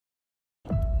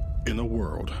In a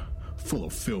world full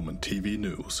of film and TV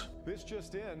news, This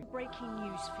just in. Breaking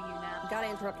news for you now. Gotta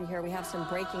interrupt you here. We have some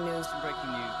breaking news.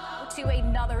 To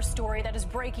another story that is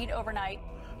breaking overnight.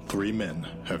 3 men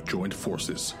have joined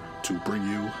forces to bring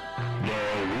you the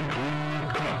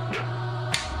Weekly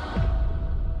Cut.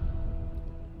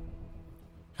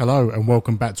 Hello and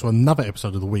welcome back to another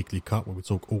episode of the Weekly Cut where we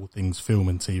talk all things film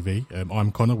and TV.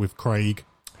 I'm Connor with Craig.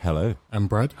 Hello. And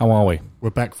Brad. How are we?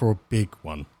 We're back for a big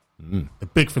one. The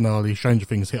big finale, Stranger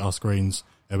Things hit our screens.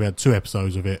 We had 2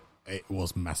 episodes of it. It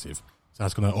was massive. So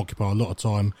that's going to occupy a lot of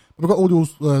time. But we've got all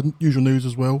the usual news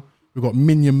as well. We've got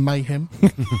Minion Mayhem.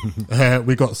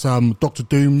 We've got some Doctor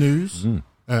Doom news.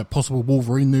 Possible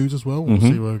Wolverine news as well. We'll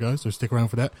see where it goes. So stick around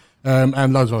for that.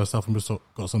 And loads of other stuff. And we've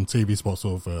got some TV spots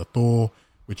of Thor,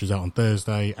 which is out on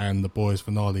Thursday, and The Boys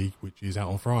finale, which is out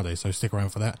on Friday. So stick around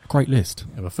for that. Great list.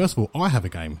 Yeah, but first of all, I have a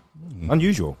game.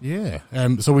 Unusual. Yeah.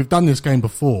 So we've done this game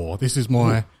before. This is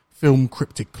my film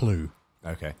cryptic clue.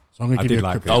 Okay. So I'm going to give you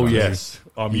a cryptic Oh, clue. yes.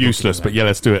 I'm useless, but yeah,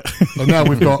 let's do it. So now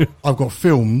I've got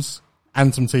films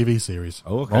and some TV series.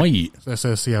 Oh, okay. Right. So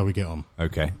let's see how we get on.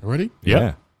 Okay. Ready?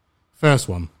 Yeah. First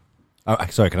one. Oh,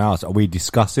 sorry, can I ask, are we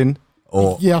discussing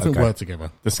or... Yeah, I think okay. we're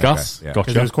together. Discuss. Okay, yeah. Because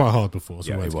it Gotcha. was quite hard before. So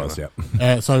Yeah, we're it was, together.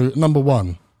 yeah. So number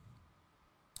 1.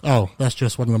 Oh, that's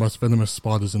just one of the most venomous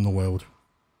spiders in the world.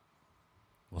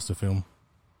 What's the film?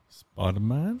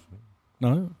 Spider-Man?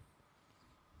 No.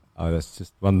 Oh, that's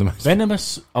just one of the most...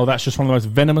 Venomous. Oh, that's just one of the most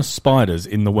venomous spiders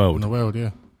in the In world. the world, yeah.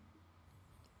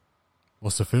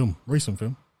 What's the film? Recent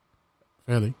film.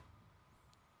 Fairly.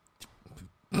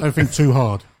 Don't think too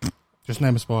hard. Just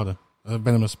name a spider. A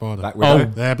venomous spider. Black Widow?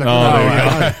 There, Black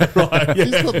Oh, Widow. right. Yeah.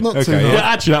 It's not Okay, too yeah. hard. Yeah,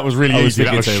 actually, that was really I was easy. That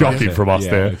thinking was too shocking much. from us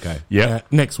Yeah, there. okay. Yeah.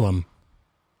 Next one.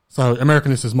 So,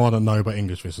 American listeners might not know, but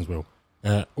English listeners will.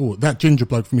 That ginger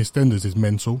bloke from EastEnders is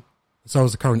mental. So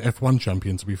is the current F1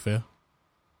 champion, to be fair.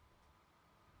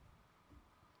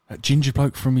 That ginger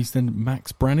bloke from EastEnders,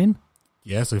 Max Brannan?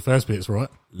 Yeah, so first bit's right.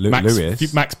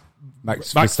 Lewis? Max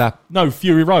Verstappen? No,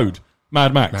 Fury Road.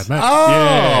 Mad Max. Mad Max.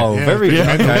 Oh, Yeah, very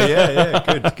yeah. good. Okay,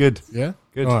 yeah. Good. Yeah?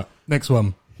 Good. All right, next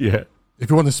one. Yeah.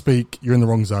 If you want to speak, you're in the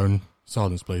wrong zone.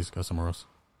 Silence, please. Go somewhere else.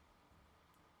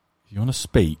 If you want to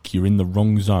speak, you're in the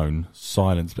wrong zone.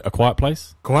 Silence. A Quiet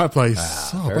Place? Quiet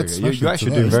Place. Very that's good. You're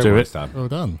actually doing Let's very do well, it. Stan. well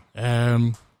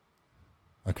done.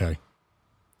 Okay.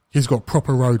 He's got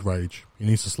proper road rage. He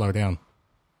needs to slow down.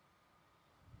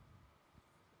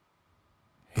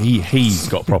 He's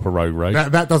got proper road rage.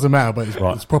 That doesn't matter, but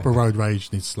Right. it's proper road rage.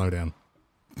 Needs to slow down.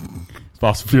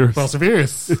 Fast and Furious. Fast and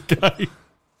Furious. Okay.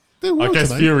 Doing well I guess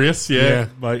today. Furious, yeah. Yeah.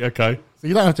 Mate, okay. So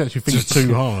you don't have to actually think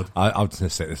too hard. I'm just going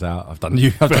to set this out. I've done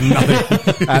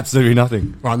nothing. Absolutely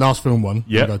nothing. Right, last film one.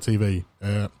 Yeah. Go TV.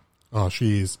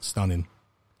 She is stunning.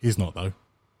 He's not, though.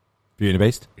 Beauty and the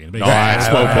Beast?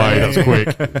 Nice, well played. That's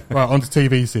quick. Right, on to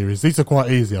TV series. These are quite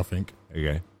easy, I think.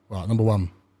 Okay. Right, number 1.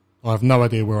 I have no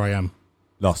idea where I am.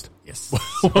 Lost. Yes.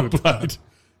 Well played.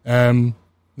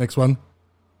 Next one.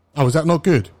 Oh, is that not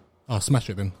good? Oh,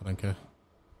 smash it then. I don't care.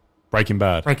 Breaking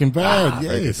Bad. Breaking Bad,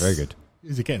 yes. Very good.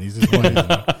 He's again, he's just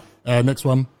one. Next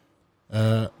one.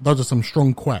 Those are some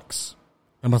strong quacks.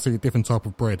 They must eat a different type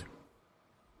of bread.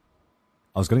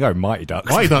 I was going to go Mighty Ducks.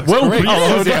 Mighty Ducks, Well, correct.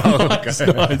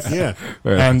 nice. Yeah.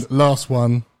 Very And last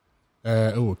one.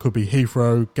 It could be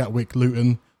Heathrow, Gatwick,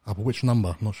 Luton. Oh, but which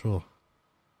number? I'm not sure.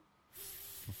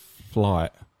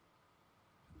 Flight.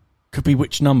 Could be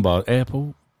which number?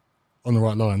 Airport? On the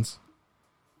right lines.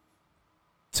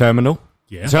 Terminal?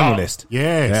 Yeah. Terminal list.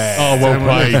 Yes. Oh, well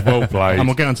played. Well played. And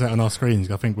we'll get onto that on our screens.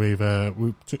 I think a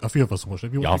few of us watched it.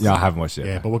 Have you watched it? Yeah, I haven't watched it.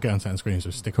 Yeah, but we'll get onto that on screens, so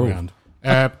stick Cool. around.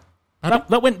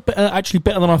 That went actually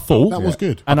better than I thought. That was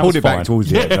good. And I that pulled was it back fine. towards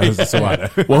the end. That's all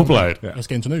right. Well played. Let's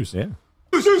get into news. Yeah.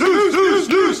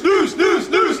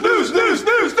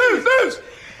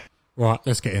 Right,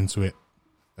 let's get into it.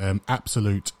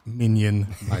 Absolute minion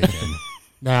mayhem.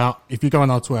 Now, if you go on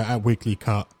our Twitter at Weekly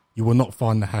Cut, you will not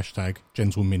find the hashtag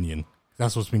Gentle Minion.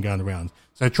 That's what's been going around.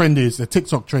 So the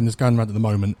TikTok trend is going around at the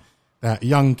moment that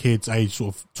young kids aged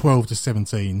sort of 12 to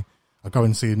 17 are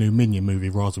going to see a new Minion movie,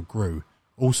 Rise of Gru,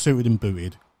 all suited and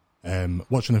booted,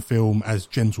 watching a film as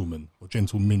gentlemen or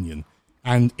gentle minion.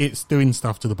 And it's doing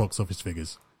stuff to the box office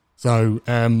figures. So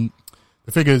the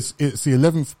figures, it's the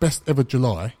 11th best ever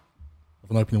July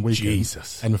of an opening weekend.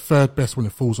 Jesus. And the 3rd best when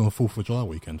it falls on the 4th of July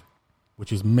weekend,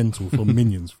 which is mental for a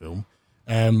Minions film.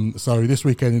 So this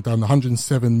weekend it done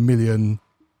 107 million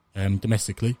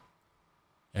domestically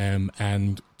and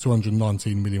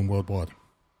 219 million worldwide.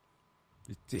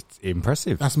 It's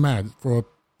impressive. That's mad for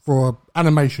a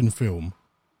animation film.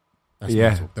 That's Yeah.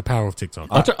 mental. The power of TikTok.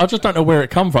 I just don't know where it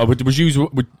come from. Would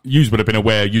have been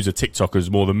aware, user TikTokers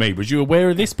more than me. Was you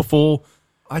aware of this before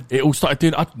it all started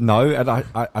doing? No, and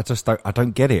I just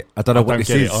don't get it. I don't know what this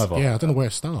is. Either. Yeah, I don't know where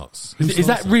it starts. Is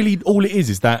that really all it is?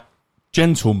 Is that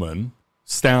gentleman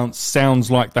sounds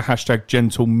like the hashtag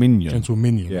gentle minion? Gentle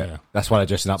minion? Yeah. Yeah. That's why they're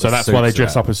dressing up. So as that's suits why they and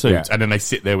dress that. up as suits, Yeah. and then they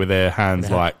sit there with their hands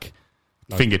Yeah. like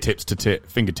fingertips to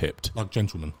fingertipped, Like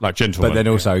gentlemen. like gentlemen. But then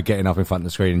also getting up in front of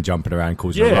the screen and jumping around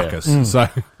causing a Yeah. ruckus. So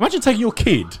imagine taking your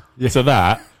kid to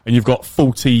that, and you've got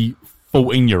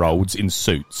 14-year-olds in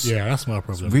suits. Yeah, that's my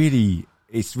problem.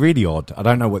 it's really odd. I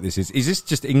don't know what this is. Is this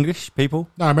just English people?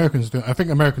 No, Americans do. I think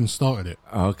Americans started it.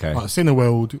 Oh, okay. Like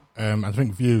Cineworld, I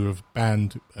think View have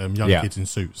banned young Yeah. kids in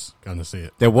suits going to see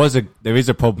it. There is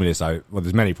a problem with this though. Well,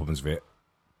 there's many problems with it,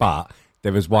 but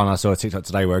there was one I saw on TikTok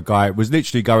today where a guy was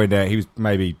literally going there. He was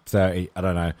maybe 30, I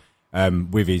don't know,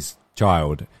 with his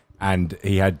child, and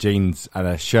he had jeans and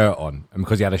a shirt on. And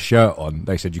because he had a shirt on,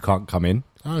 they said you can't come in.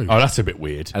 Oh, Oh, that's a bit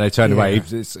weird. And they turned away.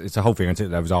 Yeah. It's a whole thing.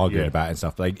 They was arguing Yeah. about it and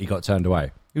stuff. But he got turned away.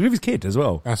 He was with his kid as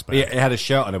well. That's bad. He had a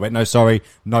shirt on. It went, no, sorry,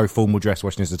 no formal dress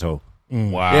washing this at all.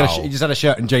 Wow. He just had a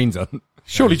shirt and jeans on.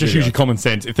 Surely just use your common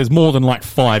sense. If there's more than like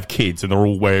 5 kids and they're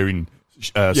all wearing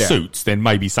suits, then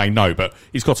maybe say no. But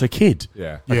he's got a kid.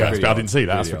 Yeah. Okay, Yeah. I didn't see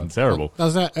that. That's Really fucking odd. terrible.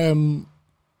 does that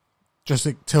just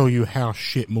tell you how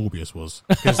shit Morbius was?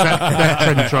 Because that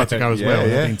trend tried to go as Yeah, well.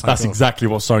 yeah. That's exactly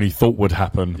what Sony thought would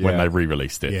happen when Yeah. they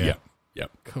re-released it. Yeah. Yeah. Yeah.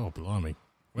 God, blimey.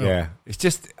 Well, Yeah. It's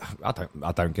just, I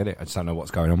don't get it. I just don't know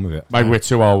what's going on with it. Maybe we're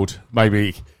too old. Maybe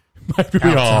we Out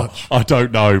of are. touch. I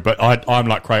don't know. But I'm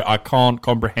like Craig. I can't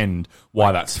comprehend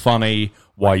why that's funny,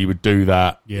 why you would do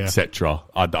that, Yeah. etc.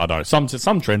 I don't.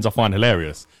 Some trends I find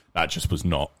hilarious. That just was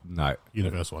not. No.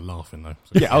 Universal are laughing, though.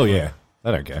 So- Yeah. Oh, yeah.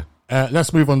 They don't care.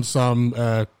 let's move on to some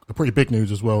pretty big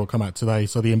news as well. Come out today.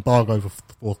 So the embargo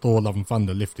for Thor: Love and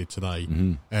Thunder lifted today.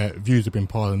 Views have been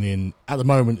piling in. At the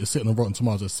moment, it's sitting on Rotten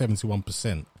Tomatoes at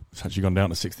 71%. It's actually gone down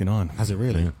to 69. Has it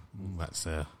really? Ooh, that's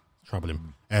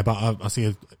troubling. But I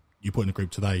see you put in a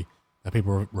group today that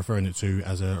people are referring it to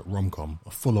as a rom-com,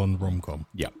 a full-on rom-com.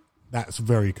 Yeah. That's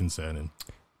very concerning.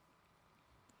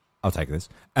 I'll take this.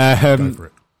 Go for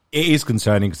it. It is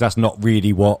concerning because that's not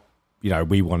really what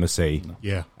we want to see.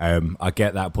 Yeah. I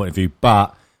get that point of view,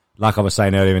 but like I was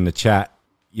saying earlier in the chat,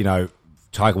 Taika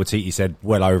Waititi said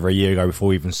well over a year ago before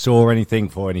we even saw anything,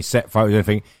 for any set photos or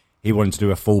anything, he wanted to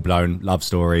do a full blown love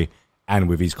story and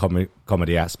with his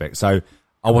comedy aspect. So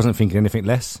I wasn't thinking anything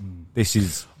less.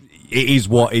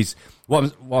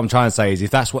 What I'm trying to say is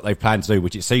if that's what they plan to do,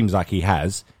 which it seems like he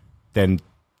has, then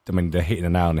I mean they're hitting the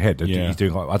nail on the head. Yeah. He's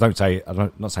doing.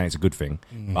 I'm not saying it's a good thing,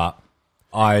 but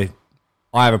I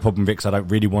have a problem with it because I don't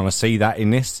really want to see that in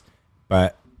this.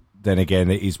 But then again,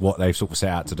 it is what they've sort of set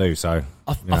out to do. So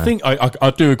I think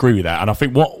I do agree with that, and I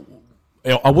think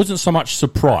I wasn't so much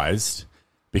surprised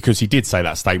because he did say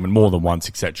that statement more than once,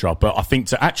 etc. But I think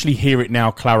to actually hear it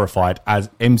now clarified as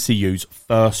MCU's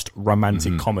first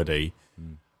romantic comedy,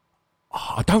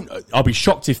 I'll be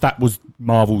shocked if that was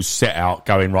Marvel's set out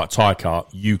going right. Taika,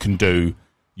 you can do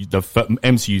the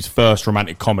MCU's first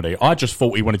romantic comedy. I just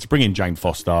thought he wanted to bring in Jane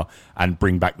Foster and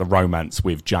bring back the romance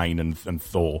with Jane and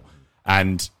Thor.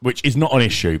 And which is not an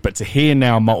issue, but to hear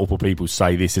now multiple people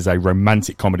say this is a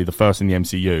romantic comedy, the first in the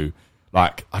MCU,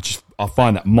 like I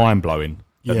find that mind blowing.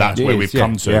 Yeah, That's it where is, we've yeah.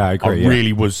 come to. Yeah, I agree, yeah.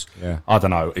 really was. Yeah. I don't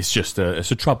know. It's just it's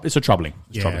troubling.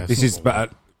 It's Yeah, troubling. this is,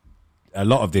 but a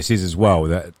lot of this is as well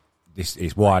that this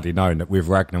is widely known that with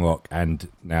Ragnarok and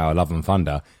now Love and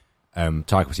Thunder, Taika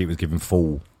Waititi was given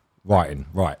full writing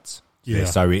rights. Yeah.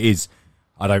 So it is.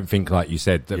 I don't think, like you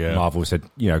said, that Yeah. Marvel said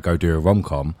go do a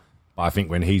rom-com. But I think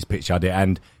when he's pictured it,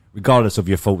 and regardless of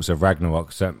your faults of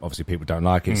Ragnarok, obviously people don't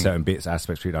like it. Certain bits,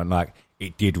 aspects people don't like.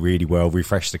 It did really well,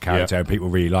 refreshed the character, and people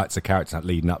really liked the character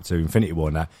leading up to Infinity War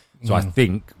and that. So I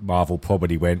think Marvel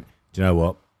probably went, do you know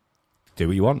what? Do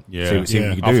what you want. Yeah. See what you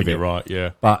can do I with think it. you're right. Yeah.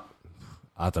 But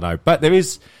I don't know. But there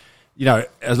is,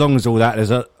 as long as all that,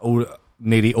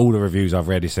 nearly all the reviews I've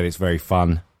read, said it's very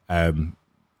fun. It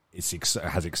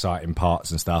has exciting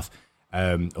parts and stuff.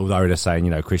 Although they're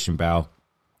saying, Christian Bale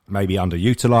maybe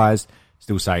underutilized,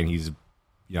 still saying he's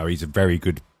a very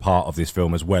good part of this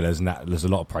film, as well as there's a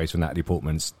lot of praise for Natalie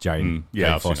Portman's Jane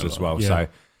I've Foster seen a as lot. well. Yeah. So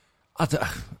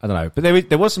I don't know, but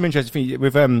there was some interesting thing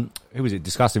with who was it?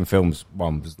 Discussing Films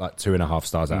one was like 2.5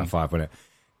 stars out of 5, wasn't it?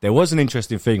 There was an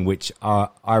interesting thing which I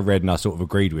read and I sort of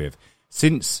agreed with.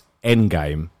 Since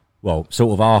Endgame, well,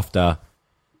 sort of after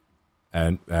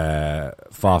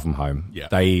Far From Home, Yeah.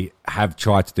 they have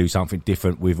tried to do something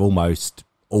different with almost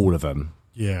all of them.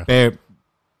 Yeah.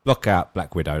 Block out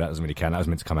Black Widow, that doesn't really count. That was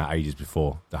meant to come out ages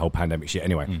before the whole pandemic shit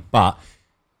anyway. But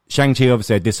Shang-Chi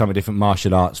obviously did something different,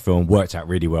 martial arts film, worked out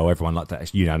really well. Everyone liked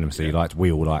that unanimously. Liked,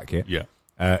 we all like it. Yeah.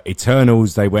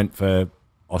 Eternals, they went for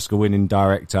Oscar-winning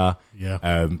director.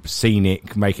 Yeah.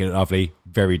 Scenic, making it lovely,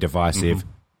 very divisive.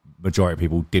 Majority of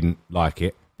people didn't like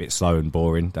it. Bit slow and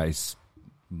boring. That is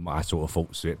my sort of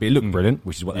thoughts to it. But it looked brilliant,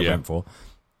 which is what they went for.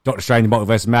 Doctor Strange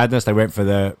Multiverse of Madness, they went for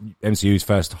the MCU's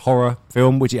first horror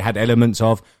film, which it had elements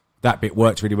of. That bit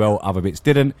worked really well, other bits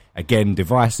didn't. Again,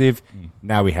 divisive.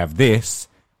 Now we have this.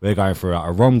 They're going for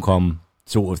a rom-com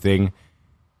sort of thing.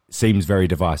 Seems very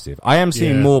divisive. I am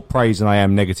seeing more praise than I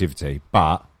am negativity,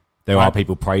 but there are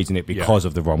people praising it because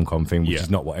of the rom-com thing, which is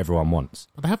not what everyone wants.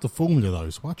 But they have the formula, though,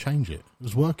 so why change it? It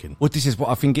was working. Well, this is what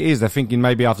I think it is. They're thinking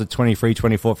maybe after 23,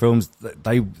 24 films,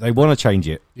 they want to change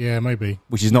it. Yeah, maybe.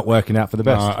 Which is not working out for the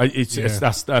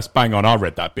best. That's bang on. I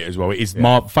read that bit as well. It is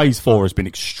Phase 4 has been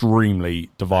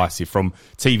extremely divisive from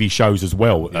TV shows as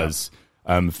well as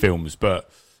films. But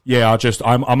yeah,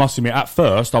 I must admit, at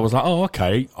first I was like, oh,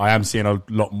 okay. I am seeing a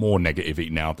lot more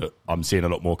negativity now that I'm seeing a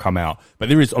lot more come out. But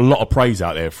there is a lot of praise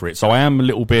out there for it. So I am a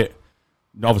little bit.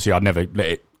 Obviously, I'd never let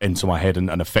it enter my head and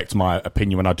affect my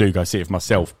opinion when I do go see it for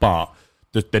myself. But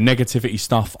the negativity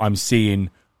stuff I'm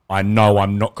seeing, I know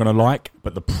I'm not going to like.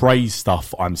 But the praise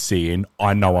stuff I'm seeing,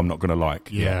 I know I'm not going to like.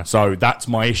 Yeah. So that's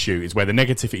my issue, is where the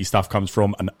negativity stuff comes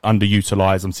from and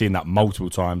underutilized. I'm seeing that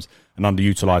multiple times. An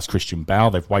underutilized Christian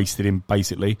Bale. They've wasted him,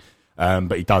 basically.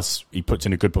 But he puts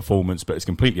in a good performance, but it's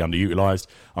completely underutilized.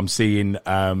 I'm seeing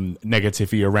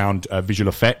negativity around visual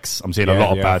effects. I'm seeing a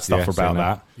lot of bad stuff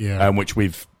about that, which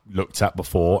we've looked at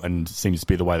before and seems to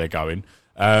be the way they're going.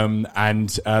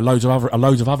 And loads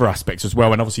of other aspects as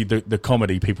well. And obviously the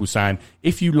comedy, people saying,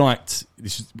 if you liked,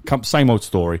 this is same old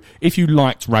story, if you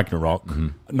liked Ragnarok,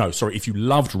 if you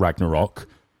loved Ragnarok,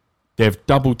 they've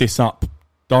dialed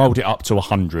it up to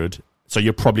 100, so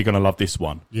you're probably going to love this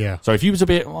one. Yeah. So if you was a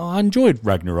bit, I enjoyed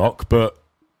Ragnarok, but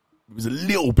it was a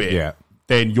little bit,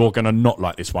 then you're going to not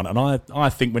like this one. And I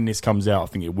think when this comes out, I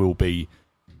think it will be,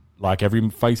 like every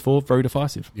Phase 4, very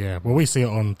divisive. Yeah, well, we see it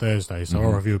on Thursday, so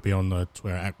our review will be on the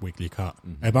Twitter at Weekly Cut.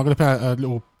 But I'm going to play a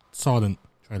little silent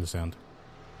trailer sound.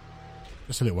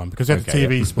 Just a little one, because they had a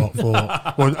TV spot for...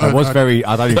 Well, it was very...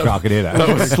 I don't even think I could hear that. That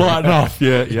was slight enough.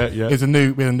 Yeah. We had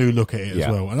a new look at it as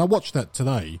well. And I watched that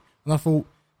today, and I thought,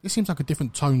 this seems like a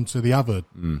different tone to the other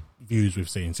views we've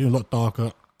seen. It seems a lot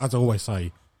darker. As I always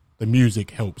say, the music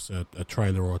helps a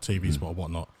trailer or a TV spot or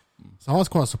whatnot. So I was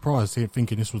quite surprised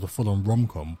thinking this was a full-on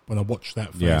rom-com when I watched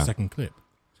that 30-second clip.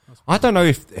 I don't know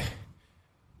if...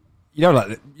 You know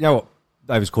what?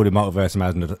 They was called Multiverse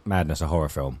of Madness, a horror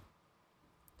film.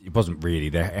 It wasn't really.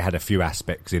 It had a few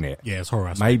aspects in it. Yeah, it's horror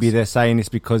aspects. Maybe they're saying it's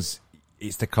because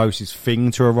it's the closest thing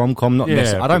to a rom-com. Not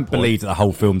necessarily. I don't believe that the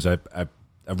whole film's a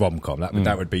rom-com.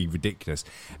 That would be ridiculous.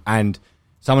 And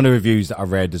some of the reviews that I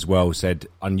read as well said,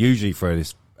 unusually for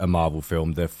a Marvel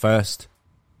film, the first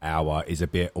hour is a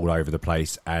bit all over the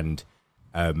place and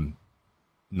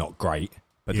not great.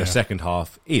 But the second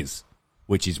half is,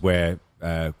 which is where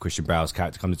Christian Bale's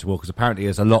character comes into war. Because apparently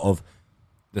there's a lot of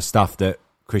the stuff that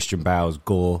Christian Bale's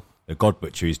Gore, the God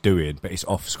Butcher, is doing, but it's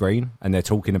off screen and they're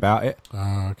talking about it.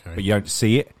 Okay. But you don't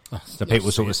see it. So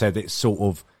people sort of said it's sort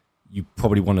of, you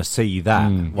probably want to see that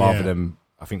rather than,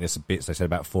 I think there's bits they said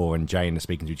about Thor and Jane are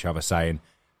speaking to each other saying,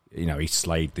 he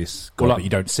slayed this God, but you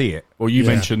don't see it. Well, you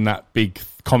mentioned that big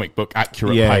comic book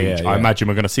accurate page. Yeah. I imagine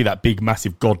we're going to see that big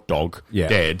massive God dog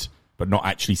dead, but not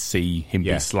actually see him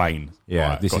be slain. Yeah,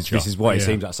 right, this is what it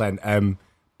seems like saying.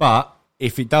 But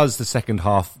if it does the second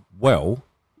half well,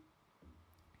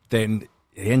 then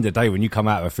at the end of the day, when you come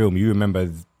out of a film, you remember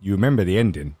the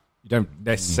ending. You don't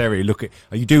necessarily look at...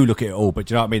 You do look at it all, but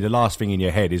do you know what I mean? The last thing in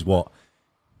your head is what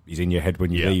is in your head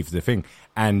when you leave the thing.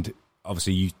 And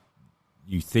obviously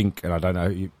you think, and I don't know,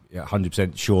 you're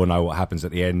 100% sure know what happens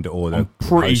at the end or the I'm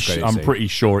pretty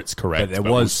sure it's correct. But there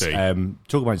was...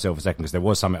 talk about yourself for a second, because there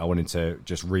was something I wanted to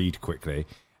just read quickly.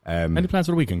 Any plans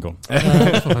for the weekend, Gone?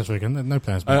 No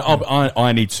plans.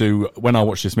 I need to, when I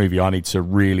watch this movie, I need to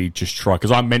really just try,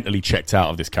 because I mentally checked out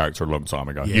of this character a long time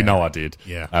ago. Yeah. You know I did,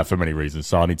 for many reasons.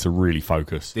 So I need to really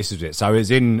focus. This is it. So it's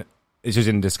just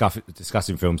in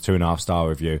discussing films, 2.5-star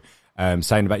review,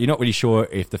 saying about, you're not really sure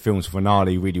if the film's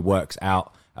finale really works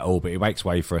out at all, but it makes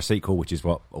way for a sequel, which is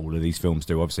what all of these films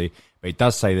do, obviously. But it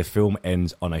does say the film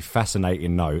ends on a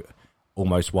fascinating note,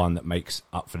 almost one that makes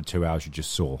up for the 2 hours you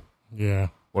just saw. Yeah.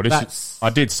 Well, I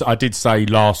did say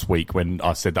last week when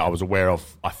I said that I was aware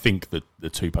of, I think, the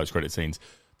 2 post-credit scenes.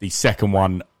 The second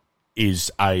one is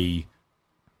a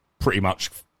pretty much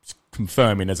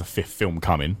confirming there's a 5th film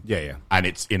coming. Yeah. And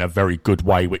it's in a very good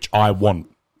way, which I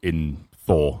want in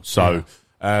Thor. So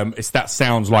that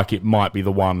sounds like it might be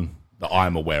the one that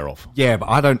I'm aware of. Yeah, but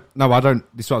I don't. No, I don't.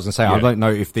 This is what I was going to say. Yeah. I don't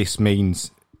know if this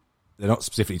means they're not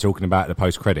specifically talking about the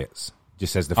post credits.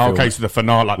 Just says the film. Okay, so the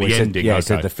finale, like well, the it said- ending. Yeah, okay. it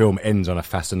said the film ends on a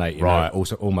fascinating. Right. Note,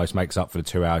 also almost makes up for the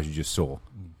 2 hours you just saw.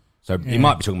 So he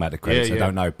might be talking about the credits. Yeah, I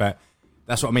don't know, but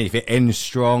that's what I mean. If it ends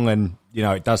strong, and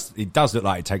it does look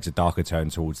like it takes a darker turn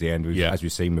towards the end, as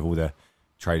we've seen with all the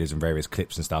trailers and various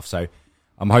clips and stuff. So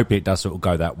I'm hoping it does sort of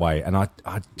go that way. And I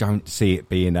don't see it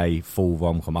being a full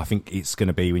rom-com. I think it's going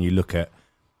to be, when you look at,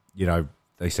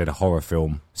 they said a horror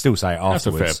film. Still say it That's a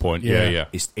afterwards. fair point. Yeah.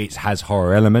 It has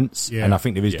horror elements, Yeah. and I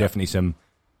think there is definitely some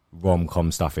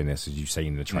rom-com stuff in this, as you've seen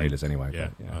in the trailers anyway. Yeah,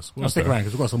 But, nice. Well, stick around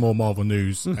because we've got some more Marvel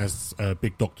news as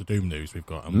big Doctor Doom news. We've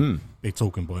got big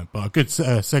talking point, but a good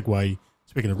segue.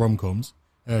 Speaking of rom-coms,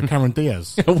 Cameron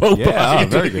Diaz. Well played.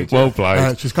 very good. Well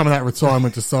played. She's coming out of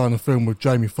retirement to star in a film with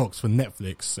Jamie Foxx for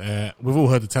Netflix. We've all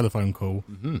heard the telephone call.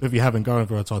 If you haven't, go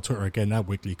over to our Twitter again. That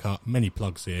weekly cut. Many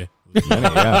plugs here.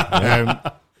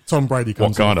 Tom Brady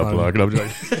comes. What kind of plug? No, I'm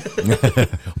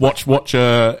joking. watch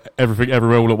Everything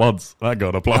Everywhere All at Once. That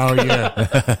kind of plug. Oh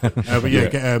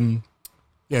yeah,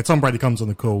 but Tom Brady comes on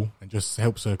the call and just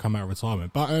helps her come out of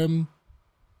retirement. But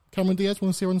Cameron Diaz,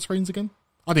 want to see her on the screens again?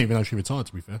 I didn't even know she retired.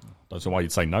 To be fair, Don't know why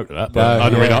you'd say no to that. But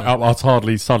I was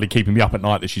hardly keeping me up at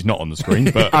night that she's not on the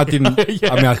screen. But I didn't.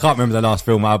 I mean, I can't remember the last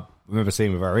film I remember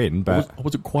seeing with her in, but I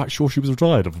wasn't quite sure she was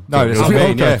retired. no, that's what I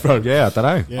mean. Okay. Yeah, I don't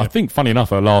know. Yeah. I think, funny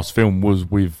enough, her last film was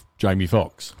with Jamie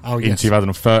Foxx. Oh, in yes.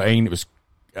 2013. It was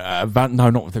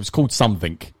it was called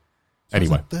something.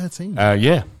 Anyway, 13.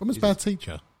 yeah, When was Bad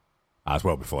Teacher? That was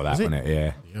well before that, Was it? wasn't it?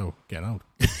 Yeah. Yo, getting old.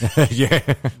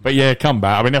 Yeah. but yeah, come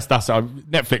back. I mean, that's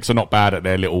Netflix are not bad at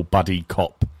their little buddy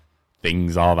cop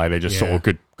things, are they? They're just sort of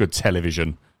good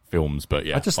television films. But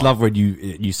yeah, I just love when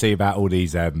you see about all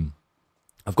these.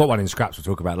 I've got one in scraps we'll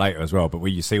talk about later as well. But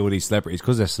when you see all these celebrities,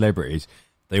 because they're celebrities,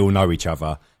 they all know each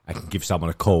other and can give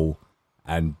someone a call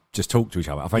and just talk to each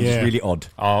other. I think it's really odd.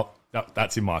 Oh,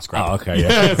 that's in my scrap. Oh, okay,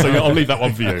 yeah. So I'll leave that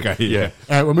one for you. Okay, yeah.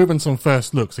 We're moving to some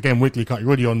first looks. Again, weekly cut. You're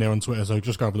already on there on Twitter, so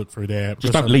just go have a look through there.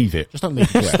 Just don't leave it. Just don't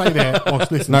leave it. Just stay there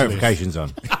whilst listening Notifications on.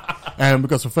 to this. We've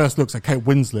got some first looks at Kate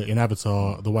Winslet in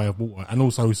Avatar: The Way of Water, and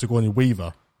also Sigourney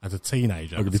Weaver as a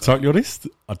teenager. I'm going to be totally honest.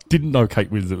 I didn't know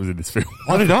Kate Winslet was in this film.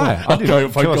 Why did I? I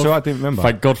didn't. I didn't remember.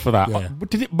 Thank God for that.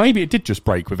 Yeah. Maybe it did just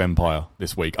break with Empire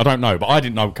this week. I don't know, but I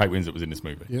didn't know Kate Winslet was in this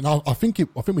movie. Yeah, no, I think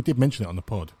we did mention it on the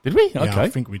pod. Did we? Yeah, Okay. I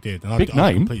think we did. And Big I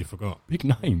name. completely forgot. Big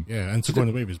name. Yeah, and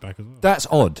Sigourney Weaver's back as well. That's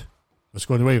odd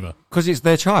Sigourney Weaver. because it's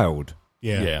their child,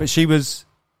 Yeah. Yeah. but she was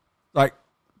like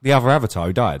the other Avatar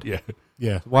who died. Yeah.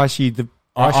 Yeah. Why is she the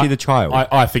child?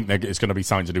 I think that it's going to be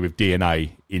something to do with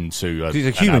DNA into. It's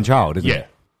a human child, isn't yeah.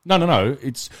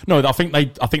 it? No. I think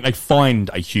they find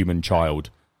a human child.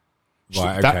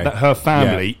 Right, okay. That her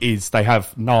family is. They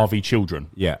have Na'vi children.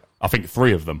 Yeah. I think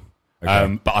 3 of them.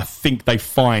 Okay. But I think they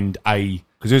find a.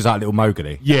 Because it was like little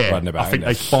Mowgli. running about, I think isn't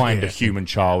they it? find a human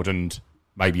child and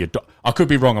maybe I could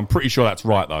be wrong. I'm pretty sure that's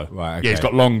right though. Right, okay. Yeah, he's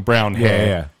got long brown hair.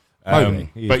 Yeah. Mowgli.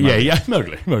 He is But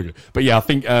Mowgli. Mowgli. But yeah, I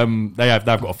think they've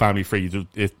got a family free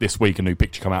this week. A new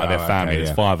picture come out of their family. okay, There's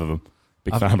yeah. 5 of them.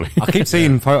 Big family. I keep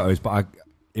seeing photos, but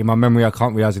in my memory, I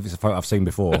can't realise if it's a photo I've seen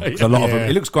before. 'Cause a lot of them,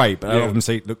 it looks great, but a lot of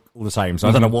them look all the same. So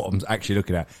I don't know what I'm actually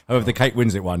looking at. However, the Kate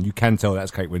Winslet one, you can tell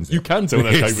that's Kate Winslet. You can tell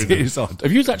that's Kate Winslet. It's odd.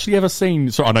 Have you actually ever seen?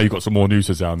 So I know you've got some more news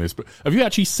to say on this, but have you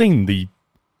actually seen the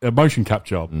motion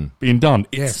capture being done?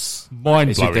 It's mind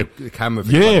It's blowing. with the camera.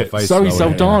 Yeah, face Zoe roll,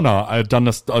 Saldana had done.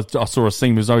 I saw a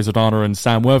scene with Zoe Saldana and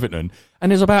Sam Worthington,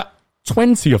 and there's about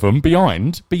 20 of them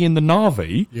behind, being the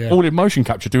Na'vi, all in motion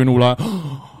capture, doing all like.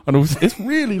 And it's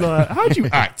really like, how do you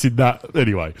act in that?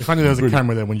 Anyway. If only there was a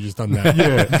camera there when you just done that.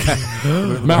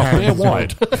 Yeah. Mouth there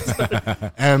wide.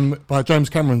 But James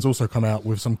Cameron's also come out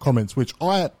with some comments, which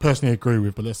I personally agree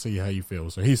with, but let's see how you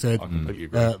feel. So he said, I completely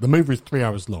agree. the movie is 3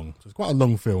 hours long. So it's quite a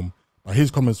long film. But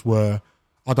his comments were,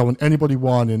 I don't want anybody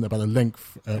whining about the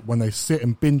length when they sit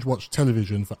and binge watch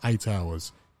television for 8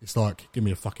 hours. It's like, give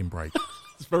me a fucking break.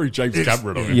 It's very James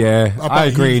Cameron of it. Yeah, I bet I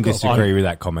agree he's and got- disagree with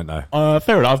that comment though.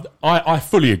 Fair enough. I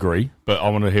fully agree, but I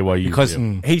want to hear why you Because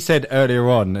feel. he said earlier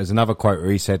on, there's another quote where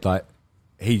he said like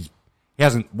he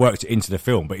hasn't worked it into the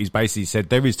film, but he's basically said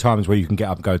there is times where you can get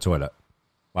up and go to the toilet,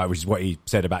 like which is what he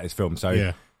said about this film. So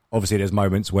Yeah. obviously there's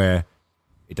moments where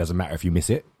it doesn't matter if you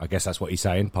miss it. I guess that's what he's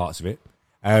saying, parts of it.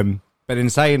 But in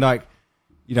saying like,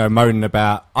 moaning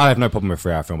about, I have no problem with a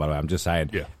 3 hour film by the way. I'm just saying,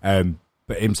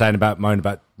 but him saying about moaning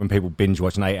about when people binge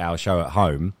watch an 8 hour show at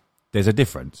home, there's a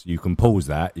difference. You can pause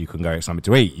that. You can go get something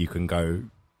to eat. You can go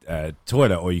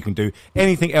toilet, or you can do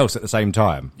anything else at the same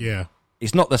time. Yeah.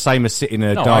 It's not the same as sitting in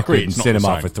a No, I dark agree, room it's not the cinema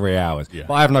same. for 3 hours. Yeah.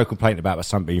 But I have no complaint about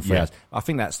something being 3 Yeah. hours. I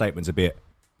think that statement's a bit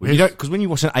You don't, because when you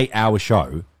watch an 8-hour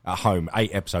show at home,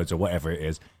 8 episodes or whatever it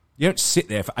is, you don't sit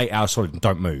there for 8 hours solid and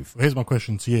don't move. Well, here's my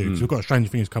question to you, because we've got Stranger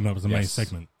Things coming up as the main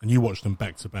segment, and you watched them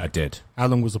back to back. I did. How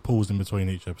long was the pause in between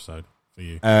each episode for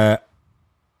you?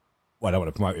 Well, I don't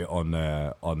want to promote it on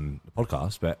the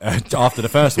podcast, but after the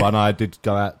first one, I did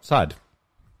go outside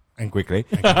and quickly.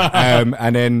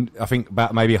 And then I think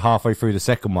about maybe halfway through the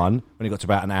second one, when it got to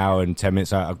about an hour and 10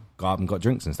 minutes out, I got up and got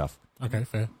drinks and stuff. Okay,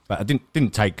 fair. But I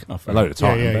didn't take a load of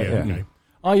time. Okay.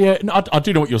 Oh yeah, no, I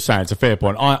do know what you're saying. It's a fair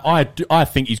point. I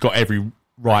think he's got every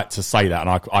right to say that,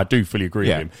 and I do fully agree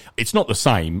with him. It's not the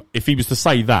same. If he was to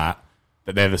say that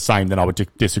they're the same, then I would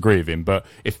disagree with him. But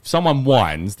if someone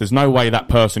whines, there's no way that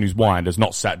person who's whined has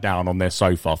not sat down on their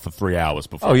sofa for 3 hours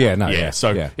before. Oh yeah, no,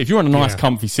 So if you're on a nice,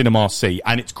 comfy cinema seat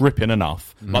and it's gripping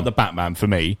enough, like the Batman for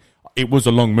me, it was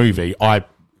a long movie.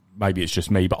 Maybe it's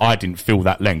just me, but I didn't feel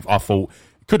that length. I thought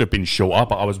it could have been shorter,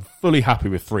 but I was fully happy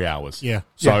with 3 hours. Yeah.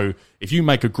 So if you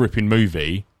make a gripping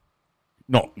movie,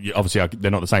 obviously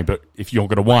they're not the same, but if you're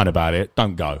going to whine about it,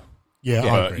 don't go. Yeah,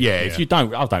 I agree. If you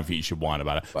don't, I don't think you should whine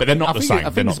about it. But they're not the same. I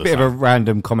think it's a bit of a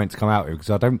random comment to come out with, because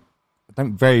I don't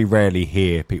very rarely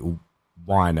hear people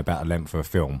whine about the length of a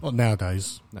film. Not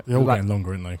nowadays. They're all getting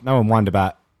longer, aren't they? No one whined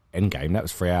about Endgame. That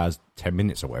was 3 hours, 10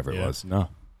 minutes or whatever it was. No.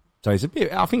 So it's a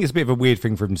bit. I think it's a bit of a weird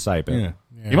thing for him to say, but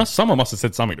Someone must have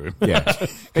said something to him. Yeah,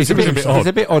 it's a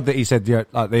bit odd that he said,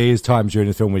 like there is times during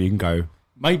the film where you can go.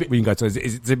 Maybe we can go to.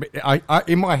 It's a bit,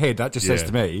 in my head, that just says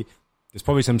to me, there's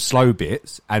probably some slow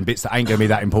bits and bits that ain't going to be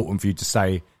that important for you to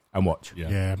say and watch.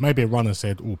 Yeah, maybe a runner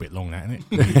said, a bit long, that, isn't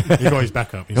it? He got his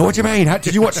back up. What do you mean?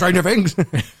 Did you watch Stranger Things?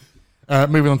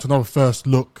 Moving on to another first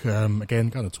look. Again,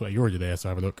 go on Twitter. You're already there, so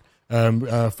have a look.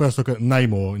 First look at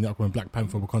Namor in the upcoming Black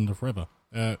Panther Wakanda Forever.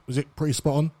 Was it pretty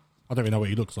spot on? I don't even know what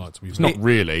he looks like, to be fair. Not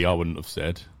really, I wouldn't have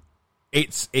said.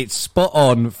 It's spot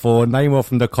on for Namor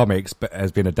from the comics, but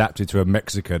has been adapted to a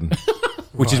Mexican,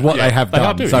 which is what they have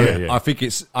done. I think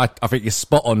it's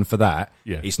spot on for that.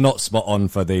 Yeah. It's not spot on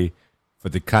for the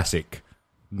classic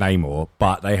Namor,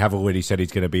 but they have already said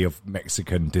he's going to be of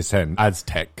Mexican descent,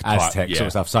 Aztec sort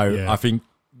of stuff. So I think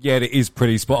it is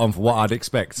pretty spot on for what I'd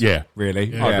expect. Yeah,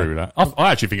 really. I agree with that.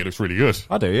 I actually think it looks really good.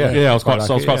 I do. Yeah, yeah. I was quite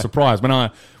surprised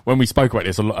when we spoke about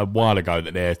this a while ago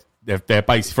that they're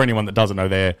basically, for anyone that doesn't know,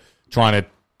 they're trying to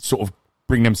sort of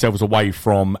bring themselves away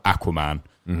from Aquaman.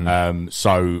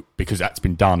 So because that's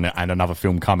been done and another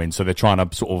film coming, so they're trying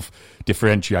to sort of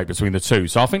differentiate between the two.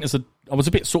 So I think I was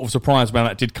a bit sort of surprised when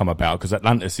that did come about, because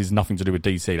Atlantis is nothing to do with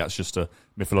DC. That's just a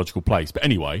mythological place. But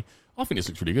anyway, I think this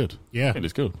looks really good. Yeah, I think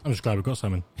it's good. I'm just glad we've got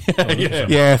something.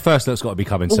 Yeah, first look's got to be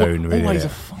coming soon. Really, always a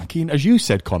fucking, as you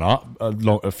said, Connor,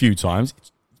 a few times,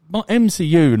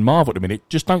 MCU and Marvel at the minute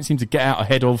just don't seem to get out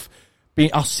ahead of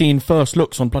us seeing first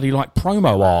looks on bloody like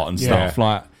promo art and stuff.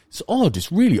 Like, it's odd.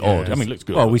 It's really odd. I mean, it looks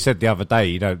good. Well, we said the other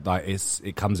day, like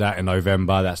it comes out in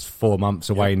November. That's 4 months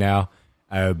away now.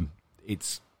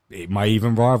 It may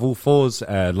even rival Thor's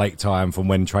late time from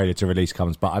when trailer to release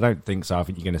comes, but I don't think so. I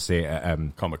think you're going to see it at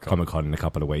Comic-Con in a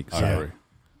couple of weeks. I agree.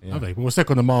 Yeah. Okay, well, we'll stick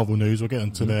on the Marvel news. We'll get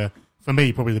into for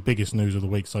me, probably the biggest news of the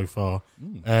week so far.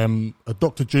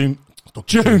 Dr. Doom.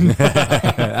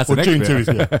 That's well, June 2 is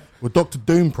Well, Doctor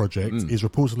Doom project is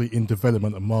reportedly in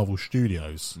development at Marvel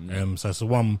Studios. So it's the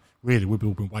one really we've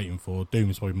all been waiting for. Doom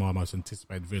is probably my most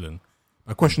anticipated villain.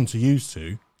 A question to you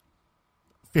two: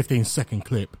 15-second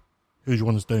clip. Who do you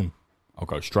want as Doom? I'll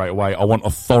go straight away. I want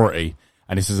Authority,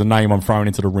 and this is a name I'm throwing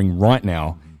into the ring right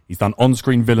now. He's done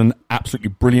on-screen villain absolutely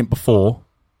brilliant before.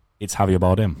 It's Javier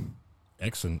Bardem.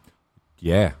 Excellent.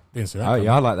 Yeah. Didn't see that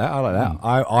I like that.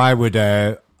 I would.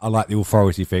 I like the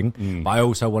authority thing, but I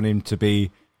also want him to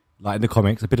be, like in the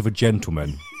comics, a bit of a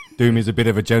gentleman. Doom is a bit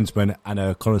of a gentleman and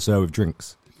a connoisseur of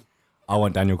drinks. I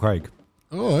want Daniel Craig.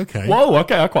 Oh, okay. Whoa,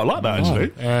 okay, I quite like that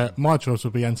actually. My choice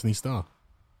would be Anthony Starr.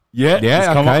 Yeah,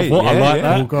 okay. I like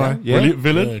that. Cool guy. Brilliant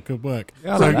villain. Yeah, good work.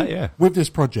 Yeah, I like that, yeah. With this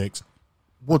project,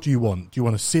 what do you want? Do you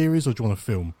want a series or do you want a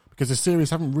film? Because the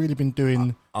series haven't really been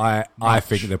doing. I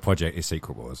think the project is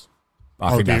Secret Wars.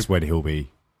 I think that's when he'll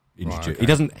be introduced. Right, okay. He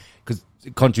doesn't, because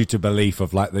contrary to belief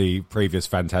of like the previous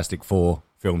Fantastic Four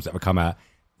films that have come out,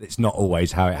 it's not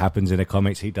always how it happens in the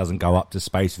comics. He doesn't go up to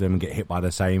space with them and get hit by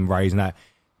the same rays and that.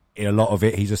 In a lot of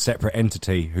it, he's a separate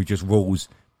entity who just rules.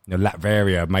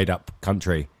 Latveria, made up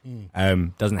country,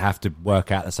 doesn't have to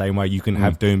work out the same way. You can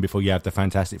have Doom before you have the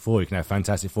Fantastic Four. You can have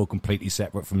Fantastic Four completely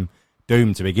separate from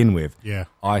Doom to begin with. Yeah,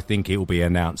 I think it will be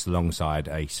announced alongside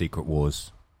a Secret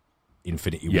Wars,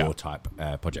 Infinity War type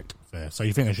project. Fair. So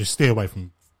you think they should steer away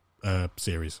from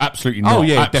series. Absolutely not. Oh,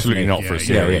 yeah, absolutely definitely. not for a Yeah,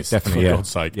 series. definitely, For yeah. God's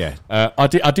sake. Yeah.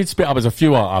 I did split up as a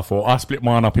few. I thought I split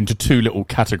mine up into two little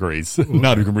categories.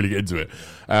 Now we can really get into it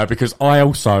because I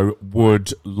also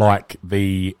would like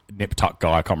the Nip Tuck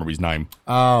guy. I can't remember his name.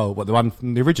 Oh, what, the one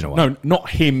from the original one? No, not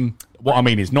him. What I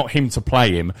mean is not him to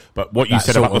play him, but what you That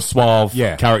said sort about the of- suave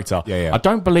yeah. character. Yeah, yeah. I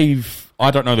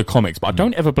don't know the comics, but I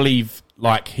don't ever believe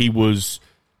like he was.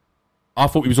 I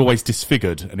thought he was always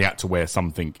disfigured and he had to wear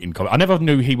something in comic. I never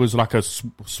knew he was like a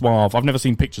suave. I've never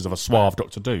seen pictures of a suave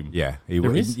Doctor Doom. Yeah,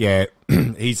 There is? Yeah,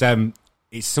 he's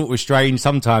it's sort of strange.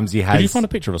 Sometimes he has. Did you find a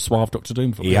picture of a suave Doctor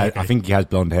Doom for me? I think he has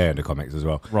blonde hair in the comics as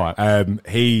well. Right.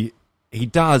 He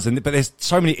does, but there's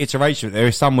so many iterations. There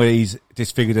is some where he's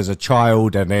disfigured as a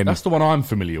child, and then That's the one I'm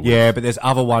familiar with. yeah, but there's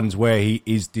other ones where he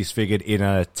is disfigured in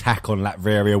an attack on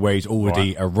Latveria, where he's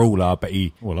already a ruler, but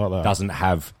he Oh, I like that. doesn't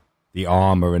have the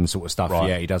armor and sort of stuff. Right.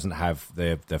 Yeah, he doesn't have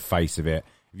the face of it.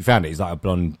 You found it? He's like a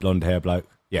blonde hair bloke.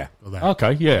 Yeah,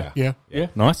 Okay, yeah. Yeah.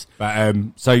 Nice. but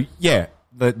so yeah,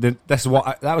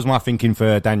 that was my thinking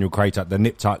for Daniel Craig, the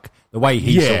nip tuck, the way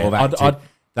he Yeah, sort of acted. I'd-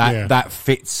 that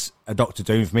fits a Doctor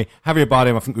Doom for me. Javier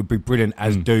Bardem, I think, would be brilliant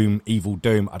as Doom, Evil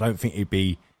Doom. I don't think he'd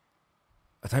be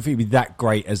that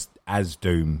great as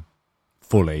Doom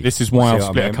fully. This is why See I've what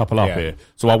I split mean? a couple up Yeah. here.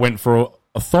 So I went for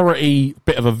authority,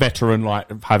 bit of a veteran like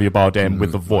Javier Bardem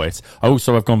with the voice. I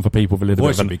also have gone for people with a little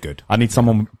Voice bit of would be good. I need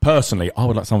someone, personally, I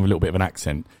would like someone with a little bit of an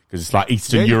accent because it's like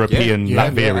Eastern Yeah, European, yeah,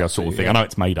 Latveria yeah, sort of thing. yeah. I know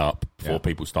it's made up before Yeah.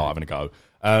 people start having a go.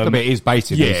 But it is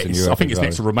based in Yeah, Eastern Europe. I think as it's well.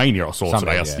 next to Romania. I saw Something,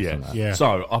 today. yeah, something. Yeah.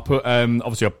 So I put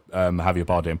obviously Javier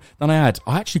Bardem. Then I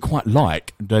actually quite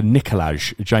like the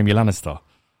Nicolaj Jamie Lannister.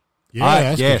 Yeah,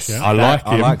 that's yes, good, yeah. I like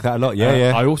him. I like that a lot. Yeah,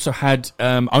 yeah. I also had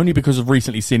only because of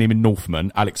recently seeing him in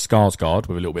Northman, Alex Skarsgård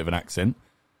with a little bit of an accent.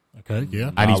 Okay, yeah.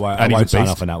 And he's, I and won't he's a sign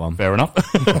beast. off on that one. Fair enough.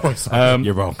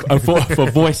 You're wrong. For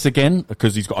voice again,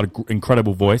 because he's got an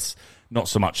incredible voice. Not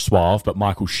so much suave, but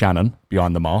Michael Shannon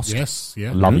behind the mask. Yes, yeah.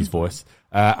 I love his voice.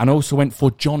 And I also went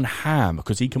for John Hamm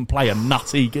because he can play a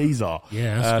nutty geezer.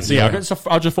 Yeah, that's So good. yeah,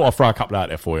 Yeah. I just thought I'd throw a couple out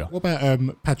there for you. What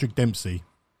about Patrick Dempsey?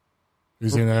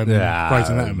 Who's in Grey's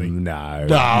Anatomy? No,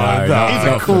 He's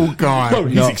a cool guy. No,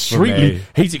 Not for me.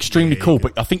 he's extremely cool,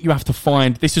 but I think you have to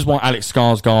find. This is why Alex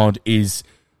Skarsgård is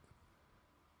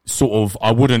sort of.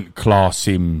 I wouldn't class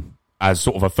him as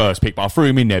sort of a first pick, but I threw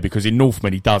him in there because in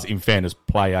Northman he does, in fairness,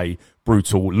 play a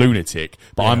brutal lunatic.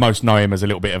 But I most know him as a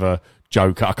little bit of a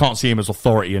joker. I can't see him as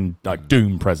authority and like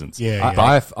Doom presence.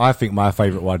 Yeah, I think my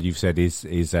favourite one you've said is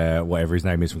whatever his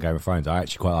name is from Game of Thrones. I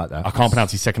actually quite like that. I can't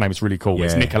pronounce his second name. It's really cool.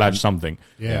 It's Yeah. Nicolaj something.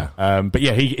 Yeah. But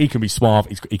yeah, he can be suave.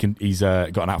 He's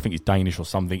got an. I think he's Danish or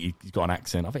something. He's got an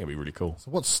accent. I think it'd be really cool. So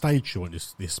what stage do you want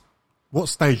this? What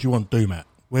stage do you want Doom at?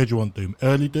 Where do you want Doom?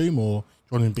 Early Doom or do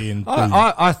you want him being Doom?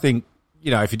 I think,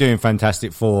 if you're doing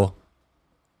Fantastic Four,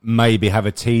 maybe have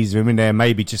a teaser of him in there.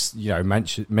 Maybe just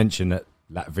mention that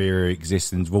Latveria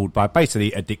exists and is ruled by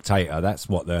basically a dictator. That's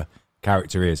what the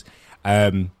character is,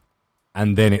 and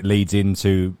then it leads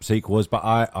into sequels. But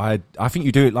I think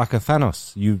you do it like a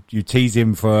Thanos. You tease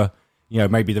him for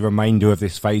maybe the remainder of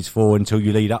this Phase 4 until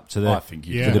you lead up to I think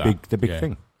you do the that. big Yeah.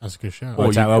 thing. That's a good shout.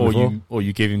 Or Or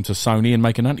you give him to Sony and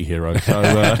make an anti-hero. So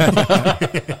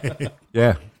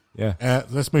Yeah, yeah.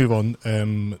 Let's move on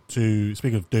to,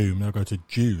 speaking of Doom, now go to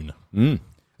June.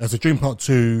 So June Part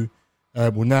 2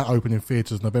 will now open in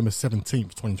theatres November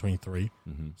 17th, 2023.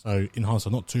 So in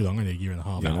hindsight, not too long, only a year and a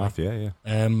half.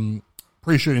 Yeah.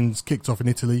 Pre-shooting's kicked off in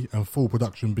Italy and full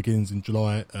production begins in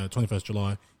July, 21st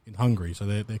July in Hungary. So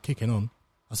they're kicking on.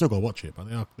 I still got to watch it, but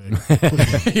they're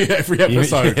pushing it. yeah,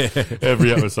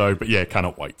 every episode. But yeah,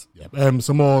 cannot wait.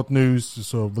 Some more news,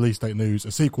 sort of release date news.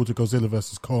 A sequel to Godzilla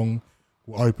vs. Kong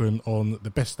will open on the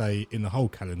best day in the whole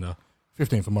calendar,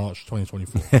 15th of March,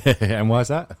 2024. And why is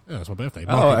that? Yeah, that's my birthday.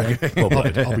 okay.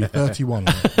 I'll be 31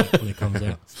 when it comes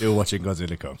out. Still watching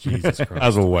Godzilla Kong. Jesus Christ.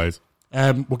 As always.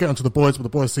 We'll get on to The Boys, but The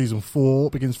Boys Season 4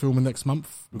 begins filming next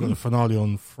month. We've got the finale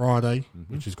on Friday,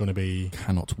 which is going to be...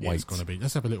 Cannot Yeah, wait. it's going to be...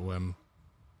 Let's have a little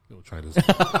trailers.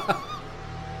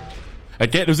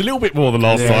 Again, it was a little bit more than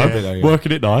last Yeah, time. yeah.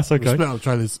 Working it nice. We'll Okay. split up the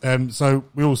trailers. So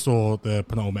we all saw the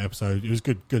penultimate episode. It was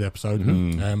a good episode.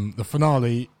 The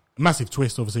finale, massive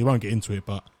twist. Obviously, we won't get into it,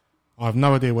 but I have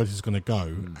no idea where this is going to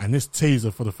go. And this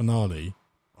teaser for the finale,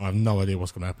 I have no idea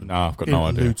what's going to happen. No, I've got Didn't no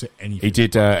idea. allude to anything. He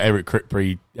did. Eric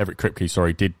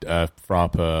Kripke, did throw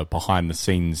up a behind the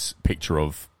scenes picture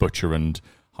of Butcher and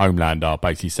Homelander,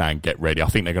 basically saying, "Get ready." I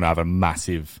think they're going to have a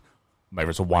massive. Maybe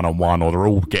it's a one-on-one, or they're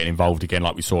all getting involved again,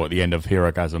 like we saw at the end of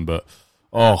Herogasm. But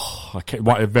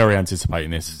I'm very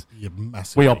anticipating this. Yeah,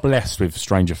 massively. We are blessed with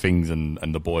Stranger Things and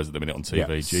The Boys at the minute on TV. Yeah,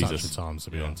 Jesus, Such a time to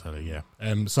be on telly. Yeah.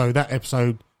 So that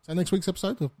episode. Is that next week's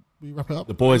episode? we wrap it up?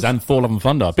 The boys and Thor: Love and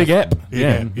Thunder. Big ep.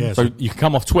 Yeah. So you can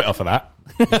come off Twitter for that.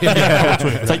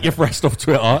 Take your rest off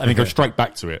Twitter and then go straight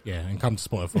back to it. Yeah, and come to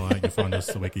Spotify and you'll find us,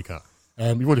 the Wiki Cut.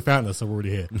 You've already found us, so we're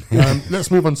already here. Let's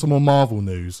move on to some more Marvel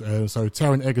news. So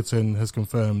Taron Egerton has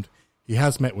confirmed he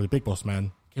has met with the big boss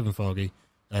man, Kevin Feige,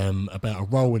 about a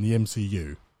role in the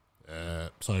MCU.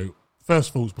 So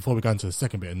first thoughts before we go into the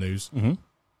second bit of news. Mm-hmm.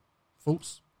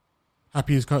 Thoughts?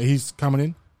 Happy he's coming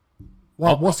in?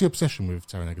 What's the obsession with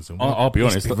Taron Egerton? I'll be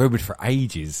honest. He's been rumoured for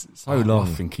ages. So I long.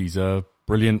 think he's a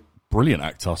brilliant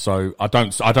actor. So I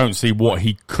don't see what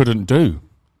he couldn't do.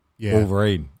 Yeah.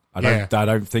 Wolverine. I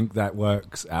don't think that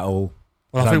works at all.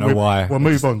 Well, I don't know why. We'll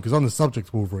move on, because on the subject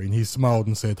of Wolverine, he smiled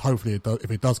and said, hopefully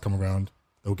if it does come around,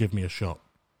 they'll give me a shot.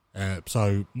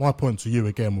 So my point to you,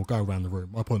 again, we'll go around the room.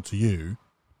 My point to you,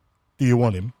 do you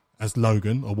want him as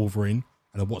Logan or Wolverine?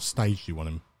 And at what stage do you want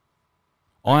him?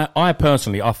 I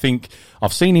personally, I think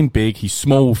I've seen him big. He's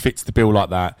small, fits the bill like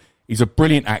that. He's a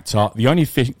brilliant actor. The only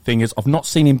thing is I've not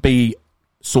seen him be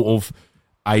sort of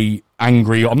a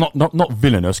angry. I'm not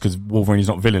villainous, because Wolverine is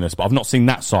not villainous, but I've not seen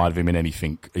that side of him in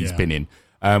anything he's been in.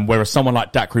 Whereas someone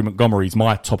like Dacre Montgomery's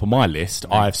my top of my list.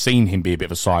 I've seen him be a bit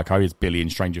of a psycho. He's Billy in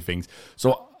Stranger Things.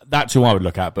 So that's who I would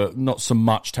look at, but not so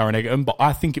much Taron Egerton. But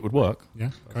I think it would work. Yeah,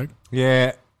 Craig?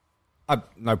 Yeah, I've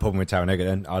no problem with Taron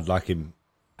Egerton. I'd like him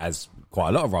as quite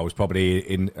a lot of roles, probably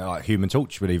in Human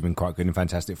Torch would have been quite good in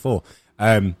Fantastic Four.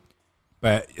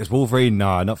 But as Wolverine,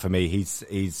 no, not for me. He's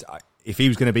if he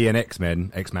was going to be an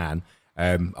X-Man,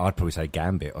 I'd probably say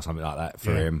Gambit or something like that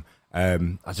for him.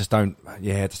 I just don't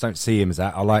see him as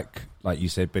that. I like you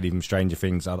said, Billy from Stranger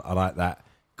Things. I like that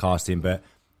casting, but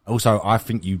also I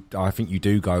think you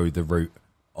do go the route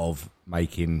of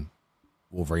making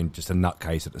Wolverine just a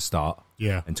nutcase at the start,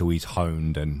 until he's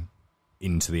honed and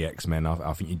into the X-Men.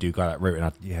 I think you do go that route, and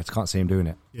I just can't see him doing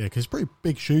it. Yeah, because it's pretty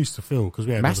big shoes to fill, because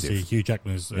we have Massive. obviously Hugh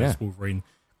Jackman as Wolverine.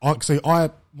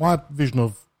 My vision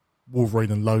of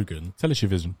Wolverine and Logan, tell us your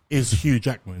vision, is Hugh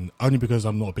Jackman, only because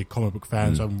I'm not a big comic book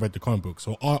fan, so I haven't read the comic book.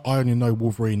 So I only know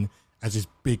Wolverine as this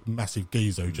big, massive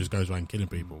geezer who just goes around killing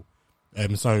people.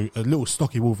 So a little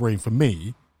stocky Wolverine for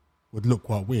me would look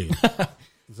quite weird,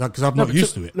 because I'm not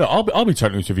used to it. Look, I'll be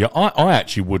totally honest with you. I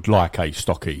actually would like a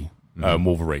stocky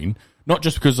Wolverine. Not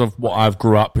just because of what I've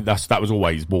grew up. That was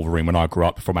always Wolverine when I grew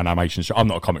up from animation. I'm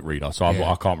not a comic reader, so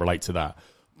I can't relate to that.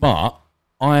 But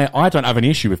I don't have any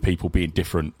issue with people being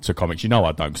different to comics. You know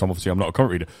I don't, because I'm not a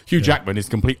comic reader. Hugh Jackman is the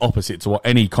complete opposite to what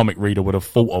any comic reader would have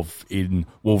thought of in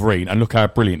Wolverine, and look how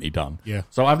brilliant he done. Yeah.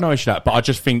 So I have no issue with that, but I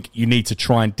just think you need to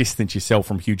try and distance yourself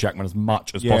from Hugh Jackman as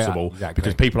much as possible, exactly.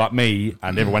 because people like me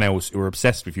and everyone else who are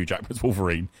obsessed with Hugh Jackman's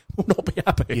Wolverine will not be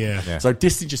happy. Yeah. So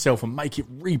distance yourself and make it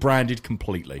rebranded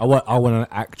completely. I want an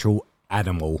actual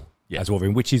animal as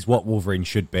Wolverine, which is what Wolverine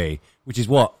should be, which is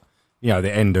what,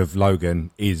 the end of Logan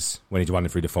is when he's running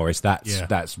through the forest.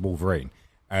 That's Wolverine.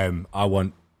 I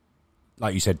want,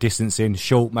 like you said, distancing,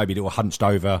 short, maybe a little hunched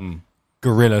over,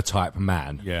 gorilla type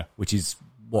man. Yeah. Which is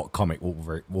what comic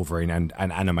Wolverine and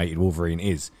animated Wolverine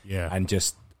is. Yeah. And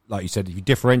just, like you said, if you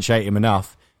differentiate him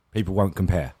enough, people won't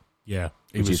compare. Yeah.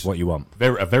 Which is what you want.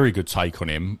 A very good take on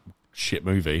him. Shit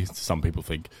movie, some people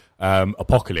think.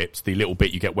 Apocalypse, the little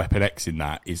bit you get Weapon X in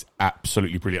that is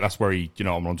absolutely brilliant. That's where he,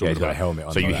 I'm on talking about a helmet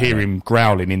on. So you hear him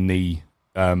growling in the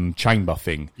chamber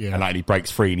thing, and he breaks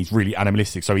free, and he's really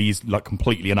animalistic. So he's like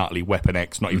completely and utterly Weapon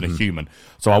X, not even a human.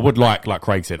 So I would like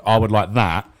Craig said, I would like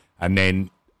that, and then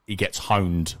he gets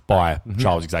honed by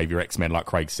Charles Xavier X-Men, like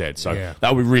Craig said. So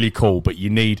that would be really cool. But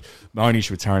my only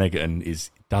issue with Taron Egerton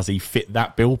is, does he fit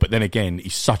that bill? But then again,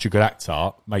 he's such a good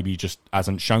actor. Maybe he just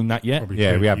hasn't shown that yet.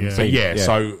 Probably we haven't seen.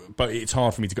 So, but it's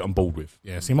hard for me to get on board with.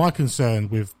 Yeah. See, my concern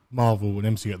with Marvel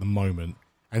and MCU at the moment,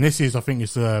 and this is, I think,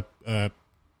 it's a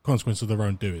consequence of their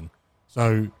own doing.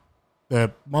 So,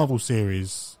 the Marvel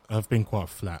series have been quite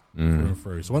flat through and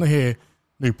through. So when I hear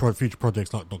new future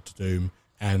projects like Doctor Doom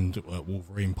and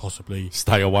Wolverine, possibly,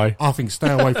 Stay away. I think stay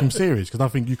away from series, because I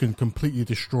think you can completely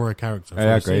destroy a character. I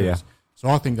agree. Series. Yeah. So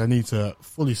I think they need to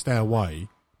fully stay away.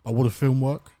 But would a film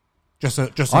work? Just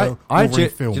a Wolverine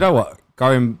film. Do you know what?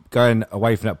 Going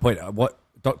away from that point, what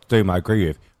Doctor Doom I agree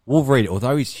with. Wolverine,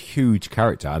 although he's a huge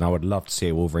character, and I would love to see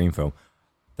a Wolverine film,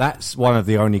 that's one of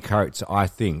the only characters I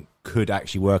think could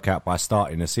actually work out by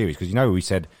starting a series. Because we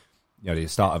said, the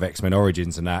start of X-Men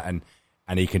Origins and that, and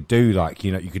he could do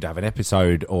you could have an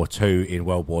episode or two in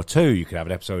World War II, you could have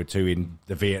an episode or two in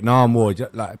the Vietnam War,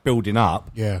 like building up,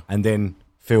 and then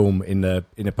film in the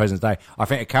present day. I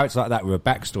think a character like that with a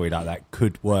backstory like that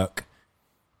could work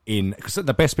because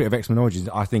the best bit of X-Men Origins,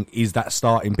 I think, is that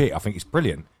starting bit. I think it's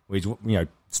brilliant. Where he's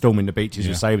storming the beaches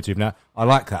with Sabretooth. Now I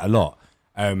like that a lot.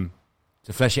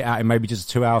 to flesh it out in maybe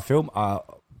just a 2-hour film,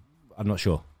 I'm not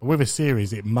sure. With a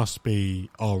series, it must be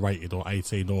R-rated or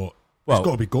 18, or Well, it's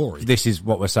got to be gory. This is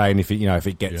what we're saying. If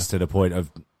it gets to the point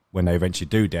of when they eventually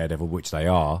do Daredevil, which they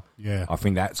are, I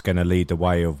think that's going to lead the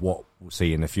way of what we'll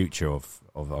see in the future of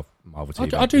Marvel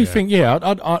TV. I do think,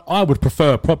 I would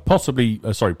prefer,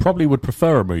 probably would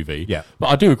prefer a movie. Yeah. But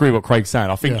I do agree with what Craig's saying.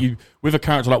 I think with a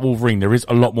character like Wolverine, there is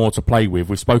a lot more to play with.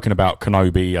 We've spoken about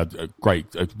Kenobi, a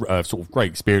great sort of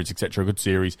great experience, etc., a good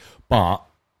series, but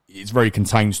it's a very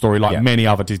contained story, like many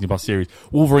other Disney Plus series.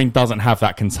 Wolverine doesn't have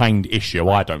that contained issue,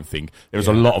 I don't think. There's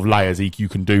a lot of layers you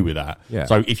can do with that. Yeah.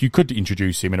 So if you could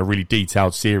introduce him in a really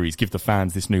detailed series, give the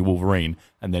fans this new Wolverine,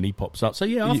 and then he pops up. So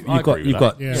you've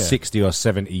got 60 or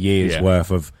 70 years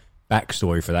worth of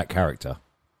backstory for that character,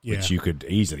 which you could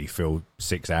easily fill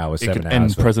 6 hours, 7 hours.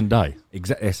 End present day.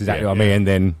 Exactly, that's exactly what I mean. And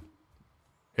then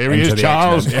here he is,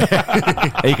 Charles. He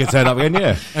could turn up again,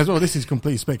 As well, this is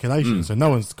complete speculation, so no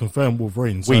one's confirmed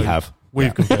Wolverine. So we have.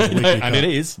 We've confirmed and it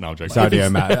is. No, I'm joking. So,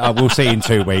 Matt, we'll see in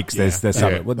 2 weeks. There's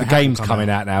something. Well, the game's coming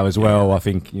out now as well, I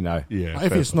think, Yeah,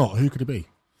 if it's not, who could it be?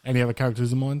 Any other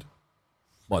characters in mind?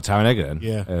 What, Taron Egerton?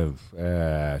 Yeah.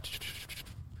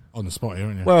 On the spot here,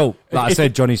 aren't you? Well, like I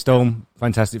said, Johnny Storm,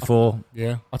 Fantastic Four.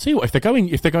 Yeah. I'll tell you what, if they're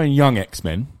going young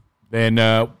X-Men, then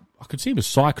I could see him as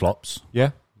Cyclops.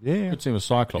 Yeah. I could see him as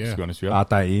Cyclops, to be honest with you. I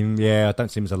don't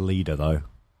see him as a leader, though.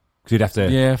 Because you'd have to...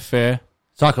 Yeah, fair.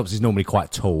 Cyclops is normally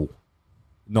quite tall.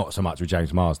 Not so much with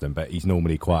James Marsden, but he's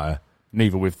normally quite a...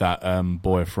 Neither with that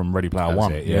boy from Ready Player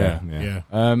One. Yeah. Yeah.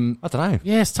 I don't know.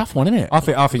 Yeah, it's a tough one, isn't it? I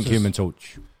think Human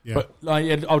Torch. Yeah. But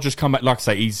I'll just come back. Like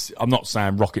I say, I'm not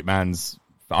saying Rocket Man's.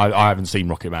 I haven't seen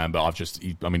Rocket Man, but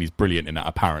he's brilliant in that,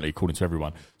 apparently, according to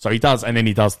everyone. So he does, and then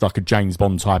he does like a James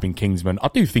Bond type in Kingsman. I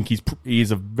do think he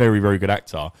is a very, very good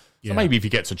actor. So maybe if he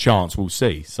gets a chance, we'll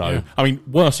see. So, I mean,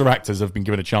 worser actors have been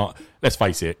given a chance. Let's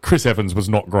face it, Chris Evans was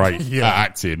not great at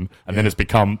acting, and then has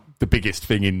become the biggest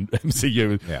thing in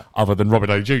MCU other than Robert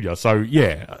Downey Jr. So,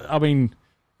 I mean,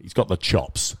 he's got the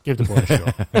chops. Give the boy a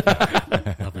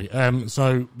shot. Lovely.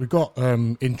 So we've got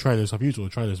in trailers, I've used all the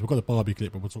trailers, we've got the Barbie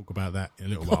clip, but we'll talk about that in a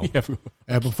little while.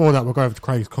 Before that, we'll go over to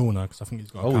Craig's Corner, because I think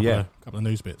he's got a couple of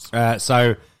news bits.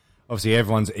 So, obviously,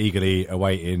 everyone's eagerly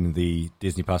awaiting the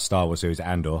Disney Plus Star Wars series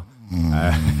Andor.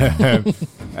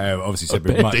 Obviously said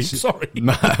with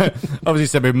obviously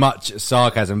said with much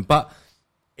sarcasm, but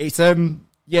it's so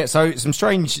some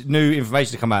strange new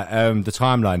information to come out. The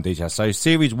timeline details. So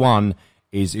series 1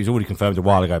 is already confirmed a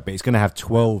while ago, but it's going to have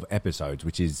 12 episodes,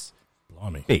 which is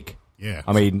big. Yeah,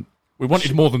 I mean, we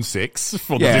wanted more than 6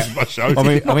 for the Disney Plus show.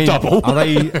 I mean, double.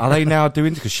 Are they now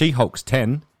doing? Because She-Hulk's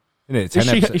 10. Isn't it?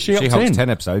 Is She-Hulk's 10? 10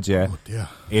 episodes, yeah. Oh, dear.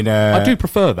 I do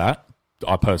prefer that.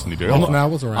 I personally do.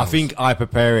 I think I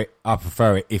prefer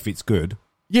it if it's good.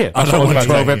 Yeah, I don't want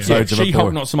 12 episodes of a She-Hulk,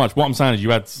 boy. not so much. What I'm saying is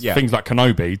you had things like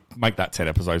Kenobi. Make that 10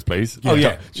 episodes, please.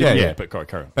 Yeah. But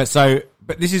carry on.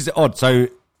 But this is odd. So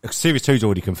Series 2 is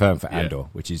already confirmed for Andor,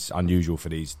 which is unusual for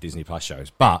these Disney Plus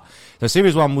shows. But so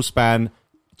Series 1 will span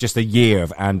just a year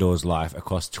of Andor's life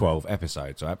across 12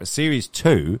 episodes, right? But Series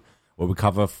 2 will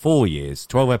cover 4 years,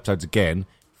 12 episodes again,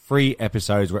 3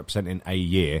 episodes representing a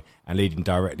year and leading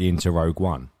directly into Rogue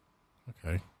One.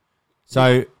 Okay.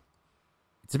 So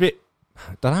it's a bit,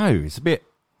 I don't know, it's a bit,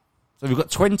 so we've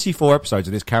got 24 episodes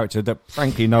of this character that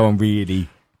frankly no one really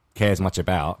cares much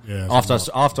about. Yeah,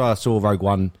 after I saw Rogue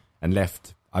One and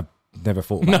left, I never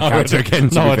thought about the character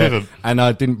again. I didn't. And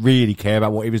I didn't really care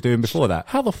about what he was doing before that.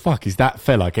 How the fuck is that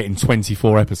fella getting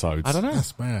 24 episodes? I don't know.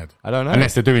 That's bad. I don't know.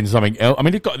 Unless they're doing something else. I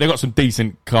mean, they've got some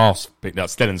decent cast, like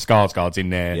Stellan Skarsgård's in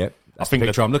there. Yep. I think the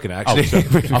picture I'm looking at, actually.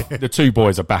 The 2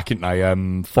 boys are back, aren't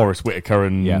they? Forrest Whitaker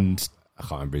and I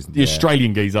can't remember his name. the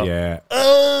Australian geezer. Yeah.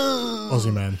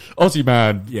 Aussie man. Aussie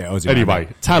man. Yeah, Aussie anyway,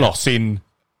 man. Talos in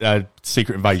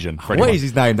Secret Invasion. What is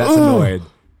his name? That's annoying.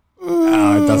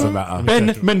 It doesn't matter.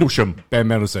 Ben Mendelsohn. Ben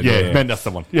Mendelsohn. Yeah, Ben, that's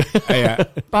the one. Yeah. Yeah.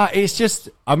 But it's just,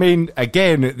 I mean,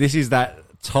 again, this is that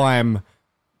time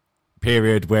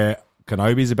period where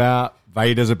Kenobi's about,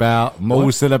 Vader's about,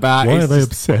 Maul's still about. Why are they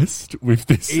obsessed with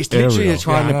this? It's literally area?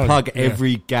 trying to plug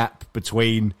every gap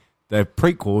between the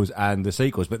prequels and the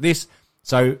sequels. But this,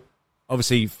 so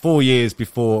obviously 4 years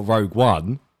before Rogue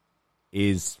One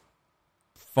is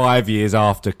 5 years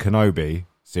after Kenobi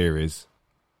series.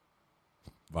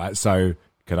 Right, so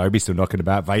Kenobi's still knocking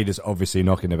about. Vader's obviously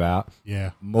knocking about.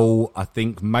 Yeah. Maul, I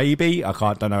think maybe. I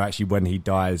don't know actually when he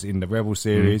dies in the Rebel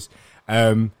series.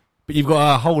 But you've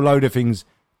got a whole load of things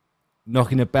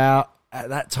knocking about at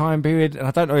that time period. And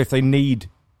I don't know if they need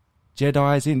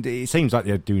Jedis in. It seems like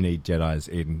they do need Jedis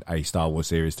in a Star Wars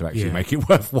series to actually make it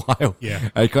worthwhile. Yeah.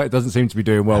 It doesn't seem to be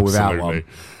doing well without one.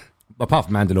 apart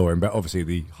from Mandalorian, but obviously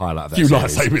the highlight of that few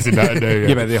series. lightsabers in that.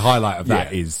 Yeah, but the highlight of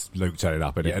that Yeah. is Luke turning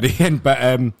up in it at the end. But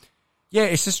yeah,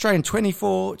 it's a strange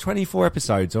 24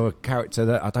 episodes of a character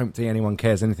that I don't think anyone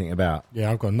cares anything about.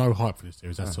 Yeah, I've got no hype for this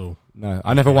series. That's all. No,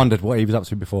 I never wondered what he was up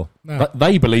to before. No. But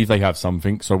they believe they have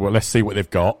something, so let's see what they've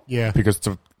got. Yeah. Because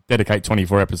to dedicate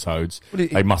 24 episodes,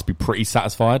 they must be pretty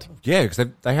satisfied. Yeah, because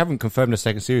they haven't confirmed a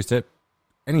second series to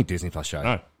any Disney Plus show,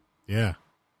 No. Yeah.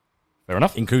 Fair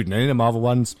enough. including any of the Marvel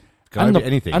ones. And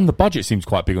Anything. And the budget seems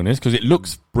quite big on this because it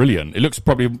looks brilliant. It looks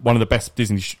probably one of the best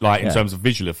Disney, in Yeah. terms of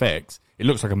visual effects. It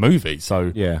looks like a movie,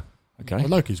 so... yeah. Okay. Well,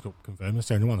 Loki's got confirmed. That's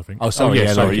the only one, I think. Oh, sorry.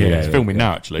 Loki, yeah, it's filming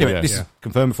now, actually. Yeah, Yeah, but this is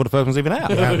confirmed before the first one's even out.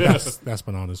 Yeah, that's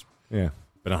bananas. Yeah,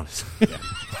 bananas.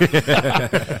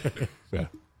 Yeah.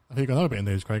 I think you got another bit in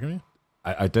news, Craig, haven't you?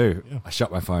 I do. I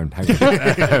shut my phone. Hang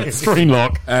on. Screen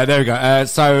lock. There we go.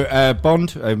 So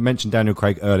Bond, I mentioned Daniel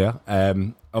Craig earlier.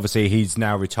 Obviously, he's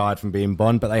now retired from being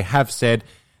Bond, but they have said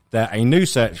that a new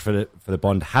search for the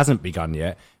Bond hasn't begun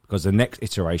yet because the next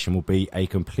iteration will be a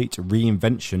complete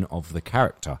reinvention of the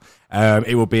character.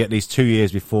 It will be at least 2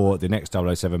 years before the next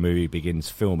 007 movie begins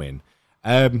filming.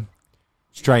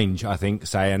 Strange, I think,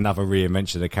 say another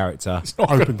reinvention of the character. It's not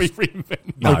going to be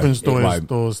reinvented. No, Opens it won't.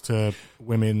 doors to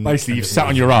women. Basically, you've sat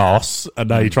on your ass and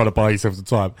now you're trying to buy yourself some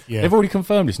time. Yeah. They've already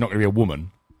confirmed it's not going to be a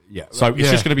woman. Yeah. So it's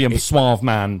Yeah. just going to be a suave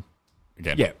man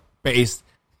again. Yeah, but it's,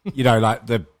 like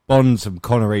the Bonds from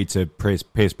Connery to Pierce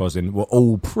Brosnan were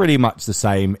all pretty much the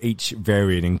same, each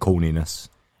varying in corniness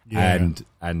and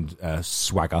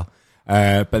swagger.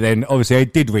 But then obviously they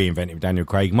did reinvent it with Daniel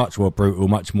Craig, much more brutal,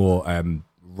 much more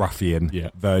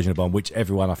ruffian version of Bond, which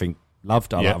everyone I think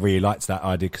loved. I really liked that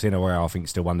idea. Casino Royale I think is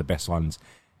still one of the best ones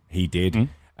he did.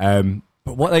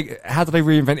 But how do they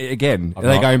reinvent it again? Are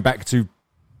they going back to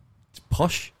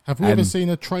posh? Have we ever seen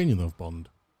a training of Bond?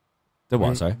 The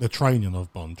what? Sorry. The training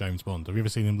of Bond, James Bond. Have you ever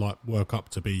seen him work up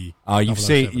to be? Oh, you've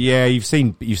 007?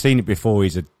 seen it before.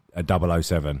 He's a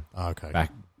 007. Oh, okay.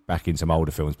 Back in some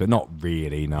older films, but not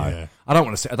really. No, Yeah. I don't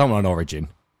want an origin.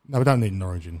 No, we don't need an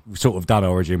origin. We've sort of done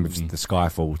origin with the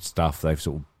Skyfall stuff. They've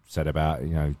sort of said about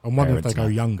I'm wondering if parents they go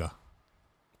and that. younger,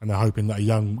 and they're hoping that a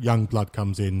young blood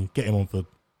comes in, get him on for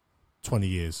 20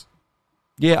 years.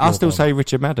 Yeah, I More still Bond. say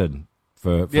Richard Madden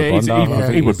for Yeah, Bond. he I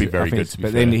think would be he's- very I think good, it's- to be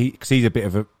but then fair. because he's a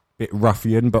bit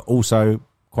ruffian, but also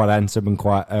quite handsome and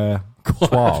quite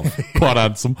suave. Quite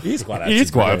handsome. He is quite He is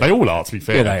handsome, quite. yeah. They all are, to be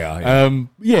fair. Yeah, they are,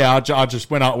 yeah. I just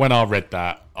when I read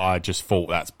that, I just thought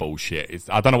that's bullshit.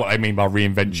 I don't know what they mean by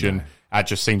reinvention. No. That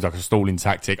just seems like a stalling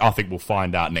tactic. I think we'll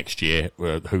find out next year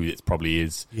who it probably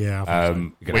is. Yeah, I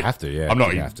think You're gonna have to, yeah. I'm not.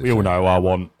 You're gonna have to, we all so. know I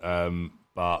want,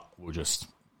 but we'll just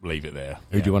leave it there.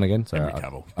 Who do you want again? Sorry, Henry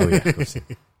Cavill. Oh yeah, of course.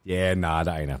 Yeah, nah,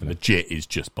 that ain't happening. Legit is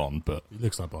just Bond, but He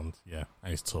looks like Bond, yeah, and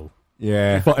he's tall.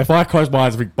 Yeah, if I close my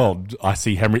eyes and think Bond, I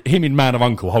see him in Man of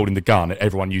Uncle holding the gun.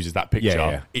 Everyone uses that picture.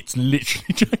 Yeah. It's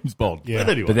literally James Bond. Yeah. But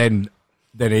anyway. but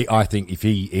then I think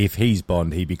if he's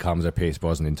Bond, he becomes a Pierce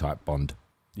Brosnan type Bond.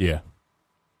 yeah.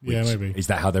 Yeah, maybe. Is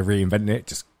that how they're reinventing it?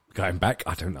 Just going back?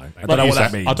 I don't know. I Like don't know you what that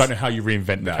said, means. I don't know how you reinvent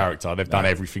the No. character. They've done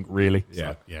everything really.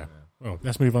 Yeah. So. Yeah. Well,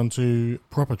 let's move on to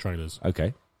proper trailers.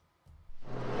 Okay.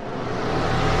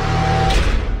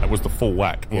 That was the full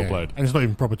whack. Well played. And it's not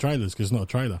even proper trailers because it's not a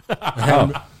trailer.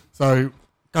 So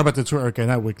go back to Twitter again.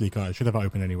 That weekly card should have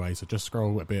opened anyway. So just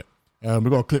scroll a bit. We've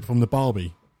got a clip from the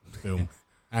Barbie film,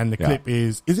 and the clip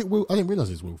is it Will? I didn't realize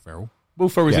it's Will Ferrell. Will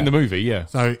Ferrell's Yeah. in the movie, yeah.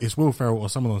 So it's Will Ferrell or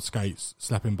someone on skates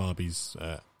slapping Barbie's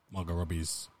Margot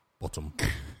Robbie's bottom,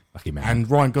 Lucky man. and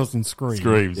Ryan Gosling's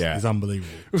Screams. Yeah. is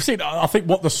unbelievable. We've seen, I think,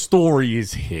 what the story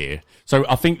is here. So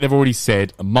I think they've already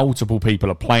said multiple people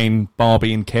are playing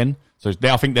Barbie and Ken. So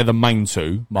I think they're the main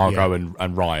two, Margot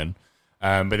and Ryan.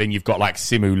 But then you've got like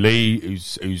Simu Lee,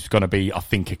 who's going to be, I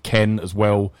think, a Ken as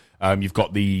well. You've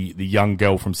got the young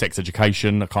girl from Sex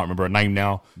Education. I can't remember her name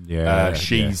now. Yeah,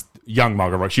 she's young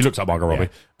Margot Robbie. She looks like Margot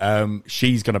Robbie.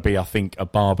 She's going to be, I think, a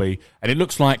Barbie. And it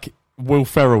looks like Will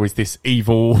Ferrell is this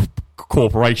evil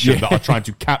corporation that are trying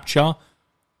to capture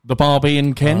the Barbie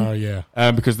and Ken. Oh,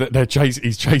 yeah. Because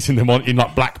he's chasing them in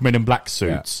like black men in black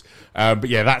suits. But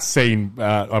yeah, that scene,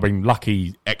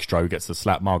 lucky Extra who gets to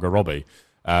slap Margot Robbie.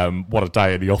 What a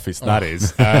day in the office that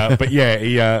is. But yeah,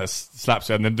 he slaps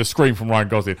her, and then the scream from Ryan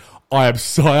Gosling. I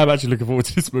am actually looking forward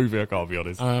to this movie, I can't be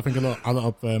honest. I think a lot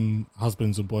of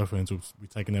husbands and boyfriends will be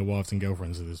taking their wives and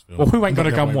girlfriends to this film. Well, who ain't going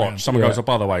to Not go the and other way watch? around. Someone goes, oh,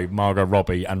 by the way, Margot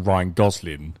Robbie and Ryan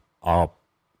Gosling are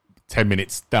 10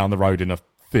 minutes down the road in a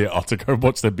theatre to go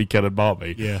watch them be Ken and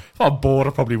Barbie. Yeah. If I'm bored, I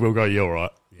probably will go, you're all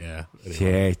right. Yeah.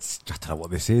 Yeah, I don't know what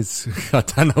this is. I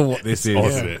don't know what this is. odd, Yeah.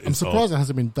 isn't it? I'm It's surprised it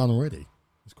hasn't been done already.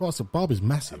 It's quite Barbie's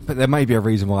massive. But there may be a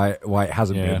reason why it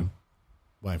hasn't Yeah. been.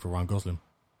 Waiting for Ryan Gosling.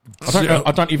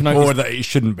 I don't even know. Or that it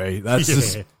shouldn't be. That's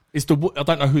just... I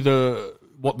don't know who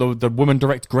the woman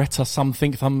director Greta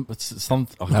something some. That's not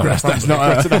That's the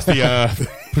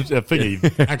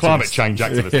thingy climate change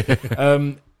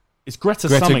activist. It's Greta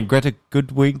something. Greta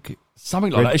Goodwig.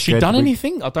 Something like that. Has she done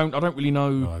anything? I don't really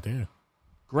know. No idea.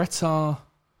 Greta.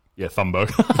 Yeah, Thunberg.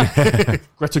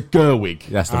 Greta Gerwig.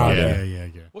 That's the one. Yeah.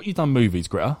 What you done movies,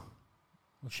 Greta?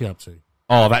 What's she up to?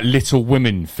 Oh, that Little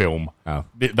Women film. Oh.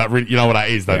 That really, you know what that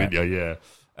is, though, Yeah. didn't you? Yeah.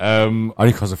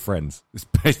 Only because of Friends. It's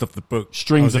based off the book.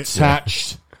 Strings Oh, is it?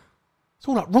 attached. It's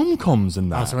all like rom-coms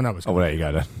and that. Oh, so that was Oh, well, there you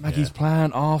go then. Maggie's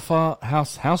Plan, Arthur,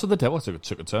 House of the Devil. I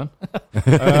took a turn.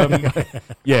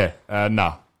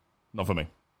 Nah, not for me.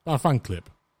 a fun clip.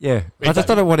 Yeah. I just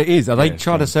don't know what it is. Are they Yeah,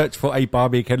 trying to search for a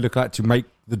Barbie Ken look like to make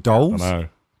the dolls? I know.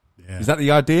 Yeah. Is that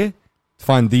the idea? To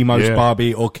find the most Yeah.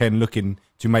 Barbie or Ken looking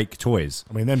to make toys?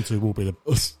 I mean, them two will be the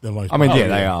most. I mean, Oh, yeah, yeah.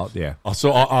 they are. Yeah. I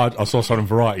saw someone in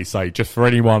Variety say, just for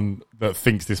anyone that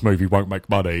thinks this movie won't make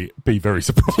money, be very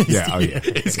surprised. Yeah, oh, yeah.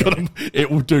 It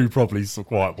will do probably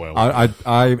quite well.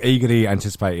 I'm eagerly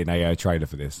anticipating a trailer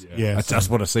for this. Yeah, I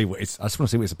just want to see what it's. I just want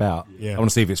to see what it's about. Yeah. I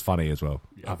want to see if it's funny as well.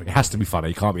 It has to be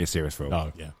funny. It can't be a serious film.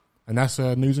 No. Yeah, and that's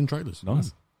news and trailers.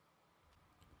 Nice.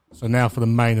 So now for the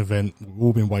main event, we've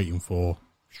all been waiting for.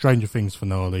 Stranger Things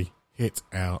finale hit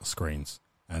our screens,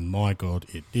 and my God,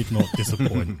 it did not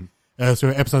disappoint. So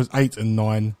episodes 8 and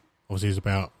 9, obviously, is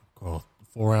about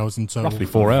 4 hours in total. Roughly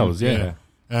 4 hours, yeah.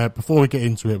 Before we get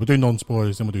into it, we'll do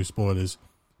non-spoilers, then we'll do spoilers.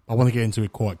 I want to get into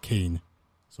it quite keen,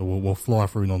 so we'll fly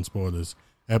through non-spoilers.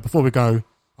 Before we go,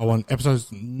 I want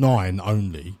episodes 9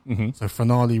 only. Mm-hmm. So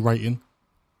finale rating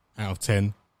out of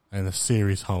 10, and a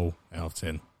series whole out of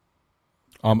 10.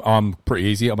 I'm pretty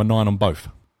easy. I'm a 9 on both.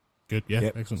 Good, yeah,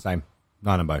 Yep, excellent. same.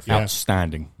 9 on both. Yeah.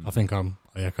 Outstanding. I think I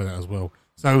echo that as well.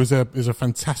 So it was a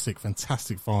fantastic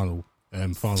final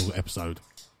episode.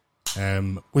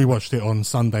 We watched it on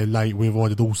Sunday late. We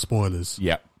avoided all spoilers.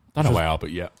 Yeah. Don't know how,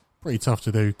 but yeah. Pretty tough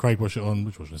to do. Craig watched it on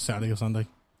Saturday or Sunday.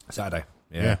 Saturday.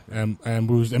 Yeah. And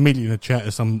we was immediately in the chat.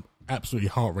 There's some absolutely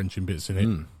heart wrenching bits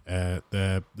in it.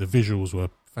 The visuals were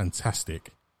fantastic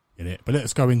in it. But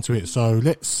let's go into it. So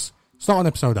let's start on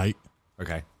episode 8.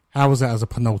 Okay. How was that as a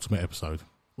penultimate episode?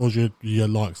 What was your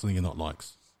likes and your not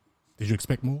likes? Did you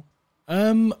expect more?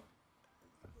 Do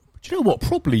you know what?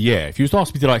 Probably, yeah. If you was to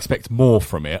ask me, did I expect more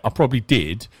from it? I probably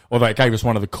did. Although it gave us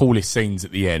one of the coolest scenes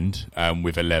at the end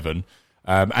with 11.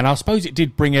 And I suppose it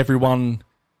did bring everyone,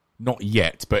 not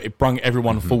yet, but it brought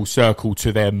everyone full circle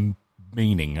to their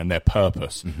meaning and their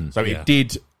purpose. So it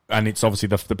did, and it's obviously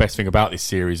the best thing about this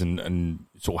series, and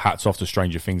sort of hats off to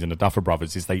Stranger Things and the Duffer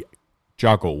Brothers, is they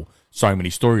juggle so many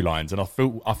storylines. And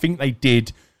I think they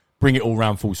did bring it all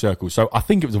round full circle. So I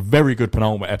think it was a very good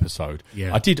penultimate episode.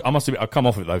 Yeah. I must admit, I come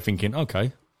off of it though thinking,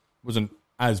 okay, wasn't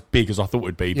as big as I thought it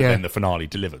would be, but then the finale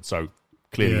delivered. So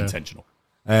clearly intentional.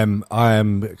 I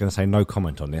am going to say no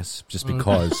comment on this, just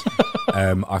because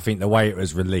I think the way it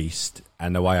was released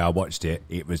and the way I watched it,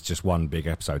 it was just one big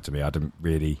episode to me. I didn't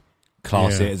really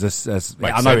class it as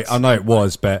I know it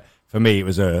was, but for me it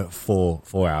was a 4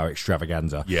 hour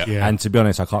extravaganza. Yeah. And to be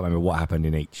honest, I can't remember what happened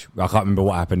in each. I can't remember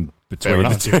what happened between Fair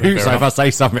enough. the two. Fair So if enough. I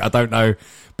say something, I don't know.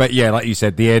 But yeah, like you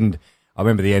said, the end. I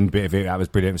remember the end bit of it. That was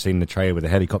brilliant. Seeing the trailer with the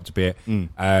helicopter bit.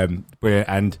 Brilliant.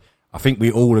 And I think we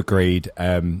all agreed,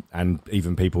 and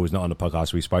even people who's not on the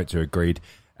podcast we spoke to agreed,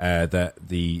 that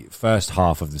the first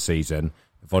half of the season,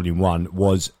 Volume 1,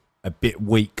 was a bit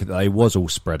weak. They was all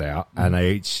spread out, and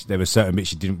there were certain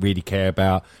bits you didn't really care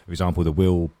about. For example, the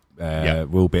Will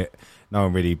bit. No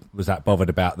one really was that bothered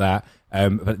about that.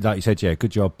 But like you said, yeah,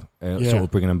 good job sort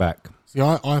of bringing them back. See,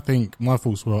 I think my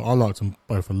thoughts were I liked them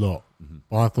both a lot,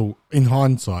 but I thought in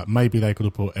hindsight maybe they could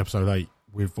have put episode 8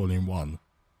 with Volume 1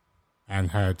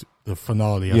 and had the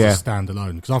finale as a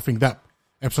standalone, because I think that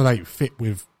episode 8 fit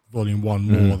with Volume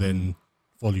 1 more than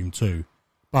Volume 2.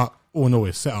 But all in all,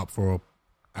 it's set up for a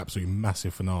absolutely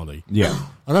massive finale. Yeah.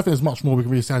 I don't think there's much more we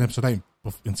can really say in episode 8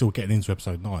 until getting into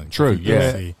episode 9. True,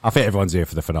 yeah. I think everyone's here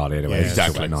for the finale anyway. Yeah,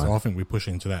 exactly. So I think we push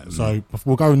into that. So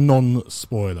we'll go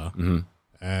non-spoiler.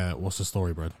 What's the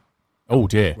story, Brad? Oh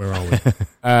dear. Where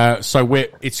are we? So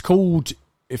it's called,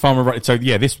 if I'm right. So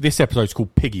yeah, this episode's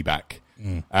called Piggyback.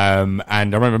 And I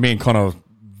remember me and Connor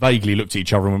vaguely looked at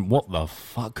each other and went, "What the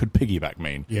fuck could piggyback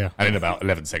mean?" Yeah. And in about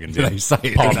 11 seconds, They say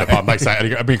it, they say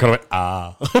it, and me and Connor went,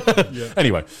 "Ah."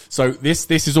 Anyway, so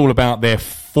this is all about their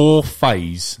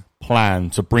 4-phase plan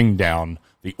to bring down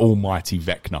the almighty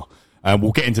Vecna.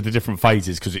 We'll get into the different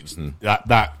phases because it's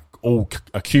that all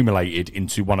accumulated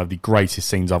into one of the greatest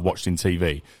scenes I've watched in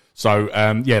TV. So,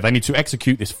 they need to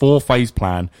execute this 4-phase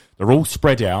plan. They're all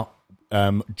spread out.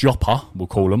 Jopper, we'll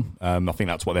call them. I think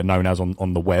that's what they're known as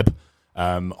on the web.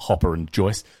 Hopper and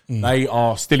Joyce. They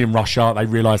are still in Russia. They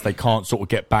realise they can't sort of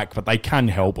get back, but they can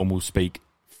help and will speak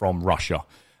from Russia.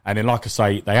 And then, like I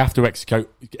say, they have to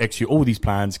execute all these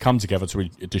plans, come together to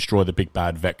destroy the big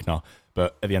bad Vecna.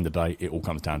 But at the end of the day, it all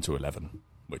comes down to 11,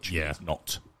 which is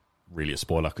not really a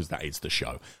spoiler because that is the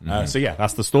show. So yeah,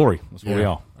 that's the story. That's where we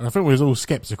are. And I think we was all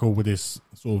sceptical with this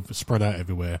sort of spread out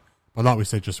everywhere. But like we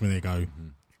said just a minute ago,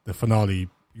 the finale,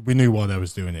 we knew why they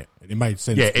was doing it. It made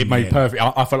sense. Yeah, it made perfect.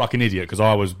 I felt like an idiot because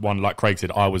I was one, like Craig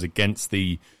said, I was against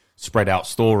the spread out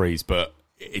stories, but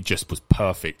it just was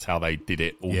perfect how they did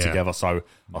it all together. So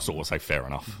I sort of say fair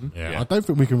enough. Yeah, I don't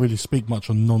think we can really speak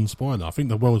much on non-spoiler. I think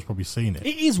the world's probably seen it.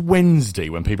 It is Wednesday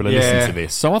when people are listening to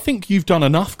this, so I think you've done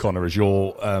enough, Connor, as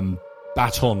your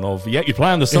baton of you're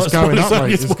playing the. It's going up,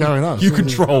 mate. It's going up. You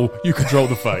control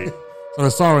the fate. So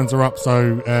the sirens are up.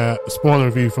 So spoiler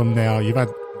review from now. You've had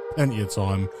plenty of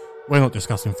time. We're not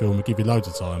discussing film. We give you loads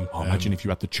of time. Imagine if you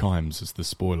had the chimes as the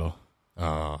spoiler.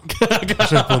 I should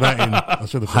have put that in. I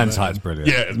should have. Hindsight's brilliant.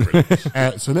 Yeah, it's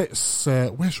brilliant. So let's.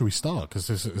 Where should we start? Because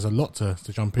there's a lot to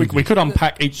jump into. We could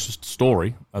unpack each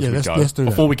story as we go. Let's do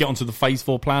before that. we get onto the Phase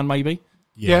 4 plan, maybe.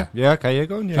 Yeah. Okay. Yeah.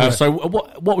 Go on. Yeah. So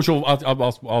what was your? I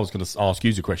was going to ask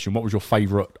you the question. What was your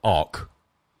favourite arc?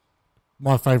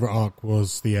 My favourite arc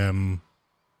was the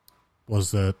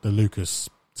Lucas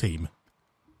team.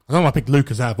 I don't know. I picked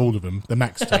Lucas out of all of them. The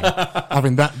Max team. I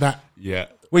mean that. Yeah.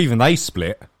 Well, even they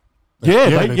split.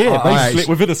 They split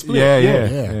within a split.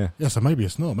 Yeah. So maybe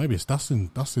it's not. Maybe it's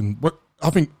Dustin. What I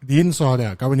think the Inside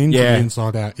Out, going into the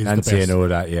Inside Out is Nancy the best. and all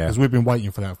that. Yeah, because we've been waiting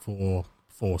for that for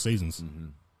 4 seasons.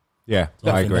 Yeah,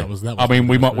 So I think agree. that was I mean,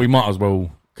 we might as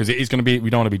well, because it is going to be. We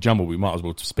don't want to be jumbled. We might as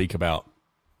well speak about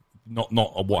not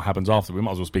what happens after. We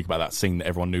might as well speak about that scene that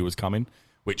everyone knew was coming.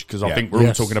 Which, because I think we're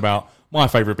all talking about. My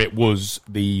favourite bit was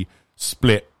the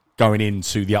split going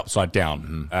into the Upside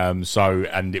Down. So,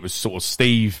 and it was sort of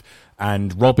Steve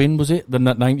and Robin, was it the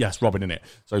name? Yes, Robin, innit?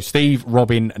 So Steve,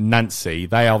 Robin, and Nancy,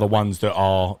 they are the ones that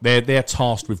are they're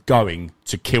tasked with going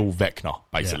to kill Vecna,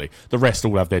 basically. Yeah. The rest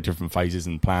all have their different phases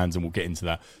and plans, and we'll get into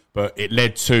that. But it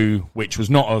led to, which was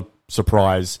not a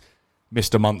surprise,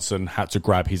 Mr. Munson had to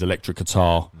grab his electric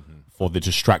guitar for the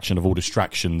distraction of all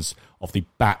distractions of the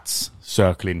bats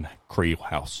circling Creel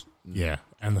House. Yeah,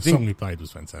 and the song he played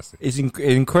was fantastic. It's an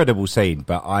incredible scene,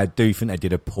 but I do think they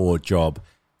did a poor job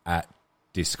at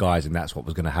disguising that's what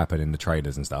was going to happen in the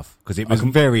trailers and stuff, because it was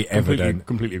very evident.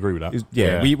 Completely agree with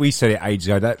that. We said it ages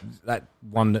ago. That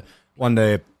one of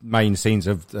the main scenes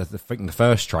of the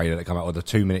first trailer that came out, or the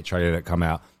 2-minute trailer that come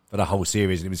out for the whole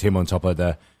series, and it was him on top of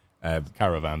the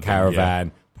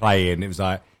caravan playing. It was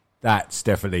like, that's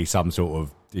definitely some sort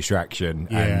of distraction,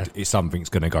 and it's something's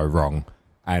going to go wrong.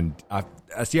 And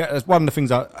that's one of the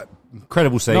things.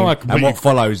 Incredible scene, and what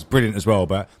follows brilliant as well.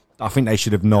 But I think they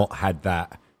should have not had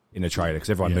that in a trailer, because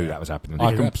everyone knew that was happening.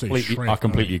 I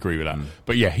completely agree with that.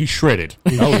 But yeah, he shredded.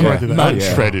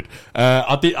 Shredded.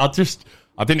 I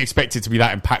didn't expect it to be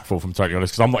that impactful, if I'm totally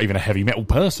honest, because I'm not even a heavy metal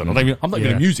person. I'm not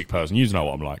even a music person. You know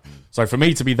what I'm like. So for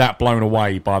me to be that blown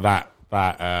away by that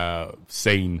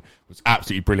scene was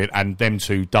absolutely brilliant, and them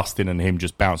two, Dustin and him,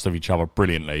 just bounced off each other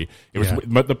brilliantly. It was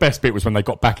the best bit was when they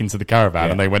got back into the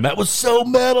caravan and they went, "That was so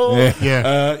metal."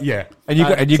 And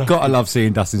you've got to love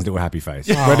seeing Dustin's little happy face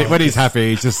when he's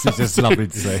happy. It's just lovely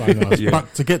to see. So nice.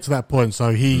 But to get to that point,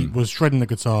 so he was shredding the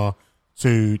guitar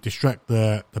to distract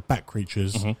the bat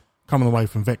creatures coming away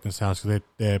from Vecna's house, because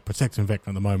they're protecting Vecna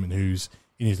at the moment, who's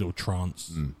in his little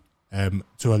trance,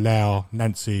 to allow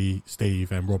Nancy,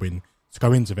 Steve, and Robin to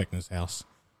go into Vecna's house.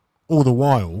 All the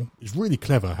while, it's really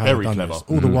clever how they've done this.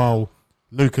 All the while,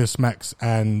 Lucas, Max,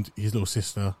 and his little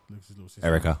sister,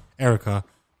 Erica,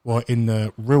 were in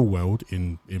the real world,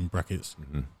 in brackets,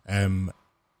 in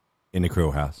the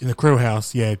Creel house. In the Creel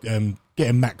house,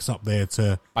 getting Max up there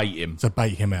to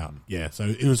bait him out. Yeah, so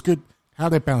it was good. How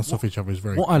they bounced off each other is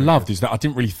very. What I loved is that I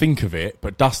didn't really think of it,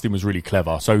 but Dustin was really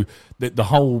clever. So the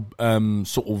whole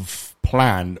sort of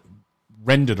plan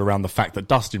rendered around the fact that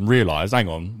Dustin realised, hang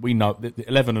on, we know that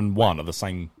 11 and 1 are the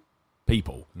same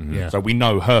people. So we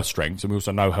know her strengths and we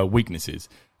also know her weaknesses.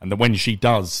 And that when she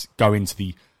does go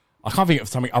into I can't think of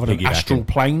something other than astral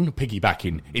plane,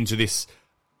 piggybacking into this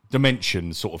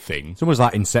dimension sort of thing. It's almost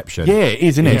like Inception. Yeah, it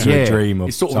is, isn't it? Into a dream of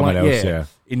it's sort of someone like, else,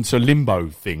 into a limbo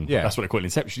thing. Yeah. That's what they call it,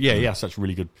 Inception. Yeah, that's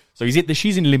really good. So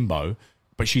she's in limbo,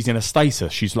 but she's in a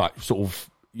stasis. She's like sort of,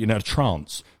 a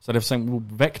trance. So they're saying, well,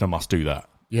 Vecna must do that.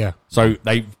 Yeah. So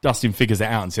Dustin figures it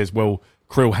out and says, well,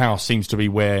 Creel House seems to be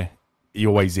where he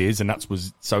always is, and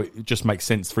so it just makes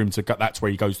sense for him to go. That's where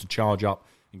he goes to charge up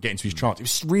and get into his trance. It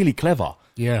was really clever.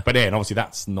 Yeah. But then, obviously,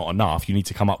 that's not enough. You need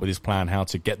to come up with this plan, how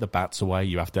to get the bats away.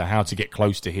 You have to, how to get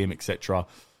close to him, etc.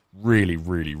 Really,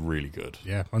 really, really good.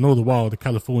 Yeah, and all the while, the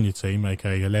California team,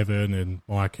 aka 11 and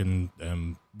Mike and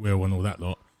Will and all that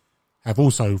lot, have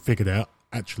also figured out,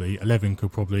 actually, 11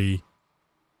 could probably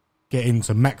get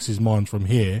into Max's mind from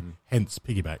here, hence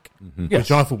piggyback, Yes.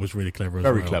 which I thought was really clever as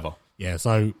well. Very clever. Yeah,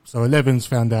 so 11's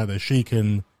found out that she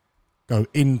can go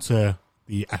into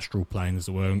the astral plane, as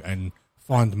it were, and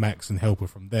find Max and help her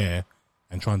from there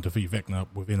and try and defeat Vecna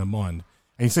within her mind.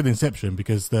 And he said Inception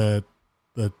because the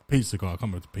pizza guy, I can't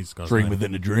remember the pizza guy's Dream name.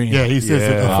 within a dream. Yeah, he says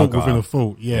that a Yeah, fault okay. within a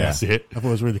fault. Yeah, That's it. I thought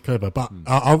it was really clever. But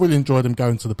I really enjoyed them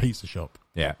going to the pizza shop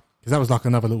Yeah. because that was like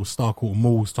another little Starcourt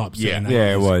Malls type scene.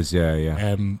 Yeah, it was. Yeah.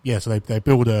 Yeah, so they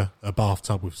build a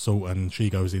bathtub with salt and she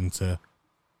goes into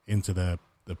the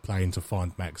plane to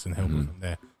find Max and help her from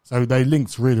there. So they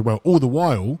linked really well. All the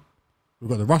while, we've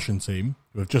got the Russian team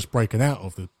who have just broken out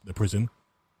of the prison.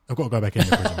 I've got to go back in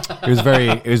the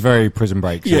prison. It was very Prison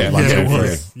Break. Yeah, One, yeah, two, it three.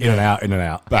 was. In and out, in and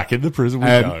out. Back in the prison we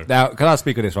go. Now, can I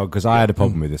speak on this one? Because I had a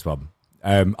problem with this one.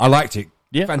 I liked it.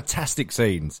 Yeah. Fantastic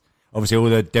scenes. Obviously, all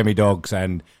the demidogs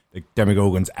and the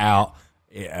demigorgons out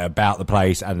about the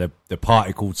place, and the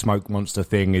party called Smoke Monster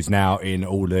thing is now in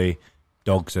all the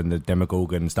dogs and the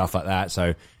demigorgon and stuff like that.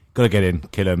 So, got to get in,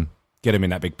 kill them, get them in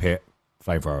that big pit,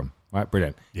 flamethrower them. Right,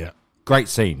 brilliant. Yeah. Great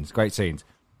scenes.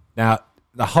 Now,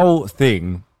 the whole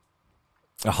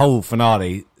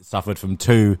finale suffered from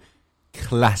two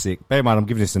classic. Bear in mind, I'm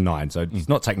giving this a 9, so it's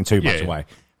not taking too much Yeah. away.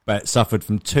 But it suffered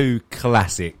from two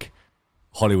classic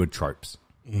Hollywood tropes.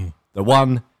 The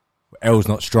one, Elle's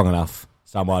not strong enough.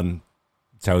 Someone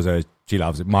tells her she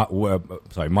loves it.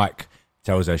 Mike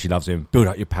tells her she loves him. Build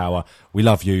up your power. We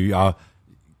love you.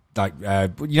 Like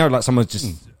someone's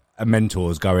just a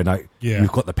mentor's going like, Yeah.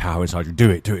 you've got the power inside you. Do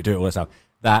it. All that stuff.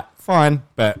 That fine,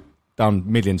 but done a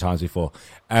million times before.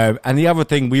 And the other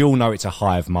thing, we all know it's a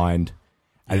hive mind,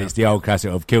 and it's the old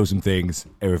classic of kill some things,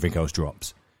 everything else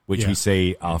drops, which we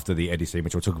see after the Eddie scene,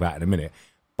 which we'll talk about in a minute.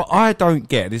 But I don't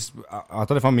get this. I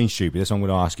don't know if I'm being stupid. That's what I'm going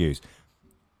to ask you.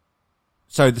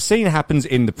 So the scene happens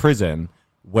in the prison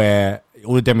where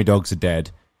all the demidogs are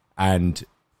dead, and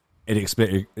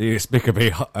inexplicably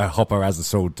Hopper has the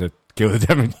sword to kill the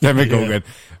demigorgon.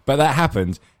 But that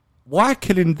happens. Why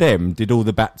killing them did all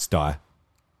the bats die?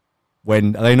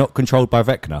 When are they not controlled by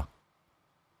Vecna?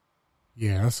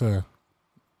 Yeah, that's a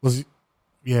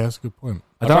good point.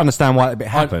 I don't understand why it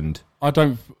happened. I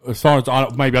don't, as far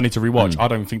as maybe I need to rewatch, I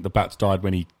don't think the bats died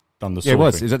when he done the sword Yeah, it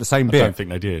was. thing. Is that the same I bit? don't think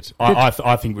they did. I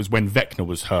think it was when Vecna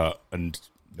was hurt and...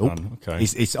 Nope. Okay.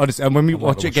 It's honest, and when we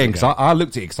watch it again, because I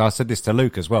looked at it, because I said this to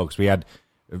Luke as well, because we had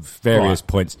various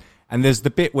points, and there's the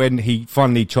bit when he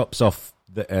finally chops off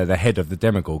the head of the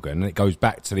demigorgon, and it goes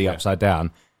back to the upside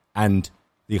down, and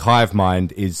the hive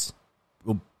mind is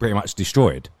pretty much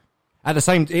destroyed.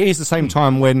 It is the same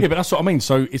time when... Yeah, but that's what I mean.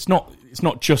 So it's not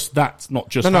just that. It's not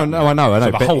just... No, I know. So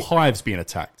the but whole hive's being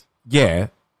attacked. Yeah,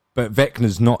 but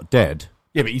Vecna's not dead.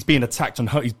 Yeah, but he's being attacked and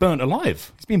hurt. He's burnt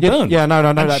alive. He's been burned. Yeah, no.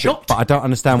 And shot. But I don't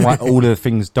understand why all the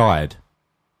things died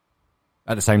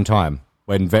at the same time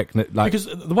when Vecna... Because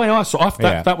the way I saw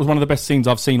that was one of the best scenes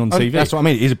I've seen on TV. That's what I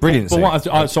mean. It's a brilliant scene.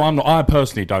 I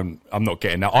personally I'm not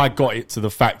getting that. I got it to the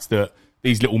fact that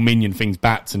these little minion things,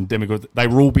 bats and demigods, they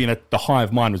were all the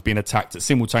hive mind was being attacked at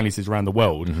simultaneously around the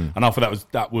world. And I thought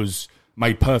that was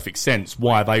made perfect sense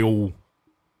why they all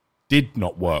did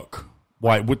not work.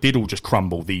 Why it did all just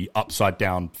crumble, the upside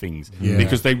down things. Yeah.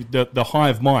 Because the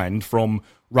hive mind from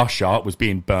Russia was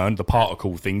being burned, the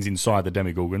particle things inside the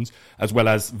demigorgons, as well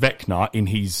as Vecna in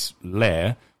his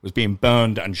lair was being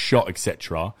burned and shot,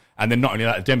 etc. And then not only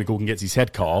that, the demigorgon gets his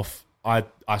head cut off. I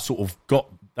sort of got...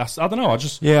 I don't know. I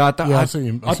just... Yeah, I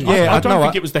don't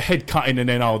think it was the head cutting and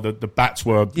then the bats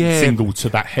were single to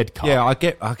that head cut. Yeah, I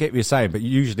get what you're saying, but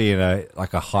usually in a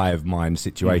hive mind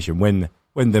situation,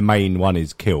 when the main one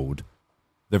is killed,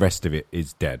 the rest of it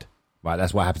is dead. Right,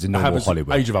 that's what happens in normal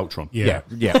Hollywood. Age of Ultron. Yeah.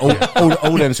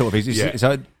 All them sort of things. It's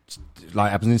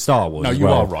like happens in Star Wars. No, as you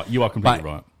well. are right. You are completely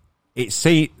right.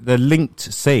 The linked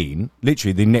scene,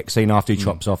 literally the next scene after he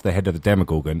chops off the head of the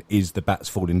demigorgon, is the bats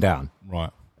falling down.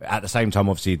 Right. At the same time,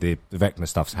 obviously, the Vecna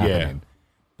stuff's happening. Yeah.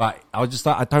 But I was just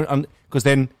like, I don't... Because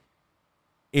then,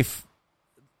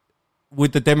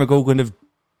 would the demigorgon have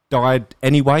died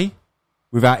anyway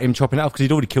without him chopping it off? Because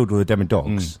he'd already killed all the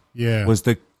demidogs. Yeah. Was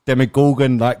the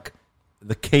demigorgon,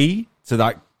 the key to,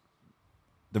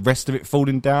 the rest of it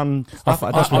falling down?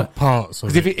 That's what parts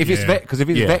of Because if it's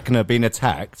Vecna being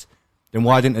attacked, then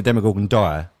why didn't the demigorgon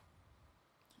die?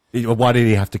 Why did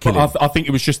he have to kill him? I think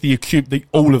it was just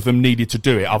all of them needed to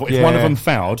do it. If one of them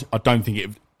failed, I don't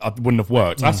think wouldn't have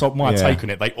worked. That's my take on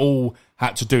it. They all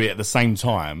had to do it at the same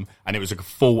time, and it was a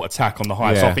full attack on the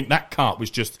hive. So I think that cut was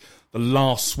just the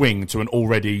last swing to an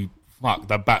already... Fuck,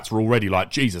 the bats were already like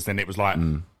Jesus. Then it was like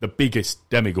the biggest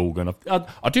demigorgon.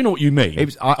 I do know what you mean.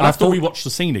 I have to rewatch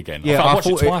the scene again. Yeah, I watched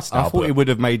it twice now. I thought it would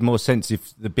have made more sense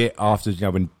if the bit after,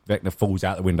 when Vecna falls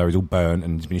out the window, he's all burnt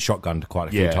and he's been shotgunned quite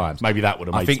a few times. Maybe that would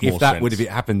have made more sense. I think if that would have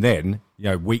happened then,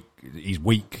 he's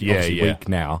weak, weak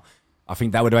now. I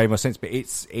think that would have made more sense. But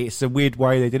it's a weird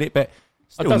way they did it. But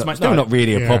still not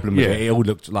really a problem with it. It all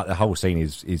looked like the whole scene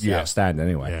is outstanding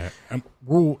anyway. Yeah,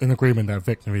 we're all in agreement that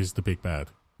Vecna is the big bad.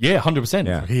 Yeah, 100%.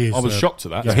 Yeah. I was shocked at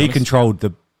that. Yeah, he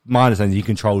controlled my understanding, he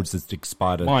controls the big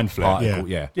spider mind flare.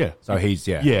 Yeah. So he's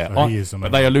So he is amazing.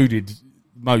 But they alluded.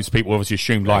 Most people obviously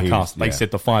assumed us. They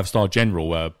said the 5-star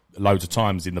general loads of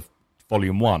times in the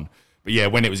volume 1. But yeah,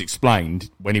 when it was explained,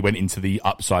 when he went into the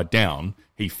upside down,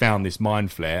 he found this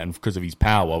mind flare, and because of his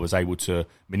power, was able to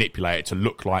manipulate it to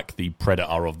look like the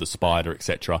predator of the spider,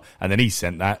 etc. And then he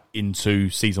sent that into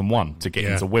season 1 to get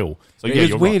into Will. So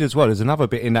it was weird as well. There's another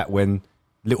bit in that when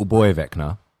little boy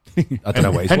Vecna, I don't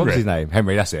know what was his name.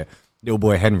 Henry, that's it. Little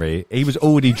boy Henry. He was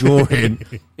already drawing.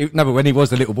 But when he was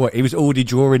the little boy, he was already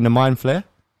drawing the mind flare.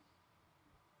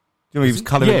 He was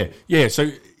colouring. Yeah.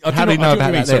 So how do you know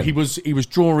about that? So he was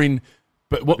drawing,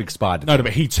 but what big spider? No,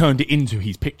 but he turned it into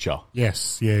his picture.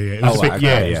 Yes, yeah. It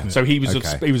was So he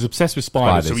was obsessed with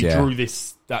spiders. So he drew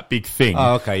that big thing.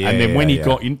 Oh, okay. Yeah. And then when he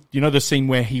got in, the scene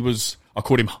where he was. I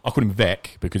called him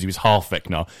Vec because he was half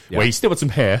Vecna, where he still had some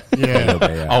hair.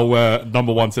 Yeah.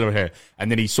 Number one set of hair. And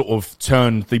then he sort of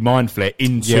turned the mind flare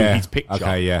into his picture.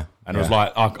 Okay, yeah. And I was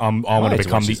like, I want to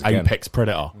become the apex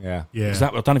predator. Yeah. I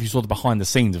don't know if you saw the behind the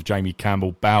scenes of Jamie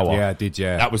Campbell Bower. Yeah, I did,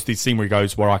 yeah. That was the scene where he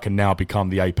goes, where I can now become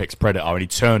the apex predator. And he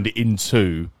turned it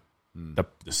into the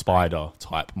spider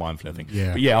type mind flare thing.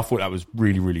 Yeah. But I thought that was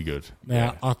really, really good.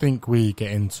 Now, I think we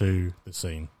get into the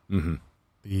scene. Mm-hmm.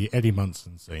 The Eddie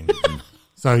Munson scene.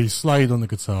 So he's slayed on the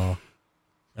guitar.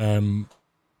 There's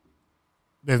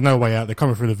no way out. They're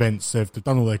coming through the vents. They've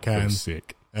done all they can.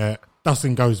 Sick.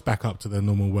 Dustin goes back up to the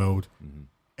normal world. Mm-hmm.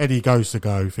 Eddie goes to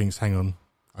go, thinks, hang on,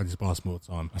 I just buy some more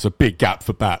time. That's a big gap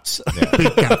for bats.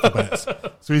 Big gap for bats.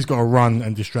 So he's got to run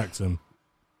and distract them.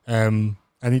 And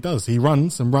he does. He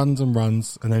runs and runs and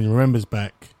runs, and then he remembers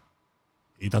back.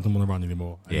 He doesn't want to run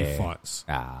anymore, and he fights.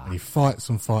 And he fights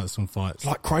and fights and fights.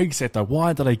 Like Craig said, though,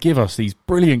 why do they give us these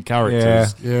brilliant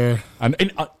characters? Yeah. And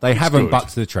they haven't good.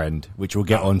 bucked the trend, which we'll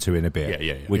get onto in a bit.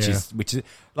 Yeah. Which is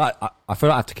like I feel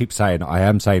like I have to keep saying. I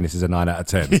am saying this is a 9 out of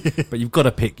 10, but you've got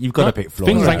to pick. You've got to pick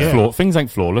flaws. Things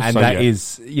ain't flawless, and that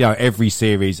is every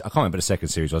series. I can't remember the second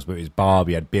series was, but it was Barb.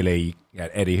 You had Billy. You had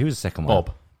Eddie. Who was the second one?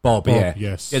 Bob. Yeah.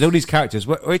 Yes. Yeah. All these characters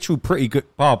were actually pretty good.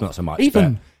 Barb not so much.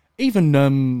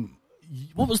 Even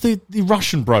what was the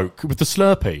Russian bloke with the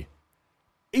Slurpee?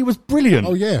 He was brilliant.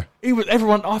 Oh yeah, he was.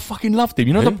 Everyone, I fucking loved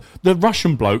him. The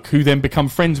Russian bloke who then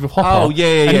becomes friends with Hopper. Oh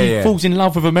yeah, and he falls in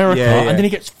love with America, and then he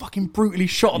gets fucking brutally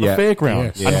shot at the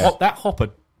fairground. Yes. And that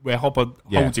Hopper, where Hopper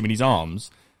holds him in his arms.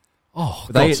 Oh,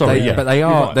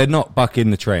 but they're not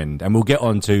bucking the trend, and we'll get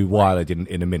on to why they didn't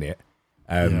in a minute,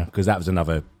 because that was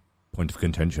another point of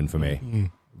contention for me.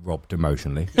 Robbed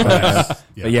emotionally, but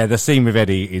the scene with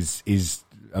Eddie is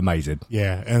amazing.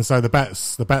 Yeah, and so the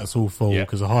bats all fall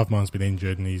because the hive mind's been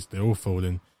injured and they're all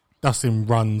falling. Dustin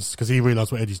runs because he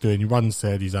realised what Eddie's doing. He runs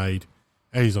to Eddie's aid.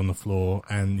 Eddie's on the floor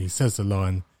and he says the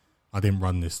line, "I didn't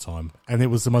run this time," and it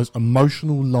was the most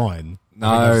emotional line.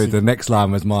 No, the next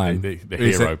line was mine. The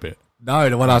hero bit. No,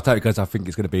 the one I was telling because I think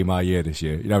it's going to be my year this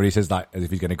year. When he says like as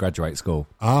if he's going to graduate school.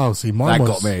 Oh, see, mine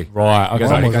got me right.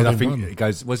 He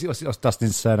goes, what's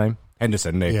Dustin's surname?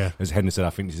 Henderson. Yeah, it was Henderson.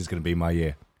 I think this is going to be my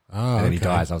year. Oh, and then he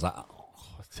dies. I was like, oh,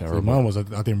 terrible. So mine was I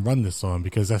didn't run this time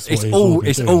because that's what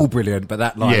it's all brilliant. But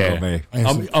that line got me.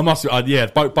 I must.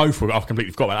 Both were. I've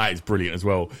completely forgot about that. It's brilliant as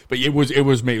well. But it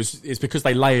was me. It's because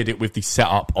they layered it with the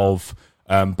setup of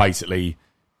basically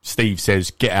Steve says,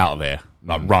 "Get out of there."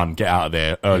 Like run, get out of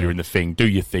there earlier in the thing, do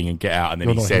your thing and get out. And then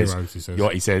he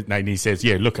says,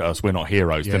 yeah, look at us, we're not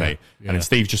heroes, doesn't he? And then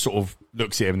Steve just sort of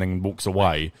looks at him and then walks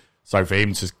away. So for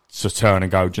him to turn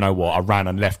and go, do you know what? I ran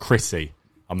and left Chrissy.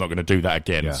 I'm not going to do that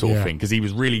again, sort of thing. Because he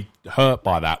was really hurt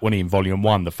by that when he in Volume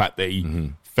 1, the fact that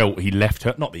he felt he left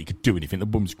her. Not that he could do anything, the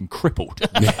woman's been crippled.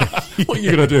 What are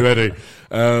you going to do, Eddie?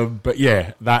 But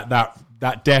yeah,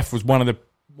 that death was one of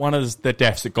the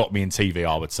deaths that got me in TV,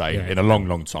 I would say, in a long,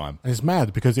 long time. And it's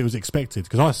mad because it was expected.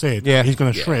 Because I said he's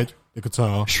going to shred the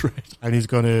guitar, and he's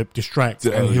going to distract,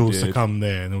 and he'll succumb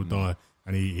there, and he'll die.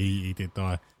 And he did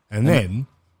die. And then,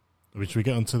 should we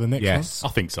get on to the next one?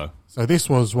 I think so. So this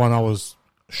was one I was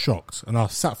shocked, and I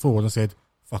sat forward and said,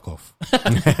 fuck off. I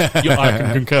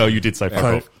can concur. You did say fuck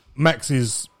So off. Max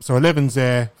is, so 11's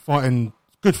there fighting,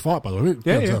 good fight by the way.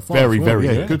 Yeah, It was yeah. a fight Very, as well. very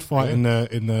good. Good fight in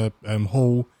the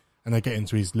hall, and they get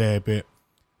into his lair bit,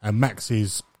 and Max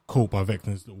is caught by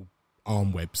Vecna's little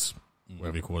arm webs,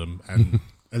 whatever you call them, and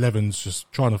 11's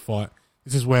just trying to fight.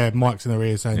 This is where Mike's in her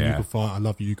ear saying, you can fight, I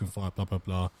love you, you can fight, blah, blah,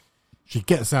 blah. She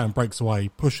gets out and breaks away,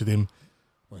 pushes him,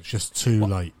 but it's just too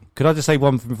late. Could I just say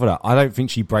one thing before that? I don't think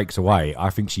she breaks away. I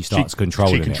think she starts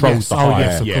controlling She controls Yes, the oh, high.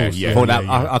 yes, of yeah, course. yeah. For that,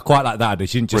 I quite like that.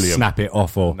 She didn't just Brilliant. snap it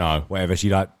off or No. whatever. She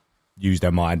like used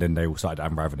their mind and they all started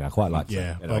unraveling. I quite liked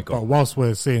Yeah, it. Anyway, but whilst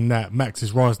we're seeing that, Max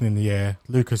is rising in the air,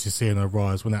 Lucas is seeing her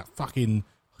rise when that fucking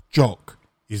jock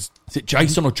is... Is it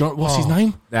Jason or John? What's his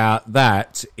name? Now,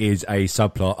 that is a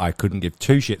subplot I couldn't give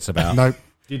two shits about. Nope.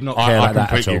 Did not care I like that at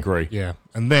completely all. agree. Yeah,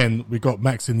 and then we got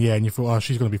Max in the air, and you thought, oh,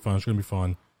 she's going to be fine, she's going to be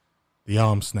fine. The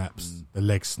arm snaps, the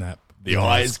leg snap. The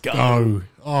eyes go.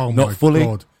 Oh, Not my fully,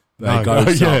 God. they go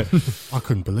some. I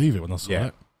couldn't believe it when I saw Yeah.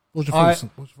 that. What's your thoughts?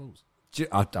 What's your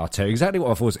thoughts? I'll tell you exactly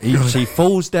what I thought. She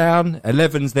falls down.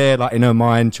 11's there, like in her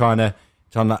mind, trying to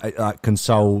like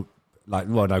console. Like,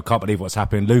 well, no, can't believe what's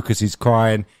happening. Lucas is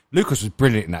crying. Lucas was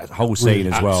brilliant in that whole scene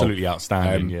as well. Absolutely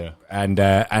outstanding. Yeah. And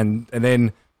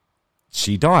then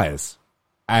she dies,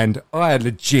 and I had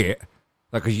legit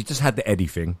like because you just had the Eddie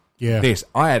thing. Yeah.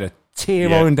 I had a tear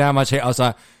rolling down my cheek. I was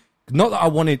like, not that I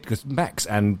wanted because Max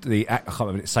and I can't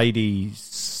remember Sadie.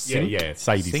 Sink?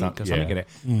 Sadie Sink or Sink, something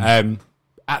yeah. in it.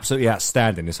 Absolutely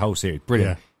outstanding. This whole series,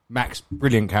 brilliant. Yeah. Max,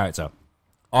 brilliant character.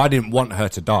 I didn't want her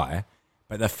to die,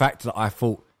 but the fact that I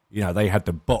thought they had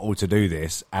the bottle to do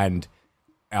this, and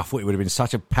I thought it would have been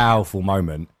such a powerful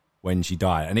moment when she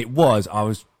died, and it was. I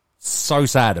was so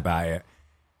sad about it.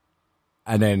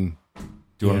 And then,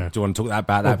 do you want to talk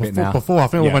about that bit now? Before, I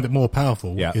think what made it more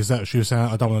powerful Yeah. is that she was saying,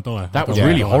 I don't want to die. That I was don't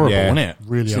really wanna die. horrible, Yeah. wasn't it?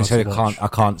 Really She hard said, to watch. I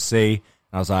can't see. And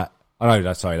I was like, oh no,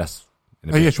 that's in a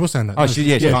Oh, bit. yeah, she was saying that. Oh, No,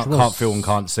 she was. can't feel and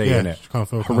can't see, Yeah, innit? she can't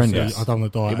feel, Horrendous. can't see. I don't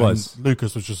want to die. It was. And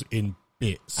Lucas was just in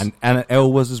bits. And Anna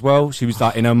Elle was as well. She was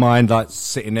like in her mind, like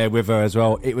sitting there with her as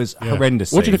well. It was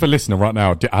horrendous. What do you if a listener right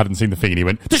now hadn't seen the thing and he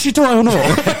went, does she die or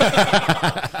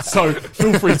not? So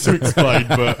feel free to explain,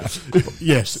 but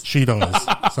yes, she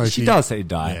does. So She does say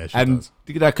die. Yeah, she and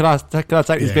does. can I take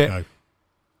this Yeah, bit? go.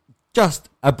 Just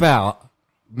about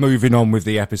moving on with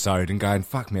the episode and going,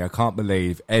 fuck me, I can't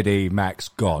believe Eddie, Max,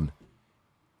 gone.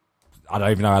 I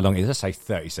don't even know how long it is. Let's say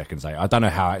 30 seconds later. I don't know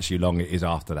how actually long it is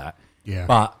after that. Yeah.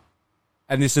 But,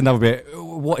 and this is another bit,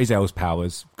 what is Elle's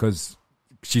powers? Because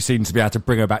she seems to be able to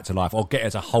bring her back to life or get her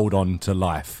to hold on to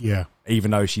life. Yeah.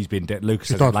 Even though she's been dead. Lucas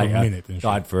She said died for a later, minute, didn't she?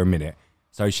 died for a minute.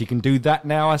 So she can do that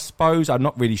now, I suppose. I'm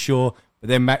not really sure. But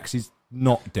then Max is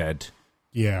not dead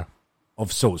Yeah.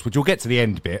 of sorts, which we'll get to the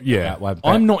end bit. yeah. That one.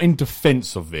 I'm not in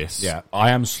defence of this. Yeah. I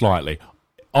am slightly.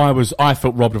 I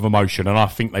felt robbed of emotion, and I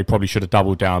think they probably should have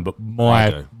doubled down. But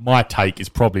I do. my take is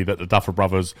probably that the Duffer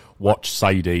Brothers watched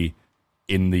Sadie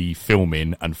in the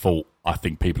filming and thought, I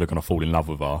think people are going to fall in love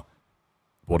with her.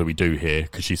 What do we do here?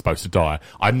 Because she's supposed to die.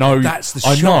 I know. That's the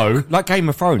I shock. know. Like Game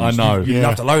of Thrones. I know. You Yeah.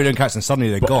 have to load in cats and suddenly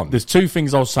they're gone. There's two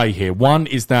things I'll say here. One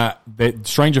is that the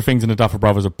Stranger Things and the Duffer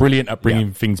Brothers are brilliant at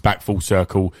bringing things back full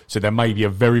circle. So there may be a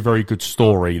very, very good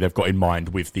story they've got in mind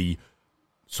with the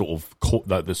sort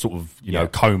of the sort of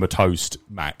comatose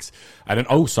Max. And then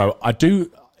also I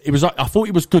thought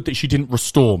it was good that she didn't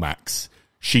restore Max.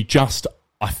 She just,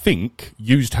 I think,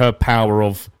 used her power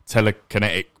of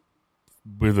telekinetic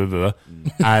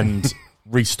and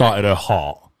restarted her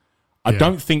heart. I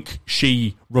don't think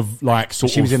she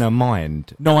she was in her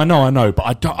mind. No, I know,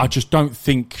 but I just don't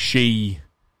think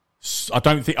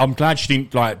I'm glad she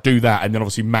didn't do that. And then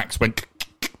obviously Max went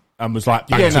and was back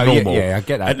to normal. Yeah, I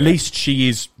get that. At least she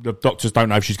is. The doctors don't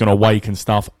know if she's going to wake and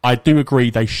stuff. I do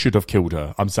agree they should have killed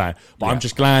her. I'm saying, but I'm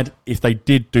just glad if they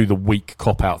did do the weak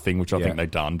cop out thing, which I think they've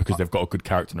done because they've got a good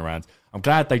character in the round. I'm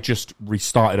glad they just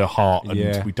restarted her heart,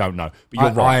 and we don't know. But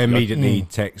you're right. I immediately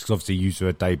text, because obviously you were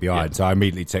a day behind, so I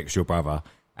immediately text your brother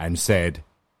and said,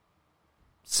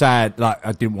 sad,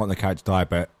 I didn't want the character to die,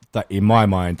 but that in my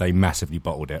mind, they massively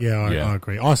bottled it. Yeah, I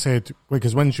agree. I said,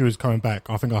 because when she was coming back,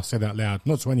 I think I said out loud,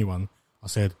 not to anyone, I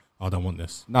said, I don't want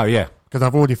this. No, yeah. Because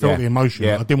I've already felt the emotion.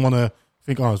 Yeah. I didn't want to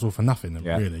think, it's all for nothing,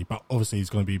 Yeah. really. But obviously, it's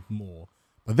going to be more.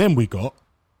 But then we got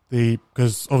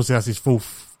because obviously that's his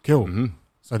fourth kill. Mm-hmm.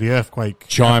 So the earthquake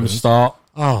Chimes happens. start.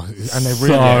 Oh, and they really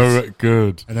So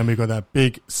good. And then we got that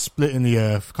big split in the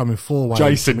earth coming 4 ways.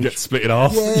 Jason gets split in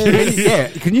half. Yeah,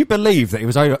 can you believe that it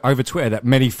was over Twitter that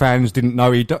many fans didn't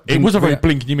know he... It was a very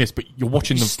blink and you missed, but you're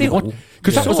watching them. Still,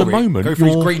 because that was a moment. Go for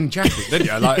his green jacket, didn't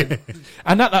you? Like,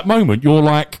 and at that moment, you're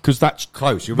like, because that's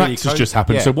close. You're Max really has close. just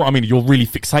happened. Yeah. So what I mean, you're really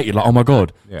fixated. Like, oh my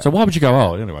god. Yeah. So why would you go?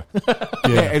 Oh, anyway.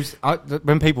 Yeah, it was,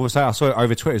 when people were saying, I saw it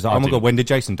over Twitter, it's like, oh my god, when did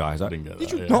Jason die? Like, didn't get did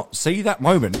that, you yeah. not see that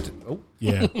moment? Oh.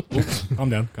 Yeah.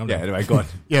 Calm down. Yeah, anyway, go on.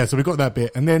 Yeah, so we got that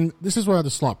bit. And then this is where I had a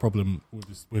slight problem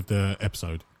with the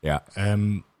episode. Yeah.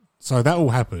 So that all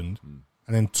happened.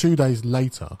 And then 2 days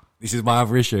later, This is my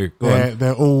other issue. Go on.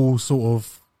 they're all sort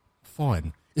of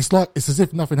fine. It's as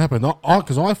if nothing happened.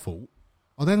 Because I thought,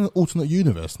 are they in an alternate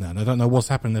universe now? And they don't know what's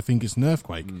happened. They think it's an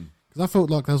earthquake. Because I felt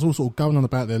like there was all sort of going on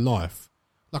about their life.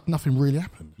 Like nothing really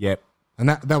happened. Yep. And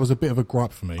that was a bit of a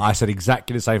gripe for me. I said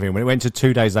exactly the same thing. When it went to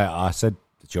 2 days later, I said,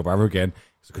 it's your brother again,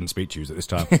 because I couldn't speak to you at this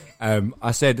time.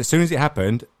 I said, as soon as it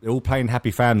happened, they're all playing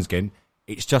Happy Fans again.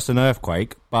 It's just an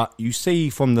earthquake, but you see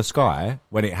from the sky,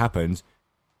 when it happens,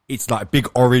 it's like a big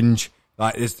orange,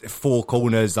 like there's 4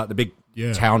 corners, like the big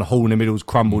town hall in the middle's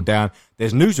crumbled down.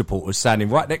 There's news reporters standing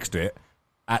right next to it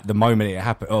at the moment it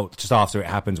happened, or just after it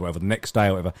happens, whatever, the next day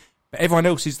or whatever. But everyone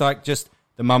else is like just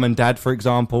the mum and dad, for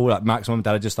example, like Mac's mum and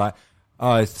dad are just like,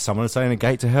 oh, is someone saying a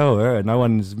gate to hell? No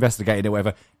one's investigating it,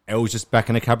 whatever. Elle's just back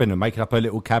in the cabin and making up her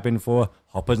little cabin for her.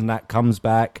 Hoppers and that comes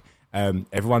back.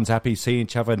 Everyone's happy seeing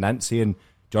each other, Nancy and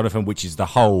Jonathan, which is the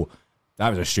whole... That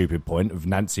was a stupid point of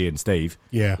Nancy and Steve.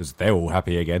 Yeah. Because they're all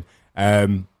happy again.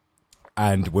 And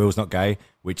Will's not gay,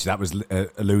 which that was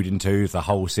alluding to the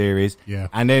whole series. Yeah.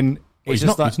 And then... He's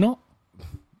not. He's not.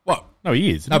 What? No,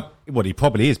 he is. No, well, he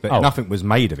probably is, but nothing was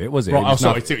made of it, was it? Right, It was sorry,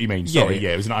 I nothing- see what you mean. Sorry,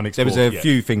 yeah, it was an unexplored. There was a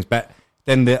few things, but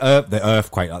then the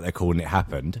earthquake, like they're calling it,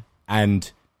 happened,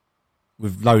 and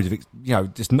with loads of,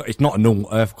 it's not a normal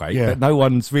earthquake, but no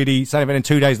one's really saying it. And then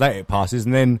 2 days later it passes,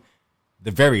 and then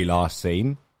the very last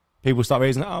scene, people start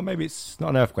realizing, oh, maybe it's not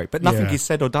an earthquake, but nothing is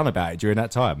said or done about it during that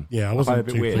time. Yeah, I find wasn't it a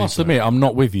bit too weird. I must admit, I'm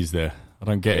not with you there. I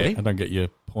don't get Really? it. I don't get your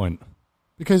point.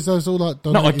 Because those all like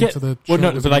No, I get. to the Well, no,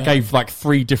 shelters but they and that. gave like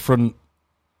 3 different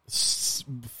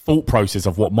thought process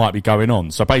of what might be going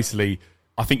on. So basically,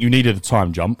 I think you needed a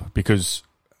time jump because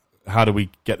how do we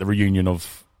get the reunion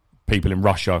of people in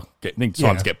Russia need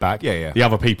time to get back? Yeah. The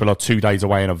other people are 2 days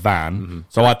away in a van.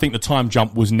 So I think the time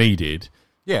jump was needed.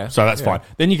 Yeah. So that's fine.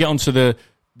 Then you get onto the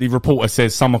reporter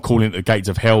says some are calling it the gates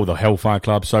of hell, the Hellfire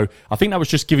Club. So I think that was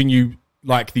just giving you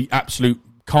like the absolute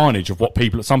carnage of what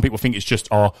some people think it's just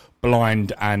are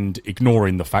blind and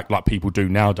ignoring the fact like people do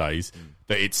nowadays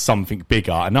that it's something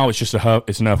bigger. And now it's just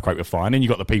it's an earthquake, we're fine. And you've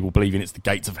got the people believing it's the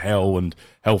gates of hell and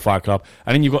Hellfire Club.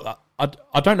 And then you've got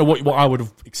I don't know what I would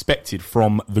have expected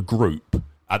from the group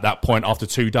at that point after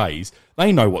 2 days.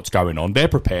 They know what's going on. They're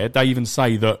prepared. They even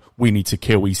say that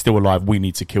he's still alive, we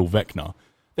need to kill Vecna.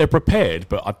 They're prepared,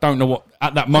 but I don't know what...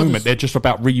 At that moment, they're just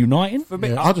about reuniting.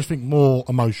 I just think more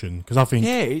emotion, because I think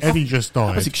Eddie just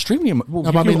died. That's extremely... No,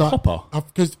 but I mean, like, Hopper.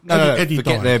 Because No, Eddie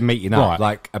forget died. their meeting up, Right.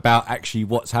 like about actually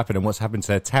what's happened and what's happened to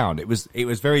their town. It was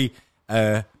very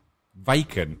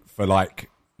vacant for like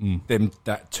them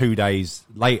that 2 days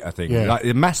later thing. Yeah. Like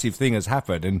the massive thing has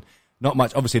happened and not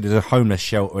much. Obviously, there's a homeless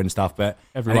shelter and stuff, but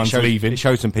Everyone's and leaving. It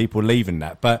shows some people leaving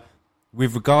that. But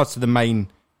with regards to the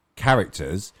main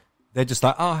characters, they're just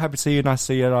like, oh, happy to see you, nice to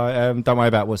see you. Don't worry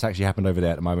about what's actually happened over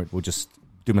there at the moment. We'll just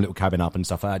do my little cabin up and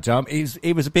stuff like that.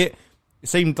 It was a bit... It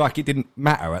seemed like it didn't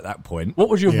matter at that point. What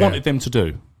would you have wanted them to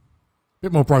do?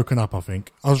 Bit more broken up, I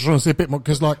think. I was trying to say a bit more,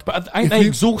 because like... But ain't they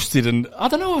exhausted and... I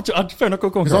don't know. Fair enough, go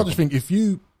on. Because I just think if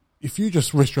you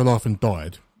just risked your life and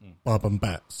died by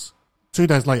bats, 2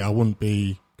 days later I wouldn't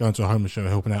be going to a homeless shelter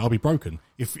helping out. I'll be broken.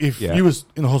 If you was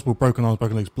in a hospital, broken arms,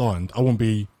 broken legs, blind, I wouldn't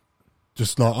be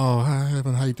just like, oh, hi,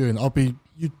 Evan, how you doing?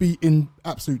 You'd be in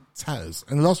absolute tatters.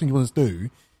 And the last thing you want to do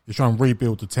is try and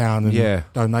rebuild the town and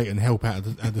donate and help out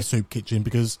at the soup kitchen,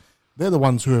 because they're the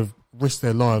ones who have risked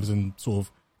their lives and sort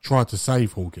of tried to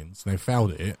save Hawkins, and they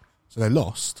failed at it, so they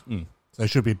lost. So they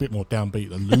should be a bit more downbeat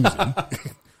than losing.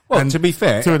 Well, to be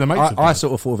fair, two of the mates have I died.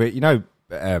 sort of thought of it,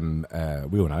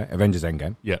 we all know, Avengers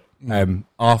Endgame. Yeah.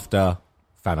 After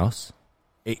Thanos,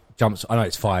 it jumps, I know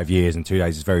it's 5 years and 2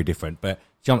 days is very different, but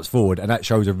jumps forward, and that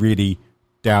shows a really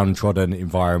downtrodden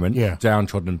environment,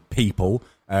 downtrodden people,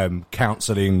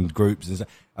 counselling groups. And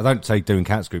I don't say doing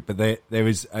counsel group, but there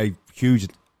is a huge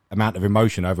amount of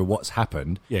emotion over what's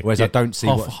happened, whereas I don't see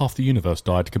half the universe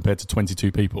died compared to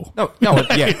 22 people. No,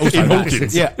 yeah, also In that.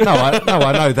 Hawkins. Yeah,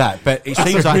 I know that, but it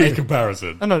seems like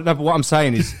comparison. No, but what I'm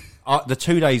saying is the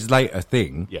 2 days later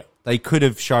thing. Yeah. They could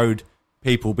have showed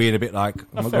people being a bit like,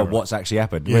 oh my God, what's actually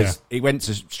happened? Yeah. Whereas it went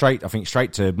to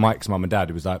straight to Mike's mum and dad,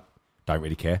 who was like, don't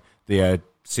really care. The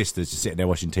sisters just sitting there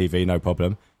watching TV, no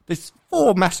problem. There's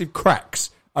 4 massive cracks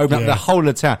open up the whole of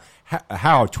the town.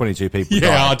 How 22 people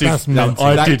died?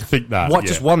 I did think that.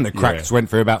 Just one of the cracks went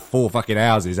through about 4 fucking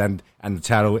houses and the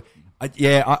town. I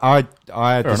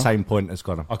had the same point as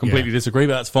Connor. I completely disagree,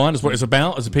 but that's fine. That's what it's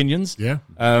about, as opinions. Yeah.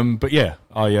 But yeah,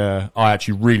 I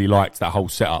actually really liked that whole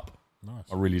setup. Nice.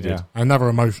 I really did. Yeah. Another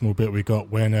emotional bit we got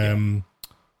when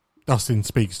Dustin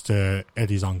speaks to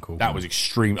Eddie's uncle. That was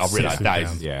extreme. I realised that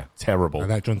is terrible.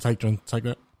 John, take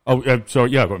that. Oh,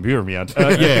 sorry, yeah, I've got a beer in my hand.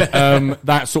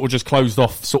 That sort of just closed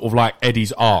off sort of like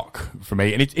Eddie's arc for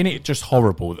me. And it's just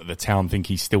horrible that the town think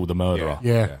he's still the murderer.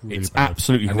 Yeah. It's bad.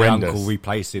 absolutely And horrendous. the uncle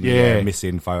replacing the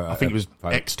missing photo. I think it was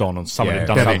X'd on someone had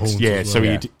done Devil things. horns Yeah, as so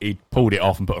well. he'd pulled it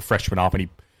off and put a fresh one up, and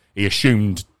he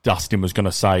assumed Dustin was going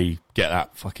to say, get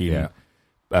that fucking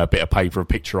bit of paper, a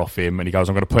picture off him, and he goes,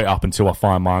 I'm going to put it up until I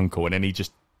find my uncle. And then he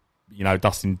just...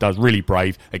 Dustin does really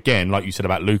brave. Again, like you said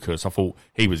about Lucas, I thought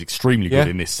he was extremely good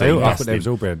in this scene. I thought they was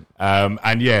all brilliant.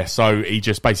 So he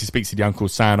just basically speaks to the uncle,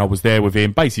 saying, I was there with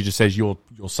him. Basically just says, your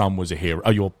son was a hero.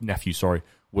 Oh, your nephew, sorry,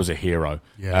 was a hero.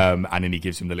 Yeah. And then he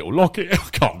gives him the little locket. I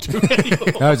can't do it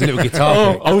anymore. No, it was a little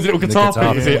guitar pick. Oh, it was a little guitar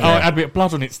pick, is it? Yeah. Oh, it had a bit of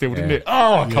blood on it still, didn't it?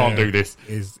 Oh, I can't do this.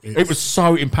 It was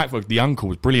so impactful. The uncle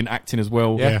was brilliant acting as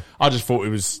well. Yeah. I just thought it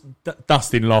was...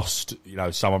 Dustin lost,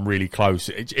 someone really close.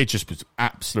 It just was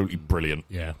absolutely brilliant.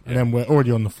 Yeah. And then we're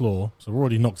already on the floor, so we're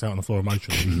already knocked out on the floor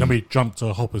emotionally. Then we jump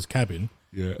to Hopper's cabin.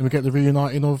 Yeah. And we get the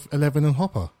reuniting of Eleven and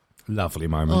Hopper. Lovely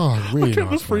moment. Oh, really Look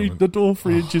at nice the door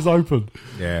 3 inches open.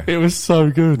 Yeah. It was so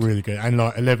good. Really good. And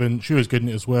like 11, she was good in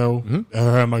it as well. Mm-hmm.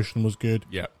 Her emotion was good.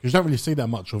 Yeah. Because you don't really see that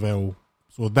much of Elle,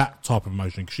 sort of that type of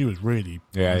emotion, because she was really...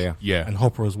 Yeah. And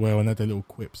Hopper as well, and they had their little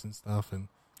quips and stuff. And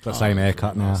Got the same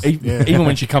haircut now. Even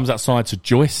when she comes outside to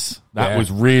Joyce, that was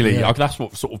really... Yeah. That's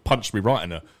what sort of punched me right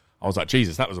in her. I was like,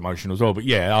 Jesus, that was emotional as well. But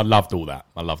yeah, I loved all that.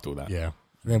 Yeah.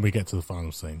 And then we get to the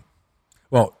final scene.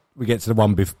 Well, we get to the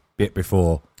one bit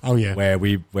before. Oh, yeah.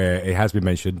 Where it has been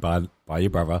mentioned by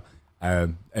your brother.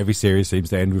 Every series seems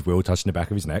to end with Will touching the back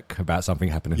of his neck about something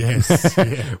happening. Yes.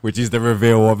 Yeah. Which is the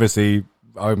reveal, obviously.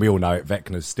 We all know it.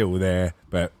 Vecna's still there,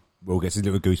 but Will gets his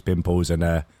little goose pimples, and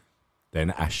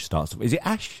then Ash starts. Is it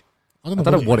Ash? I don't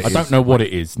know what it is. I don't know what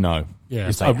it is. No. Yeah.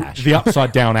 It's like Ash. The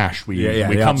upside down Ash. We the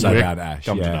come to upside it. down Ash.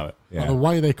 Come to know it. But the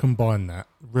way they combine that,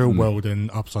 real world and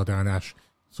upside down Ash,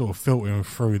 sort of filtering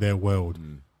through their world,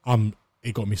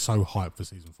 it got me so hyped for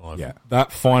season 5. Yeah.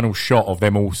 That final shot of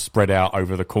them all spread out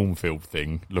over the cornfield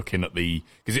thing, looking at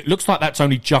because it looks like that's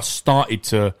only just started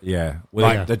to. Yeah.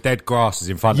 Well, the dead grass is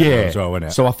in front of them as well, isn't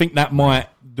it? So I think that might.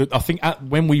 I think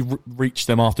when we reach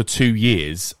them after 2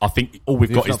 years, I think all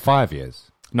we've got is 5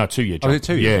 years. No, 2 year. Oh, is it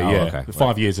 2 years? Yeah, Oh, yeah. okay. The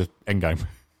 5 years of Endgame.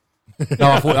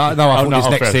 No, I thought this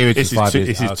next fair. series this was 5 years.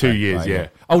 This is 2 years. Right, yeah.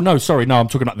 Oh no, sorry. No, I'm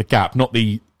talking about the gap, not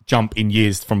the jump in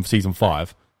years from season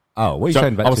 5. Oh, what are you So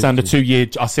saying about I was saying the 2 year.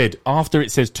 I said after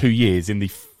it says 2 years in the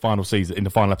final season, in the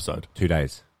final episode. 2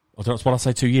 days. Oh, that's what I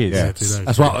say. 2 years. Yeah, 2 days.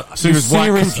 That's what. Serious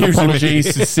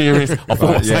apologies. Serious. I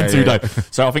thought I said 2 days.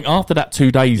 So I think after that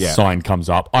 2 days sign comes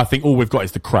up, I think all we've got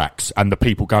is the cracks and the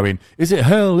people going, is it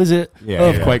hell? Is it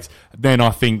earthquakes? Then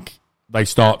I think they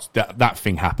start, that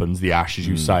thing happens, the ash, as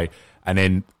you say. And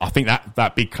then I think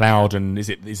that big cloud, and is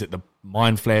it the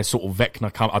mind flare sort of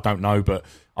Vecna come? I don't know, but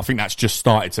I think that's just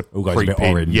started to All goes a creep bit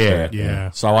in. orange.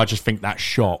 Yeah. So I just think that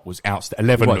shot was outstanding.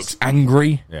 11 looks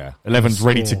angry. Yeah. 11's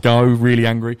ready to go, really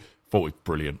angry. Thought it was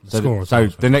brilliant. So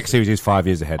the next series is 5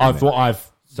 years ahead. I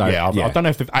don't know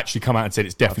if they've actually come out and said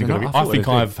it's definitely going to be. I think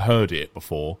I've heard it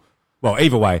before. Well,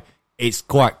 either way, it's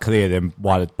quite clear then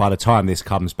by the time this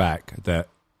comes back that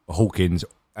Hawkins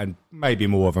and maybe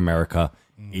more of America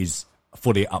is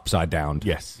fully upside down.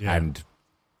 Yes. And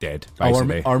dead,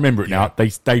 basically. I remember it now.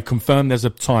 They confirmed there's a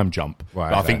time jump. Right,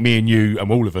 But I think me and you and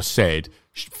all of us said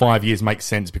 5 years makes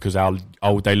sense because how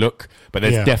old they look. But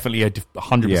there's definitely a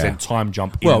 100% time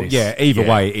jump in this. Either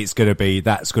way, it's going to be,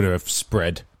 that's going to have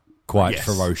spread quite Yes.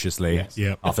 ferociously. Yes.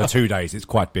 Yep. After 2 days, it's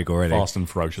quite big already. Fast and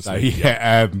ferociously.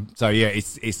 So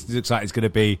it looks like it's going to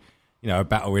be, a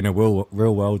battle in a real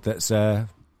world that's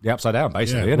the upside down,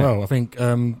 basically, isn't it? Well, I think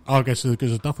I guess it's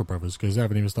because of Duffer Brothers, because they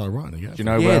haven't even started writing it yet. Do you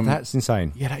know? Yeah, that's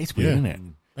insane. Yeah, that is weird, isn't it?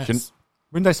 That's-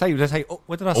 When they say,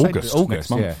 what did I say? August, next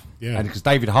month. Yeah. And because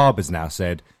David Harbour's now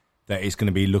said that it's going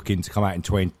to be looking to come out in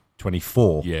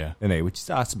 2024. Yeah. Isn't it? Which is,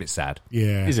 that's a bit sad.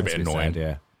 Yeah. It's a That's bit annoying. sad,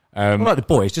 yeah. Well, like the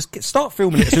boys, just start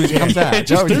filming it as soon as it comes out. just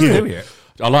Just do do it. it.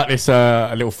 I like this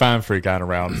a little fan theory going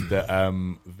around that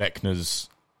Vecna's,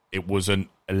 it wasn't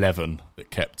 11 that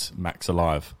kept Max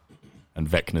alive, and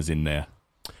Vecna's in there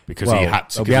because he had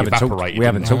to. We haven't evaporated. we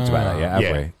haven't talked about that yet, have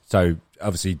Yeah. we? So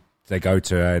obviously they go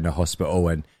to her in a hospital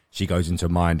and she goes into a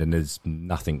mind and there's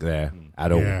nothing there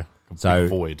at all. Yeah. So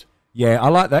void yeah, I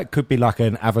like that. Could be like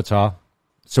an Avatar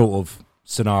sort of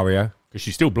scenario. because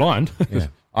she's still blind. Yeah.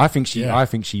 I think she Yeah. I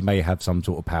think she may have some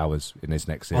sort of powers in this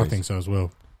next series. I think so as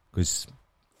well. Because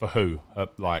For who?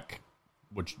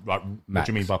 What do Max.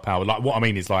 you mean by power? Like, what I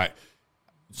mean is like.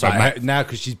 So now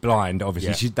because she's blind,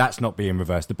 obviously that's not being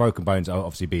reversed. The broken bones are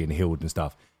obviously being healed and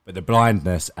stuff, but the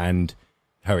blindness and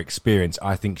her experience,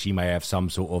 I think she may have some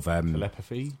sort of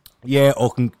telepathy. yeah,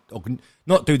 or can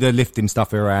not do the lifting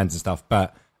stuff with her hands and stuff,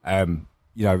 but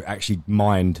actually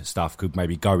mind stuff could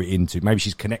maybe go into. Maybe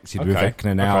she's connected with Okay.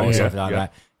 Vecna now Okay, or yeah, something like yeah.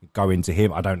 that. Go into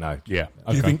him. I don't know. Yeah.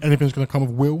 Do you think anything's going to come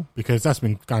of Will? Because that's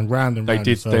been going round and They round.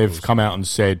 did. in circles. They've come out and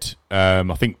said, I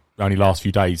think only last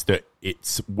few days, that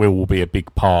Will be a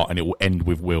big part, and it will end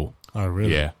with Will. Oh,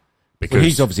 really? Yeah, because Well,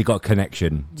 he's obviously got a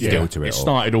connection still to it. It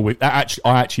started all with that.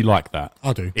 I actually like that.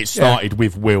 I do. It started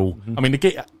with Will. I mean,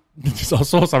 I saw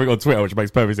something on Twitter which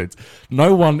makes perfect sense.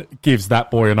 No one gives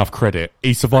that boy enough credit.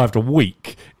 He survived a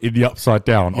week in the Upside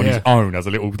Down on his own as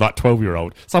a little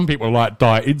 12-year-old. Some people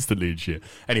die instantly and shit.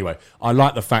 Anyway, I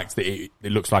like the fact that it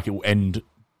looks like it will end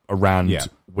around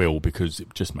Will because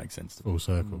it just makes sense. Full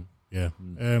circle. Yeah.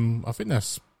 I think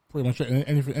that's pretty much it.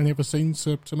 Any other scenes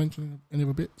to mention? Any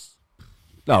other bits?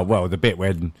 Oh well, the bit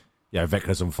when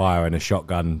Vecna's on fire and a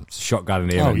shotgun in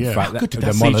him. Oh, and yeah. fact, How good did the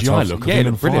that CGI Molotovs- look? Yeah, Of it him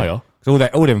on looked brilliant. fire?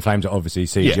 'Cause all them flames are obviously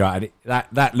CGI, Yeah. and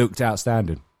that looked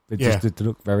outstanding. It Yeah. just did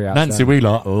look very outstanding. Nancy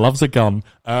Wheeler loves a gun.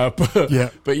 But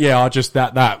I just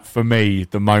that for me,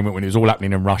 the moment when it was all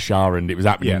happening in Russia and it was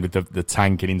happening with the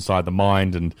tank and inside the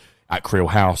mind and at Creel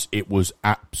House, it was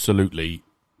absolutely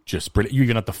just brilliant. You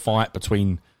even had the fight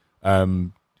between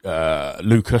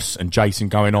Lucas and Jason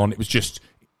going on. It was just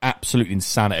absolute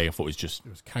insanity. I thought it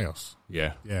was chaos.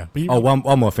 Yeah. But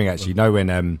one more thing actually. You know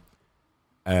when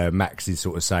Max is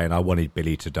sort of saying, "I wanted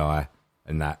Billy to die."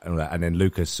 And then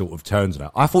Lucas sort of turns on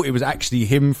her. I thought it was actually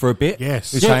him for a bit.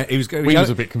 Yes. He was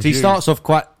a bit confused. He starts off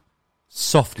quite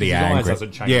softly His eyes angry.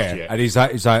 hasn't changed Yeah, yet. and he's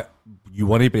like, "You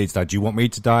wanted Billy to die. Do you want me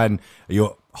to die?" And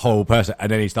you're a whole person.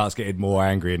 And then he starts getting more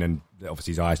angry, and then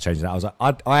obviously his eyes changing. I was like,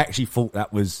 I actually thought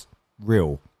that was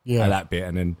real. Yeah. At that bit,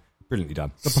 and then brilliantly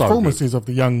done. the performances of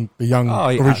the young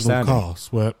original outstanding.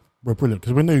 cast were brilliant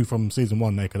because we knew from season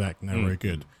 1 they could act and they were very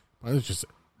good. But it was just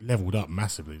leveled up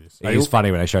massively. It is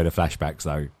funny when they show the flashbacks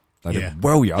though. Like, Yeah.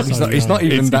 well, young. It's So not young.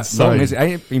 even It's that insane. long. Is it?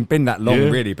 It ain't been that long, Yeah.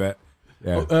 really. But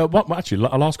yeah. Actually,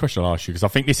 a last question I'll ask you because I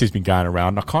think this has been going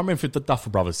around. I can't remember if the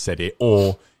Duffer Brothers said it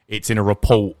or it's in a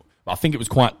report. But I think it was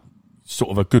quite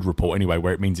sort of a good report anyway,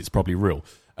 where it means it's probably real.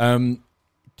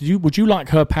 Would you like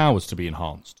her powers to be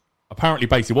enhanced? Apparently,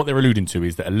 basically, what they're alluding to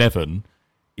is that 11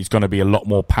 is going to be a lot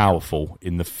more powerful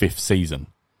in the 5th season.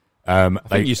 I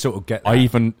think you sort of get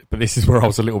that. But this is where I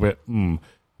was a little bit.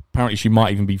 Apparently, she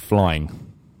might even be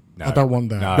flying. No. I don't want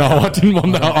that. No, I didn't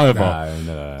want that either.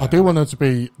 No. I do want her to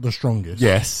be the strongest.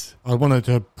 Yes. I want her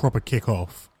to proper kick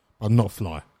off, but not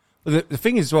fly. But the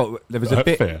thing is, there was a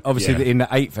bit, Fair. obviously, Yeah. in the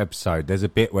 8th episode, there's a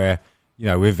bit where,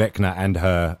 with Vecna and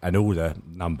her and all the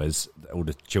numbers, all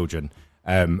the children,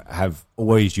 have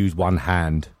always used one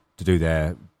hand to do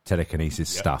their telekinesis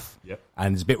stuff. Yep.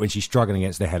 And there's a bit when she's struggling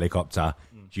against the helicopter,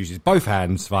 she uses both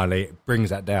hands, finally, it brings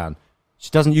that down. She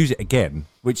doesn't use it again,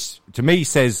 which to me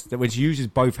says that when she uses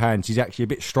both hands, she's actually a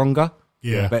bit stronger.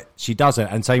 Yeah. But she doesn't.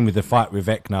 And same with the fight with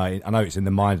Vecna. I know it's in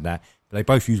the mind and that, but they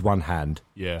both use one hand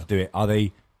to do it. Are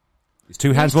they... Is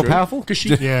two hands more powerful? Because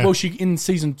she in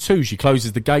season 2 she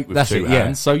closes the gate with two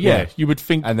hands. So you would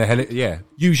think and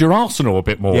use your arsenal a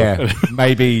bit more. Yeah,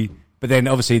 maybe. But then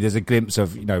obviously there's a glimpse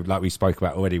of like we spoke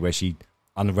about already, where she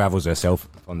unravels herself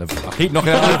on the. I keep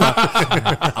knocking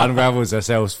it over. Unravels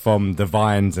herself from the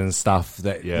vines and stuff.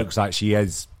 That looks like she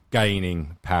is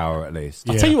gaining power at least.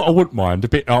 I'll tell you what I wouldn't mind a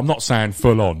bit. I'm not saying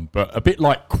full on, but a bit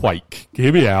like Quake.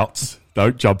 Hear me out.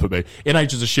 Don't jump at me. In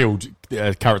Agents of S.H.I.E.L.D.,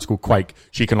 a character called Quake,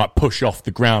 she can like push off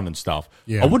the ground and stuff.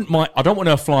 Yeah. I wouldn't mind. I don't want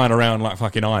her flying around like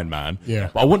fucking Iron Man. Yeah.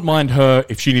 But I wouldn't mind her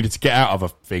if she needed to get out of a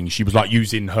thing. She was like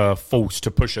using her force to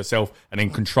push herself and then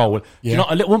control it. Yeah.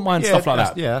 I wouldn't mind stuff like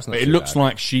that. That's not but it too looks bad.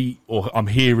 like I'm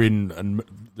hearing, and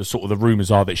the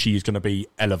rumors are that she is going to be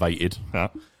elevated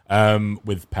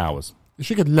with powers. If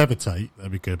she could levitate, that'd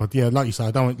be good. But yeah, like you said,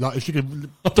 I don't like if she could.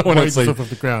 I don't want to raise see herself off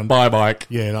the ground. Bye, Mike.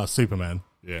 Yeah, like Superman.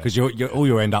 Yeah. Because all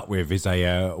you end up with is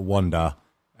a Wanda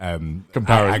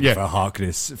Comparison, Agatha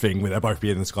Harkness thing where they both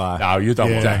be in the sky. No, you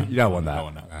don't want Yeah. that. You don't want that. You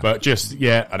don't want that. But just,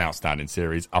 an outstanding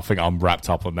series. I think I'm wrapped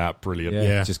up on that. Brilliant.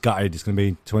 Yeah. Just gutted. It's going to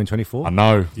be 2024. I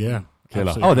know. Yeah, Killer.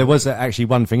 absolutely. Oh, there was actually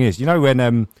one thing is,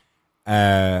 when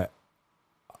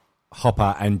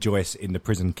Hopper and Joyce in the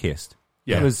prison kissed.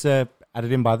 Yeah. It was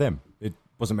added in by them. It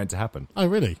wasn't meant to happen. Oh,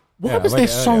 really? Why Yeah, was I there read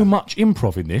it so earlier. much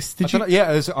improv in this? Did you?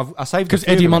 I saved Because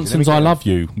Eddie Munson's "I Love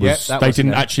You" was that they was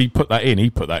didn't in it. actually put that in. He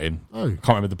put that in. Oh. Can't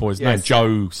remember the boy's name. Yes.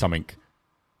 Joe something.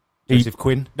 Joseph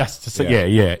Quinn. That's to say,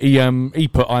 yeah. He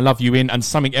put "I Love You" in and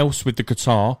something else with the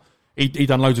guitar. He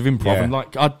done loads of improv Yeah. and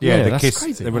like the that's kiss.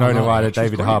 crazy. The Winona Oh, Ryder, which was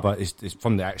David great. Harbour. It's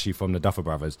from the Duffer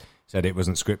Brothers. Said it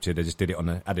wasn't scripted. They just did it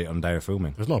added it on day of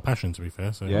filming. There's a lot of passion, to be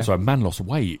fair. So, Yeah. So man lost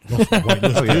weight. Wait,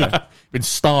 that's good. Been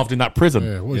starved in that prison.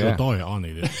 Yeah, what is Yeah. your diet? I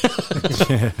need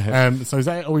it. So is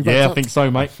that all we've Yeah, I got? think so,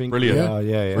 mate. Brilliant.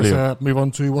 Yeah. Let's Brilliant. move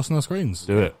on to what's on our screens.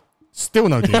 Do it. Still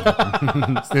no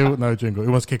jingle. Still no jingle.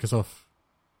 Who wants to kick us off?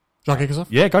 Shall I kick us off?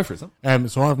 Yeah, go for it. Son.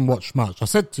 So I haven't watched much. I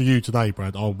said to you today,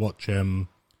 Brad, I'll watch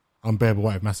Unbearable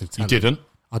Weight of Massive You Talent. didn't.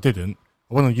 I didn't.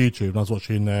 I went on YouTube and I was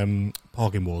watching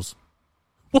Parking Wars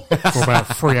for about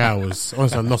 3 hours.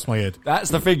 Honestly, I lost my head. That's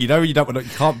the thing. You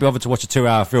can't be bothered to watch a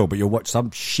 2-hour film, but you'll watch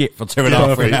some shit for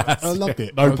 2.5 3 hours. I loved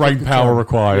it. No brain power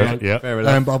required. Yeah. Fair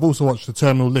enough. But I've also watched the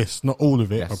Terminal List. Not all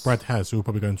of it, Yes. but Brad has, who will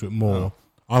probably go into it more.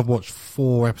 I've watched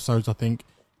 4 episodes, I think.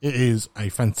 It is a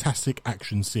fantastic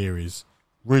action series.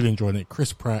 Really enjoying it.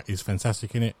 Chris Pratt is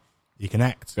fantastic in it. He can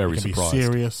act. Very he can surprised. be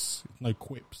serious. No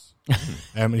quips.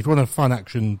 And if you want a fun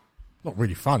action, not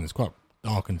really fun, it's quite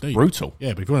dark and deep. Brutal.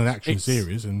 Yeah, but if you want an action It's-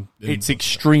 series, and It's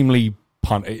extremely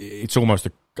it's almost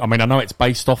I mean, I know it's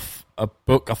based off a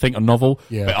book, I think a novel,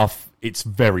 Yeah. but it's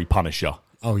very Punisher.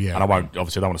 Oh, yeah. And I don't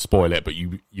want to spoil it, but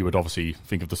you would obviously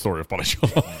think of the story of Punisher.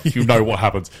 You know what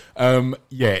happens.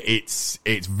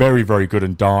 It's very, very good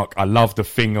and dark. I love the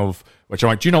thing of which I'm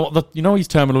like, do you know what his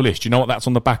terminal list? Do you know what that's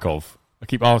on the back of?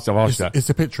 I've asked that. it's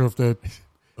a picture of the.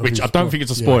 Which I don't think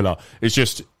it's a spoiler. It's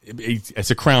just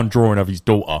it's a crown drawing of his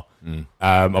daughter,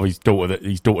 of his daughter that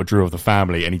his daughter drew of the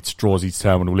family, and he draws his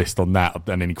terminal list on that,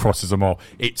 and then he crosses them off.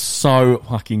 It's so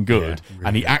fucking good,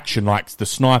 and the action, like the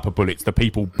sniper bullets, the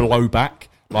people blow back,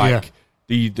 like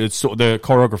the sort of the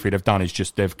choreography they've done is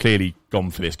just they've clearly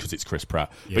gone for this because it's Chris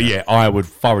Pratt. But I would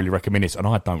thoroughly recommend this, and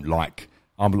I'm like,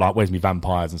 where's me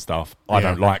vampires and stuff? I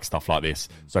don't like stuff like this.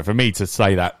 So for me to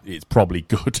say that, it's probably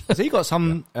good. Has he got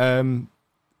some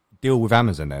deal with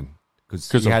Amazon then? Because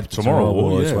he of had Tomorrow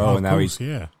War, as yeah. well, Oh, and of now course,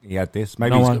 yeah. he had this.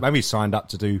 Maybe he's signed up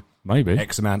to do Maybe.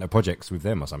 X amount of projects with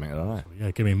them or something. I don't know. Yeah,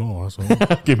 give me more. That's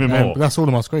all. Give me more. But that's all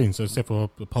on my screen. So except for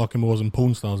the Parking Wars and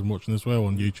Porn Stars I'm watching as well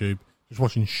on YouTube. Just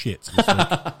watching shit this week.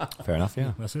 Fair enough.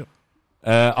 Yeah. That's it.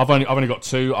 I've only got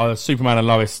 2. Superman and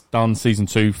Lois done season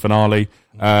 2 finale.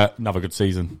 Another good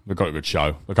season. We've got a good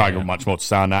show. I can't get much more to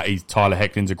say on that. Tyler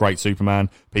Hoechlin's a great Superman.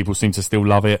 People seem to still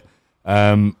love it.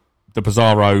 The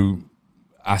Bizarro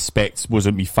aspect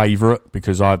wasn't my favourite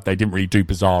because they didn't really do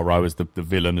Bizarro as the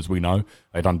villain, as we know.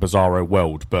 They done Bizarro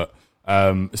World, but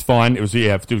it's fine. It was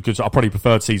good. I probably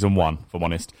preferred season 1, if I'm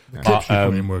honest. Clips But, you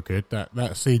put in were good.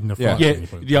 That scene in the Yeah. fight. yeah, scene you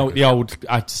put in the old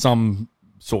some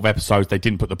sort of episodes they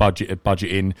didn't put the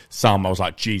budget in. Some I was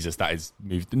like, Jesus, that is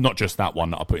moved. Not just that one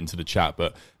that I put into the chat,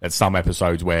 but there's some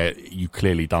episodes where you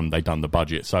clearly they done the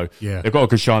budget. So Yeah. they've got a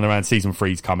good shine around. Season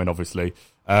 3's coming, obviously.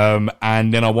 And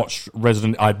then I watched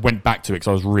I went back to it because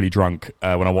I was really drunk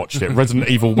when I watched it. Resident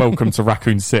Evil: Welcome to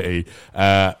Raccoon City.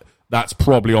 That's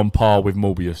probably on par with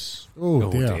Morbius.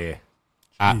 Oh, dear.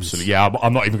 Absolutely. Yeah,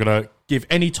 I'm not even going to give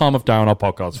any time of day on our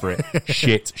podcast for it.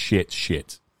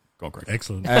 Shit. Go on, Greg.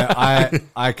 Excellent.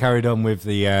 I carried on with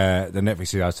the Netflix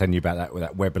series I was telling you about that with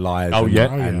that Web of Lies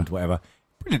and whatever.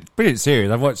 Brilliant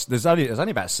series. I've watched. There's only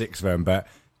about 6 of them, but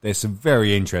there's some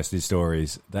very interesting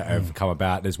stories that have come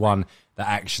about. There's one that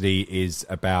actually is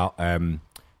about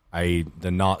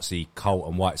the Nazi cult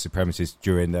and white supremacists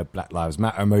during the Black Lives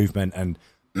Matter movement and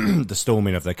the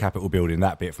storming of the Capitol building.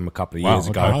 That bit from a couple of years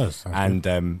ago. nice. And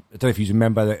I don't know if you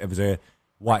remember that it was a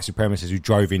white supremacist who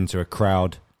drove into a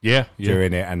crowd. Yeah.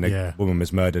 During it, and the woman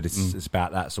was murdered. It's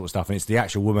about that sort of stuff, and it's the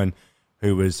actual woman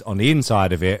who was on the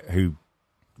inside of it who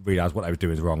realised what they were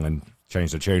doing was wrong and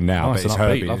changed the tune now. Nice but it's and her.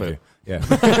 upbeat, love it. Yeah,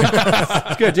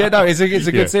 it's good. Yeah, no, it's a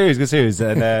good series. Good series.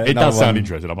 And, It does sound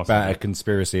interesting, I must about admit. a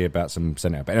conspiracy about some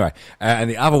senator. But anyway, and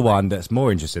the other one that's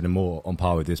more interesting and more on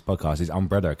par with this podcast is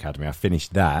Umbrella Academy. I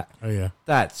finished that. Oh, yeah.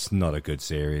 That's not a good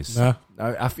series. No?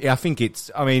 I think it's.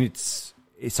 I mean, it's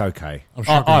okay.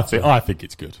 I think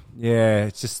it's good. Yeah,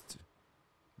 it's just.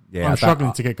 Yeah, I'm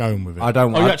struggling to get going with it. I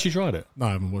don't. Oh, you actually tried it? No,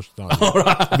 I haven't watched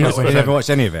that. You never watched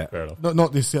any of it. Fair enough.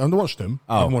 Not this. I've watched them.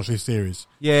 I Oh. haven't watched this series.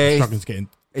 Yeah, I'm struggling to get in.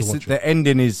 To watch it. The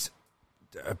ending is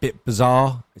a bit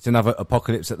bizarre. It's another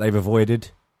apocalypse that they've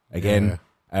avoided again,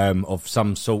 of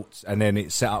some sort, and then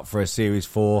it's set up for a series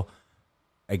 4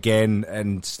 again,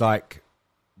 and it's like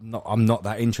I'm not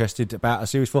that interested about a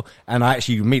series 4. And I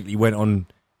actually immediately went on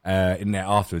in there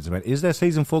afterwards. I went, "Is there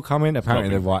season 4 coming?" Apparently,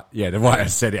 the writer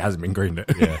said it hasn't been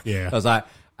greenlit. Yeah. I was like,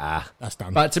 That's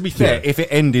done. But to be fair, if it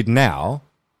ended now,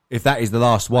 if that is the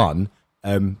last one,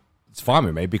 it's fine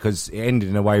with me because it ended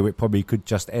in a way where it probably could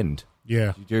just end.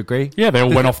 Yeah. Do you agree? Yeah, they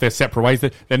all went off their separate ways.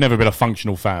 They've never been a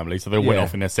functional family, so they all went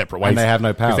off in their separate ways. And they have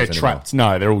no powers they're anymore. trapped.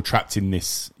 No, they're all trapped in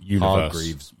this universe.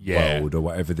 Hargreaves world or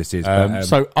whatever this is.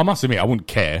 So I must admit, I wouldn't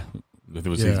care if there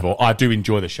was season 4. I do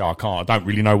enjoy the show. I don't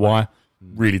really know why.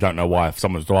 Really don't know why. If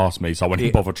someone was to ask me, so I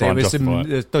wouldn't bother trying to justify it.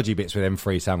 There's dodgy bits with them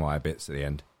 3 samurai bits at the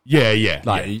end. Yeah.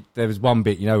 There was one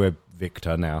bit, where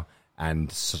Victor now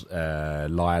and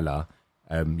Lila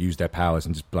use their powers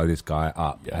and just blow this guy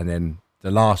up. Yeah. And then the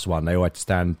last one, they all had to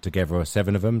stand together,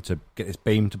 7 of them, to get this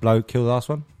beam to kill the last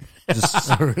one. Could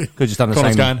just done the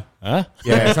Connor's same. going, huh?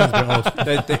 Yeah, it sounds a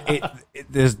bit odd.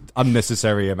 There's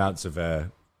unnecessary amounts of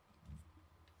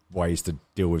ways to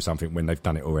deal with something when they've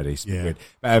done it already. It's weird.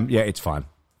 But, it's fine.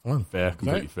 Fine. Fair,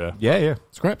 completely fair. Yeah.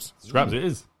 Scraps. Scraps it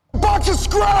is. Bunch of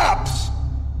scraps!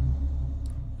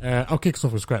 I'll kick us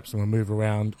off with scraps and we'll move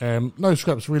around. No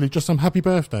scraps, really, just some happy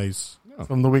birthdays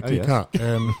from the weekly cut.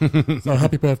 So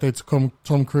happy birthday to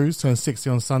Tom Cruise, turned 60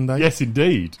 on Sunday. Yes,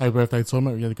 indeed. Happy birthday, Tom.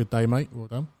 You had a good day, mate. Well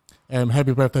done.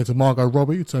 Happy birthday to Margot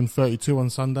Robbie, who turned 32 on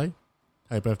Sunday.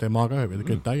 Happy birthday, Margot. Hope you had a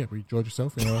good day. Hope you enjoyed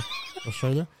yourself in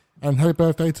Australia. And happy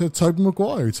birthday to Tobey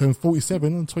Maguire, who turned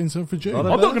 47 on 27th of June. I'm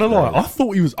not going to lie. I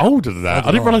thought he was older than that.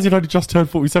 I didn't realise he'd only just turned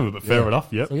 47, but fair enough,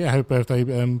 yep. So, happy birthday,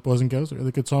 boys and girls. Hope you had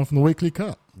a good time from the weekly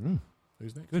cut.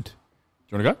 Who's next? Good. Do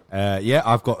you want to go?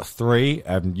 I've got 3.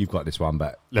 You've got this one,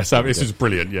 but Let's have it. This is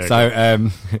brilliant, yeah.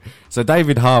 So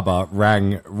David Harbour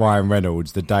rang Ryan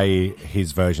Reynolds the day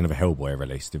his version of Hellboy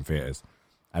released in theatres,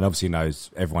 and obviously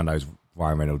everyone knows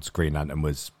Ryan Reynolds' Green Lantern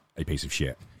was a piece of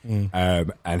shit.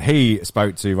 And he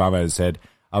spoke to Ryan Reynolds and said,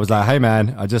 I was like, hey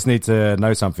man, I just need to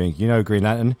know something. Green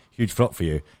Lantern, huge flop for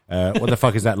you. What the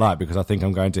fuck is that like? Because I think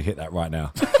I'm going to hit that right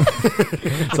now.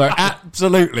 So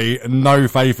absolutely no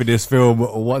faith in this film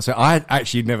whatsoever. I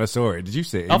actually never saw it. Did you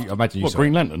see it? I imagine you saw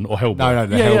Green it. Lantern or Hellboy? No,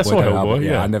 the Hellboy. Hellboy. I saw Hellboy,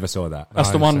 yeah. I never saw that.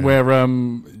 That's the one where,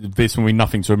 this will mean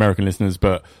nothing to American listeners,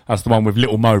 but that's the one with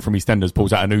Little Mo from EastEnders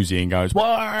pulls out an Uzi and goes,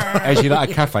 what? Actually, like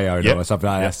a cafe owner or something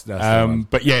like that. That's the one.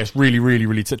 But yeah, it's really, really,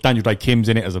 really... Daniel Day-Kim's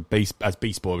in it as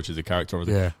Beast Boy, which is a character.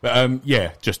 Obviously. Yeah.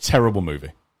 But just terrible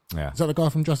movie. Yeah. Is that the guy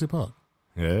from Jurassic Park?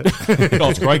 Yeah. Oh,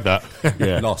 it's great, that.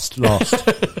 Yeah. Lost.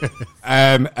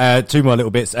 2 more little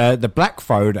bits. The Black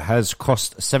Phone has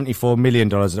cost $74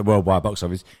 million at the worldwide box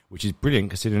office, which is brilliant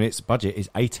considering its budget is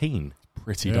 18.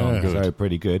 Pretty darn good. So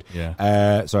pretty good.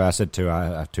 Yeah. Sorry, I said 2. I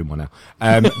have 2 more now.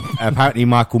 Apparently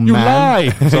Michael You Mann... lie!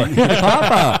 Sorry.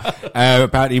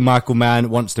 Apparently Michael Mann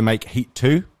wants to make Heat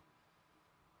 2.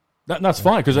 That's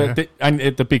fine, because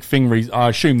the big thing, I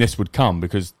assume this would come,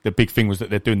 because the big thing was that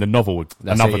they're doing the novel,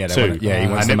 another 2. He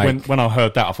wants to make... when I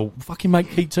heard that, I thought, fucking make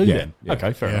Heat 2 then. Yeah.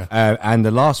 Okay, fair enough. And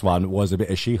the last one was a bit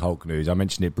of She-Hulk news. I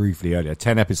mentioned it briefly earlier.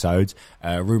 10 episodes,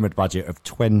 rumoured budget of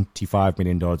 $25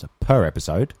 million per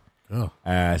episode. So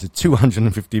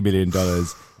 $250 million.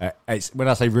 When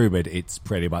I say rumoured, it's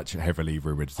pretty much heavily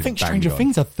rumoured. I think Stranger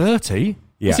Things are 30.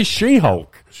 Yeah. This is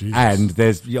She-Hulk. Jesus. And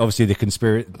there's obviously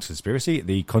the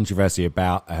the controversy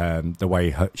about the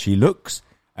way she looks.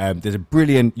 There's a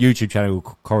brilliant YouTube channel,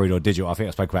 Corridor Digital. I think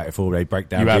I spoke about it before. They break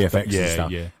down VFX and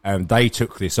stuff. Yeah. They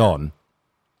took this on,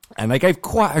 and they gave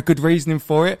quite a good reasoning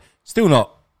for it. Still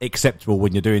not acceptable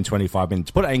when you're doing 25 minutes.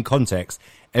 To put it in context,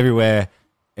 everywhere,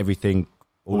 everything,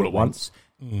 all at once.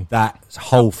 That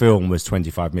whole film was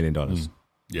 $25 million.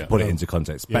 Yeah. Put it into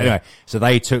context. But anyway, so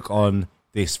they took on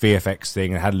this VFX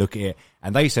thing and had a look at it,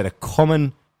 and they said a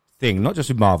common thing, not just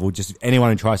with Marvel, just anyone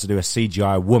who tries to do a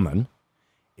CGI woman,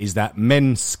 is that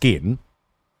men's skin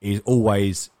is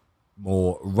always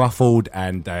more ruffled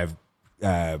and they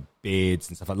have beards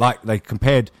and stuff like they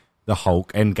compared the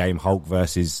Hulk, Endgame Hulk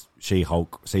versus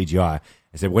She-Hulk CGI.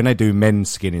 They said when they do men's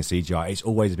skin in CGI, it's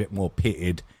always a bit more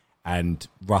pitted and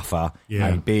rougher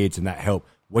and beards, and that help.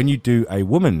 When you do a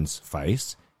woman's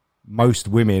face, most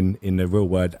women in the real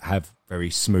world have very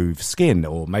smooth skin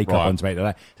or makeup on to make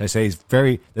that. They say it's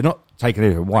they're not taking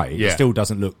it away. It still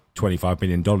doesn't look $25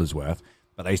 million worth,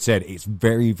 but they said it's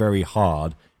very, very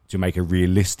hard to make a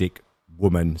realistic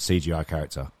woman CGI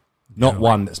character. Not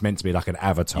one that's meant to be like an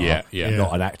avatar,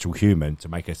 not an actual human. To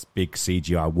make a big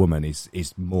CGI woman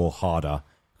is more harder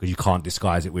because you can't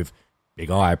disguise it with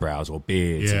big eyebrows or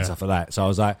beards and stuff like that. So I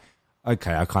was like,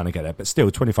 okay, I kind of get it, but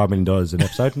still, $25 million an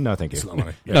episode? No, thank you. It's a lot of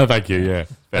money. No, thank you, yeah.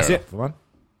 That's it for one.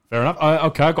 Fair enough.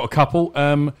 Okay, I've got a couple.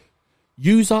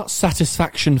 User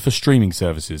satisfaction for streaming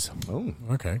services. Oh,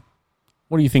 Okay.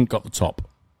 What do you think got the top?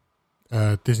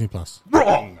 Disney Plus.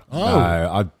 Wrong!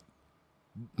 no,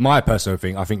 My personal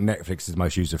thing, I think Netflix is the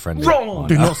most user friendly. Wrong!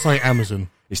 Do not say Amazon.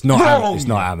 It's not. Wrong! It's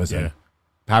not Amazon. Yeah.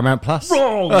 Paramount Plus.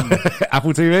 Wrong!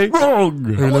 Apple TV. Wrong!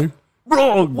 Hulu.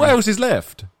 Wrong! What else is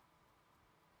left?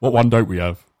 What one don't we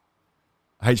have?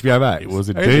 HBO Max. It was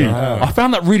indeed. Wow. I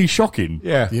found that really shocking.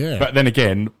 Yeah. Yeah. But then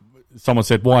again, someone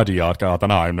said, why do you? I'd go, I don't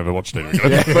know, I've never watched it.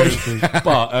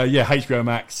 But HBO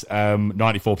Max,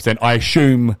 94%. I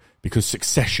assume because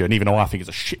Succession, even though I think it's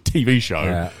a shit TV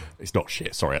show, it's not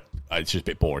shit, sorry. It's just a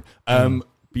bit boring.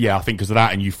 But yeah, I think because of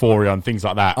that and Euphoria and things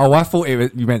like that. Oh, I thought you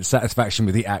meant satisfaction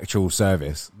with the actual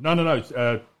service. No.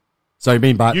 So you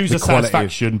mean by User the quality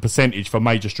satisfaction percentage for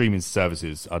major streaming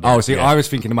services. I was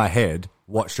thinking in my head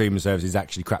what streaming service is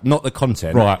actually crap, not the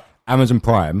content. Right. Amazon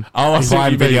Prime. Oh, I see what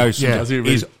Prime you mean. Video Yeah, I see what you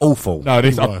mean. is awful. No,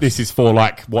 this is for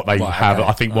like what they have. okay.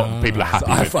 I think what people are happy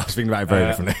I with. was thinking about it very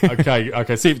differently.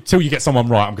 Okay. See, till you get someone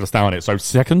right, I'm going to stay on it. So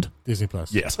second, Disney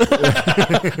Plus. yes.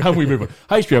 How we move on?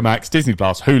 HBO Max, Disney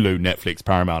Plus, Hulu, Netflix,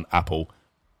 Paramount, Apple,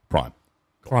 Prime.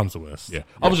 Crime's the worst. Yeah,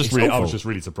 I was just awful.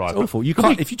 really surprised. It's awful. You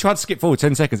can't if you try to skip forward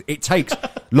 10 seconds. It takes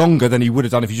longer than you would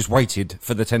have done if you just waited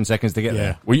for the 10 seconds to get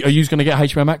there. Are you going to get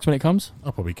HBO Max when it comes?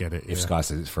 I'll probably get it. If Yeah. Sky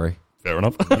says it's free. Fair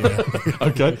enough.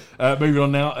 Okay, moving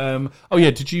on now.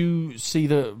 Did you see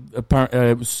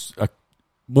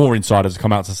more insiders have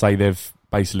come out to say they've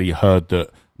basically heard that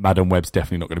Madam Web's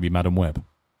definitely not going to be Madam Web?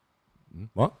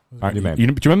 What? What do you mean? Do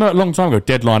you remember a long time ago,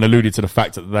 Deadline alluded to the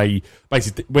fact that they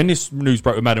basically, when this news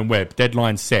broke with Madam Web,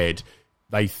 Deadline said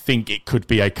they think it could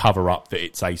be a cover-up, that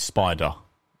it's a spider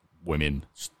women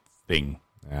thing.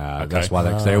 That's why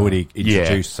they already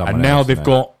introduced someone and now else, they've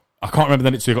got, I can't remember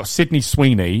the name, so they've got Sydney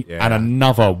Sweeney and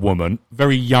another woman,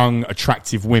 very young,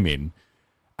 attractive women,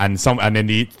 and then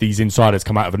these insiders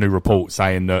come out of a new report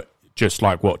saying that, just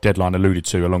like what Deadline alluded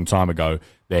to a long time ago,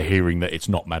 they're hearing that it's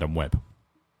not Madam Web.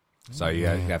 So you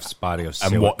have Spider or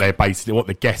Silk. And what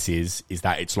the guess is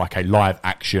that it's like a live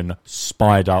action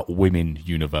Spider Women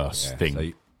universe thing.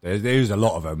 So there's a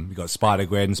lot of them. You've got Spider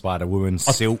Gwen, Spider Woman,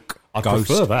 Silk, I Ghost.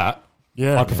 prefer that.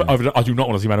 Yeah. I do not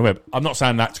want to see Madam Web. I'm not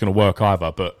saying that's going to work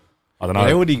either, but I don't know.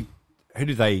 They already. Who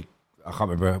did they? I can't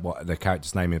remember what the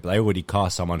character's name is, but they already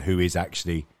cast someone who is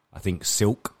actually, I think,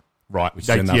 Silk. Right. Which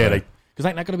is Because another- ain't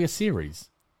that going to be a series?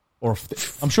 Or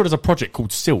I'm sure there's a project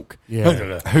called Silk. Yeah.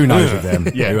 Who knows with them?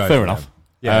 Yeah, Who knows fair with enough. them?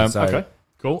 Yeah. Okay.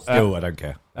 Cool. Still, I don't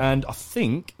care. And I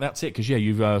think that's it, because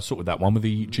you've sorted that one with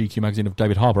the GQ magazine of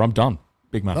David Harbour. I'm done.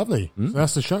 Big man. Lovely. So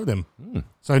that's the show then.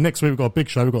 So next week we've got a big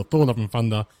show. We've got Thor, Love and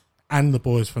Thunder and The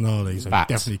Boys finale. So Fat.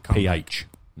 definitely come. PH.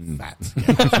 Fat.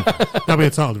 That'll be a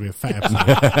title. It'll be a fat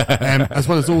episode. As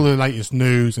well as all the latest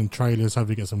news and trailers.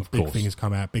 Hopefully get some big things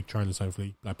come out. Big trailers,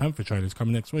 hopefully. Black Panther trailers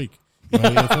coming next week. You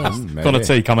heard it here first. Got a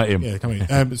T, come at him. Yeah,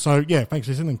 coming. So yeah, thanks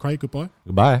for listening. Craig, goodbye.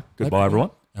 Goodbye. Goodbye, everyone.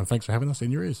 And thanks for having us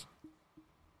in your ears.